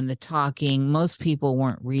languaging and the talking, most people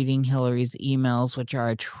weren't reading Hillary's emails, which are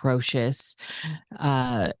atrocious,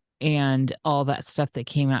 and all that stuff that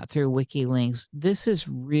came out through WikiLeaks. This is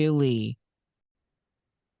really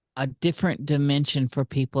a different dimension for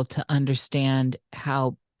people to understand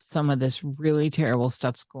how some of this really terrible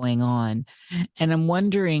stuff's going on. And I'm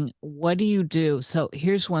wondering, what do you do? So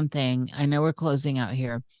here's one thing. I know we're closing out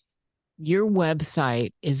here. Your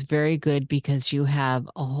website is very good because you have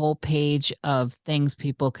a whole page of things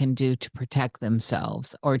people can do to protect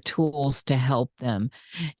themselves or tools to help them.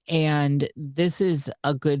 And this is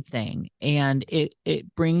a good thing. And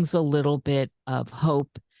it brings a little bit of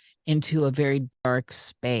hope into a very dark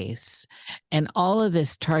space. And all of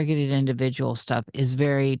this targeted individual stuff is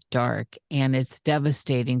very dark, and it's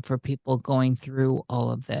devastating for people going through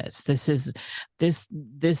all of this. This is,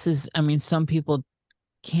 I mean, some people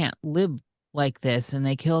can't live like this and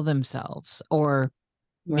they kill themselves, or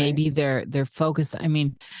maybe they're focused. I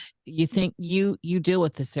mean, you think you deal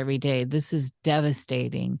with this every day. This is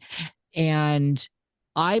devastating. And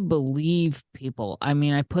I believe people. I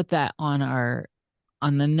mean, I put that on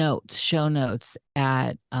the show notes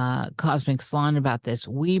at Cosmic Salon about this.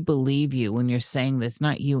 We believe you when you're saying this,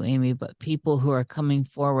 not you, Amy, but people who are coming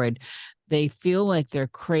forward. They feel like they're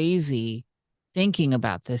crazy thinking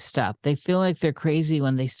about this stuff. They feel like they're crazy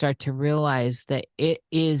when they start to realize that it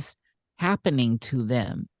is happening to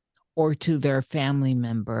them or to their family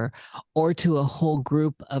member or to a whole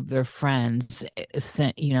group of their friends.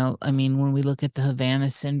 I mean, when we look at the Havana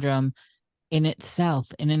syndrome in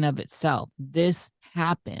and of itself, this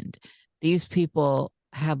happened. These people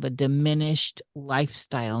have a diminished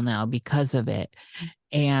lifestyle now because of it,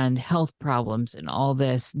 and health problems and all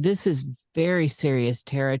this. This is very serious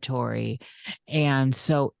territory. And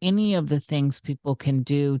so any of the things people can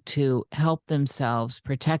do to help themselves,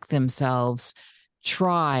 protect themselves,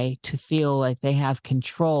 try to feel like they have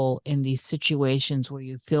control in these situations where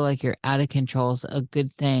you feel like you're out of control is a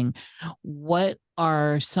good thing. What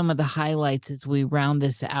are some of the highlights as we round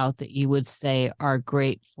this out that you would say are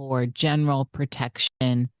great for general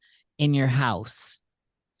protection in your house?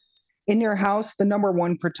 In your house, the number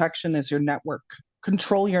one protection is your network.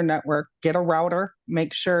 Control your network, get a router,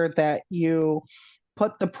 make sure that you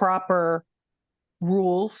put the proper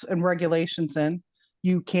rules and regulations in.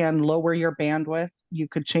 You can lower your bandwidth. You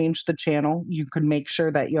could change the channel. You could make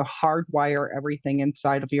sure that you hardwire everything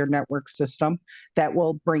inside of your network system. That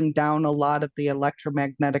will bring down a lot of the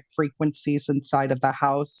electromagnetic frequencies inside of the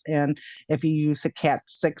house. And if you use a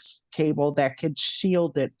Cat6 cable, that could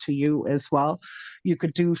shield it to you as well. You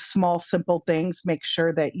could do small, simple things. Make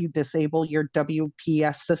sure that you disable your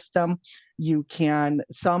WPS system. You can,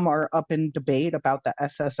 some are up in debate about the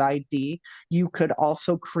SSID. You could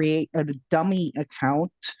also create a dummy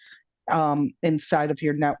account inside of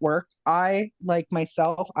your network. I like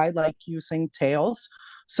using Tails.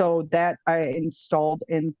 So that I installed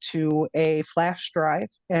into a flash drive,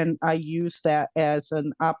 and I use that as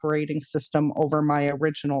an operating system over my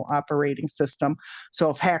original operating system. So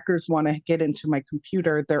if hackers want to get into my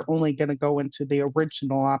computer, they're only going to go into the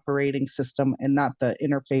original operating system and not the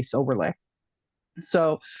interface overlay.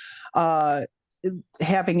 So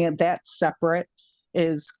having it that separate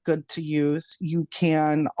is good to use. You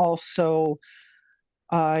can also,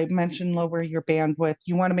 I mentioned lower your bandwidth.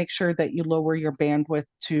 You want to make sure that you lower your bandwidth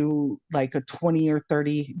to like a 20 or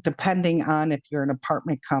 30, depending on if you're an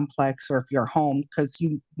apartment complex or if you're home, because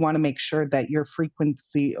you want to make sure that your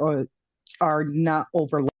frequency are not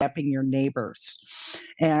overlapping your neighbors.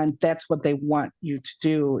 And that's what they want you to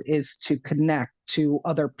do, is to connect to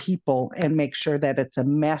other people and make sure that it's a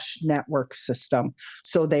mesh network system.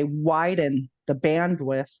 So they widen the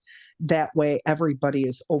bandwidth. That way everybody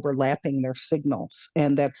is overlapping their signals,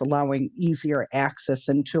 and that's allowing easier access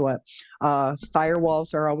into it.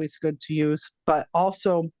 Firewalls are always good to use, but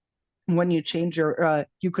also when you change your,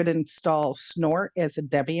 you could install Snort as a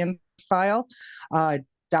Debian file,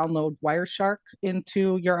 download Wireshark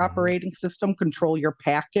into your operating system, control your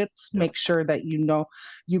packets, make sure that you know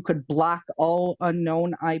you could block all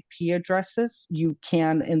unknown IP addresses. You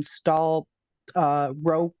can install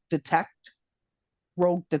rogue detecting.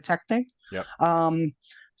 Yep.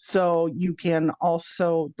 So you can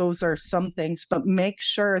also, those are some things, but make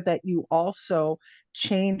sure that you also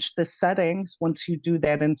change the settings once you do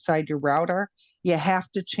that inside your router. You have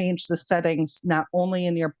to change the settings not only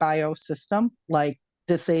in your BIOS system, like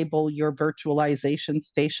disable your virtualization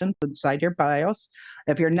stations inside your BIOS.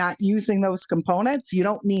 If you're not using those components, you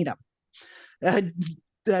don't need them.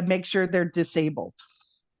 Make sure they're disabled.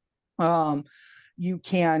 You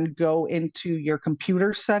can go into your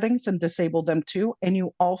computer settings and disable them too. And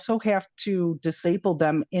you also have to disable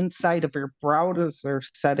them inside of your browser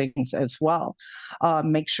settings as well.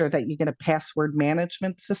 Make sure that you get a password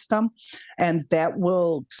management system, and that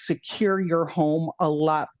will secure your home a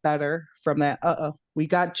lot better from that. We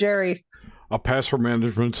got Jerry. A password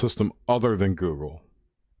management system other than Google.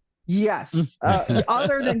 Yes,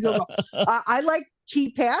 other than Google. I like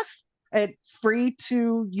KeePass. It's free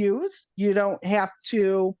to use. You don't have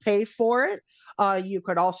to pay for it. You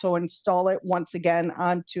could also install it once again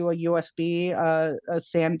onto a USB, a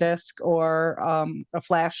SanDisk, or a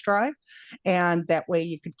flash drive, and that way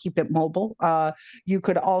you could keep it mobile. You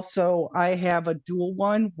could also, I have a dual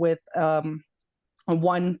one with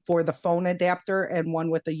one for the phone adapter and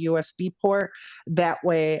one with a USB port. That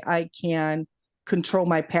way I can control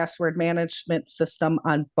my password management system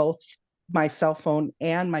on both my cell phone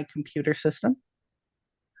and my computer system.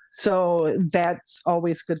 That's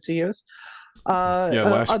always good to use.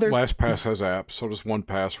 LastPass has apps. So does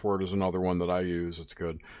 1Password is another one that I use. It's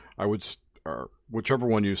good. I would, whichever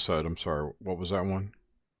one you said. I'm sorry. What was that one?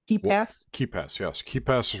 KeePass. KeePass. Yes,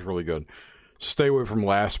 KeePass is really good. Stay away from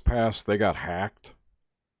LastPass. They got hacked.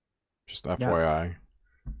 Just FYI,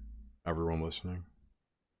 everyone listening.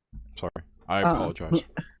 Sorry, I apologize.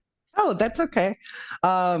 Oh, that's okay.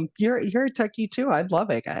 You're a techie too. I love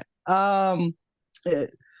it.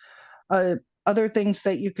 Other things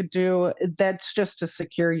that you could do, that's just to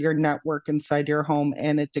secure your network inside your home,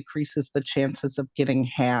 and it decreases the chances of getting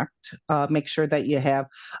hacked. Make sure that you have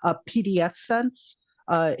a PDF sense.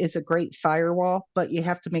 is a great firewall, but you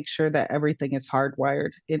have to make sure that everything is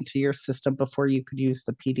hardwired into your system before you could use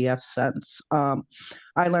the PDF sense.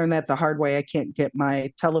 I learned that the hard way. I can't get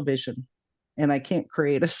my television, and I can't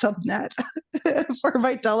create a subnet for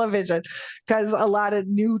my television because a lot of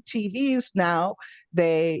new TVs now,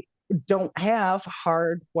 they don't have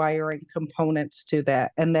hard wiring components to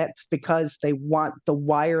that. And that's because they want the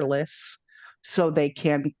wireless so they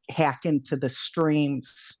can hack into the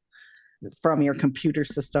streams from your computer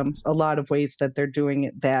systems. A lot of ways that they're doing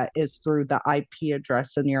it, that is through the IP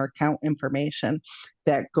address and your account information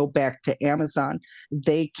that go back to Amazon.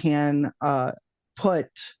 They can put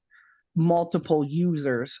multiple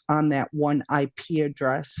users on that one IP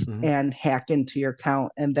address and hack into your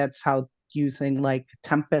account. And that's how, using like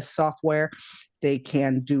Tempest software, they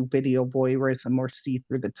can do video voyeurism or see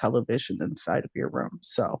through the television inside of your room.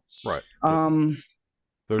 So right.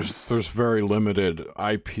 There's very limited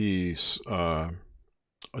IP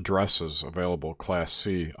addresses available, Class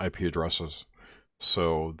C IP addresses.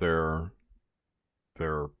 So they're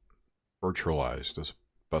virtualized is the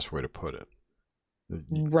best way to put it.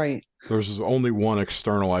 Right. There's only one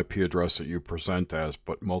external IP address that you present as,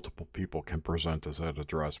 but multiple people can present as that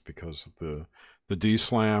address because the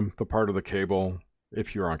DSLAM, the part of the cable,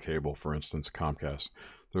 if you're on cable, for instance, Comcast,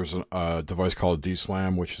 there's a device called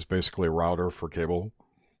DSLAM, which is basically a router for cable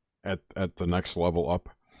at the next level up,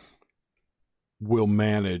 will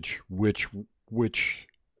manage which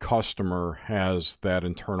customer has that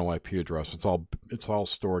internal IP address. It's all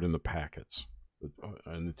stored in the packets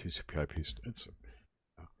and the TCP/IP.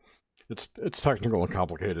 It's technical and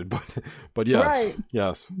complicated, but yes, right.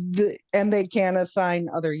 Yes. And they can assign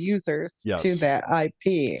other users to that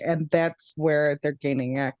IP, and that's where they're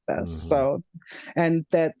gaining access. So, and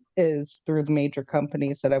that is through the major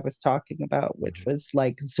companies that I was talking about, which was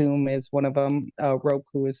like Zoom is one of them,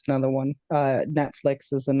 Roku is another one,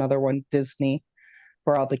 Netflix is another one, Disney,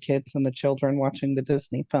 for all the kids and the children watching the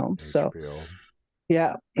Disney films. HBO. So,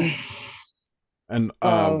 yeah. And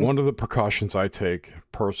one of the precautions I take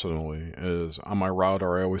personally is on my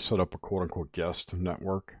router, I always set up a quote-unquote guest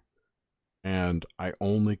network, and I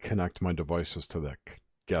only connect my devices to that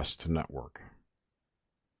guest network.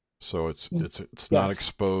 So it's not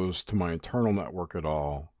exposed to my internal network at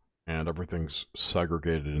all, and everything's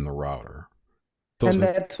segregated in the router. And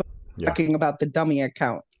that's what I'm talking about, the dummy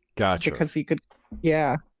account. Gotcha. Because you could,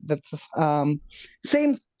 that's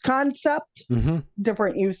same concept,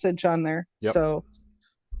 different usage on there. Yep. So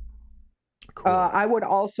cool. I would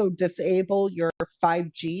also disable your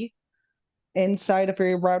 5G inside of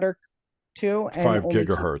your router too. And 5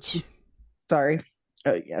 gigahertz. 5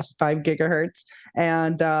 gigahertz.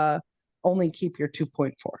 And only keep your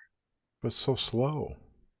 2.4. But it's so slow.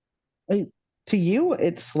 To you,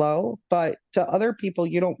 it's slow, but to other people,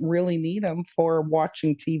 you don't really need them for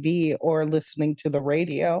watching TV or listening to the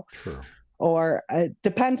radio. True. Or it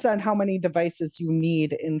depends on how many devices you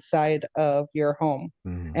need inside of your home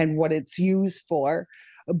and what it's used for.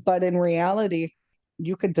 But in reality,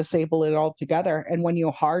 you could disable it altogether. And when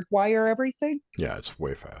you hardwire everything, it's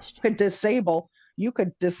way fast. You could disable,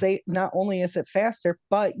 not only is it faster,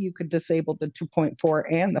 but you could disable the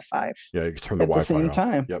 2.4 and the 5. Yeah, you can turn the Wi-Fi at the same off.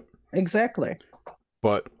 time. Yep. Exactly.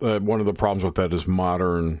 But one of the problems with that is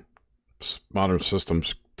modern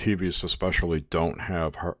systems, TVs especially, don't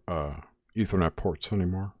have Ethernet ports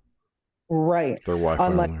anymore. Right. They're Wi-Fi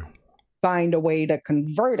only. Find a way to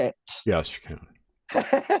convert it. Yes, you can.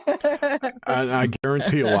 And I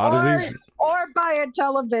guarantee a lot of these. Or buy a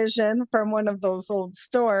television from one of those old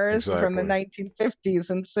stores from the 1950s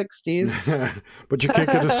and 60s. But you can't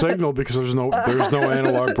get a signal because there's no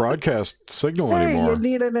analog broadcast signal anymore. You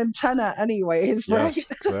need an antenna anyways, right? Yes,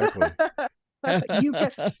 exactly.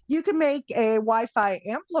 You can make a Wi-Fi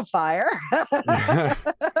amplifier.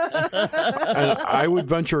 And I would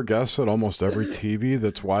venture a guess that almost every TV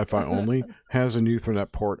that's Wi-Fi only has an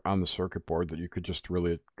Ethernet port on the circuit board that you could just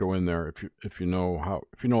really go in there. If you know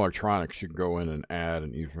electronics, you can go in and add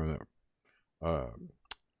an Ethernet. I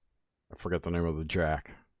forget the name of the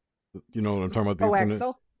jack. You know what I'm talking about? The Ethernet?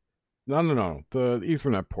 Axle? No. The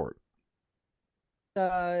Ethernet port.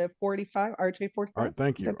 The 45, RJ45. All right,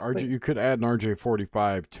 thank you. You could add an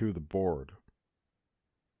RJ45 to the board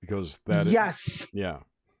because that is, yeah.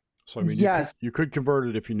 So I mean, you could convert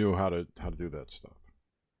it if you knew how to do that stuff.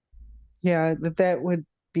 Yeah, that would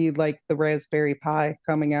be like the Raspberry Pi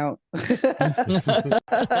coming out.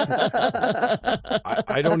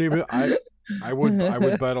 I don't even. I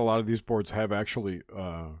would bet a lot of these boards have actually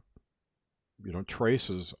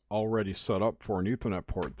traces already set up for an Ethernet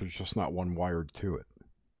port. There's just not one wired to it.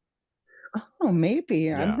 Oh, maybe.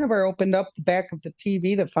 Yeah. I've never opened up the back of the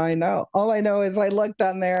TV to find out. All I know is I looked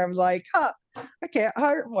on there. I'm like, huh, I can't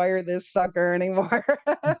hardwire this sucker anymore.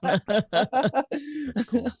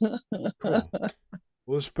 Cool. Cool.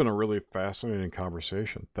 Well, this has been a really fascinating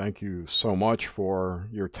conversation. Thank you so much for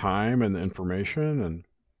your time and the information. And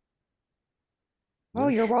oh,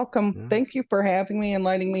 you're welcome. Yeah. Thank you for having me and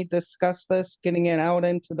letting me discuss this, getting it out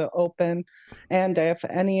into the open. And if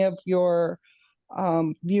any of your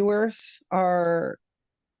viewers are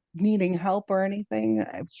needing help or anything,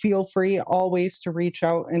 feel free always to reach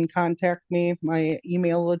out and contact me. My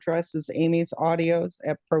email address is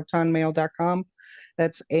amy'saudios@protonmail.com.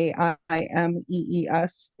 That's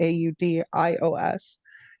AIMEESAUDIOS.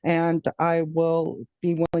 And I will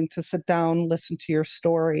be willing to sit down, listen to your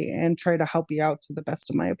story, and try to help you out to the best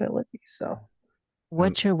of my ability. So,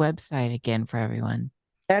 what's your website again for everyone?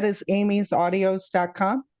 that is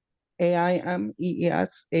amy'saudios.com.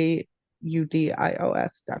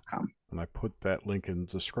 AIMEESAUDIOS.com. And I put that link in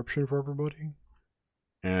the description for everybody.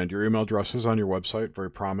 And your email address is on your website, very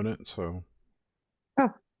prominent, so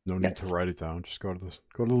no need to write it down. Just go to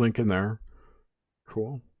the link in there.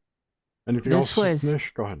 Cool. Anything else,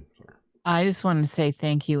 Nish? Go ahead. Sorry. I just want to say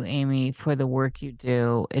thank you, Amy, for the work you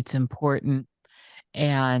do. It's important,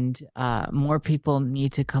 and more people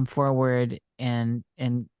need to come forward and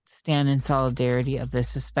stand in solidarity of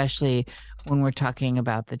this, especially when we're talking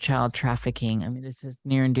about the child trafficking. I mean, this is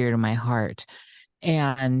near and dear to my heart.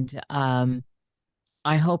 And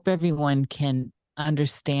I hope everyone can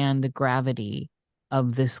understand the gravity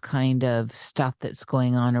of this kind of stuff that's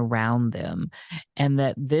going on around them, and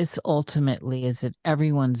that this ultimately is at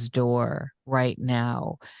everyone's door right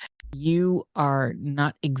now. You are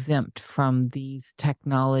not exempt from these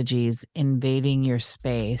technologies invading your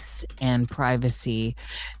space and privacy.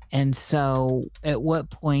 And so at what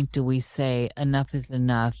point do we say enough is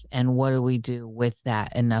enough, and what do we do with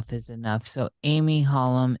that enough is enough? So Amy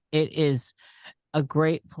Holem, it is a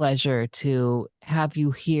great pleasure to have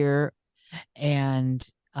you here. And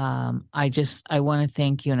I want to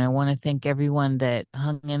thank you, and I want to thank everyone that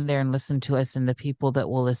hung in there and listened to us, and the people that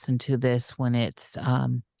will listen to this when it's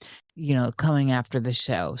coming after the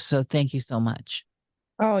show. So thank you so much.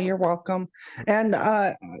 Oh, you're welcome. And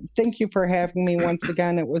thank you for having me once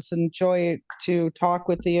again. It was a joy to talk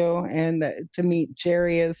with you and to meet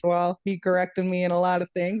Jerry as well. He corrected me in a lot of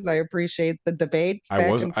things. I appreciate the debate. I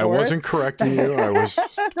wasn't correcting you. I was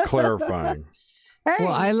clarifying. Hey,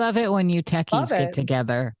 well, I love it when you techies get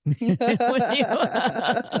together. I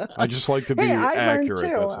just like to be accurate.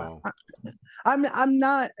 That's all. I'm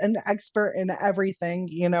not an expert in everything.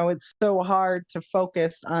 It's so hard to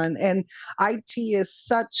focus on, and IT is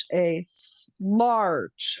such a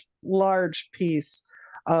large piece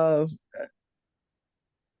of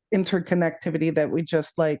interconnectivity that we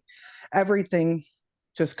just everything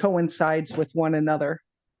just coincides with one another,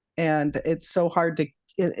 and it's so hard to.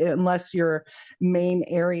 Unless your main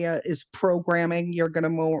area is programming, you're going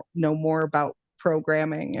to know more about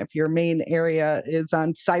programming. If your main area is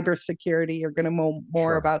on cybersecurity, you're going to know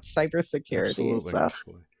more about cybersecurity. Absolutely,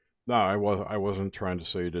 absolutely. No, I wasn't trying to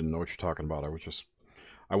say you didn't know what you're talking about.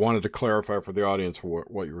 I wanted to clarify for the audience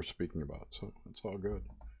what you were speaking about. So it's all good.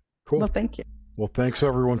 Cool. Well, thank you. Well, thanks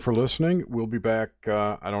everyone for listening. We'll be back.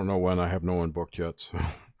 I don't know when. I have no one booked yet, so a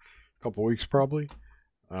couple weeks probably.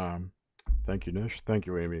 Thank you, Nish. Thank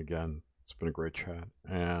you, Amy, again. It's been a great chat,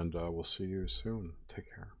 and we'll see you soon. Take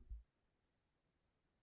care.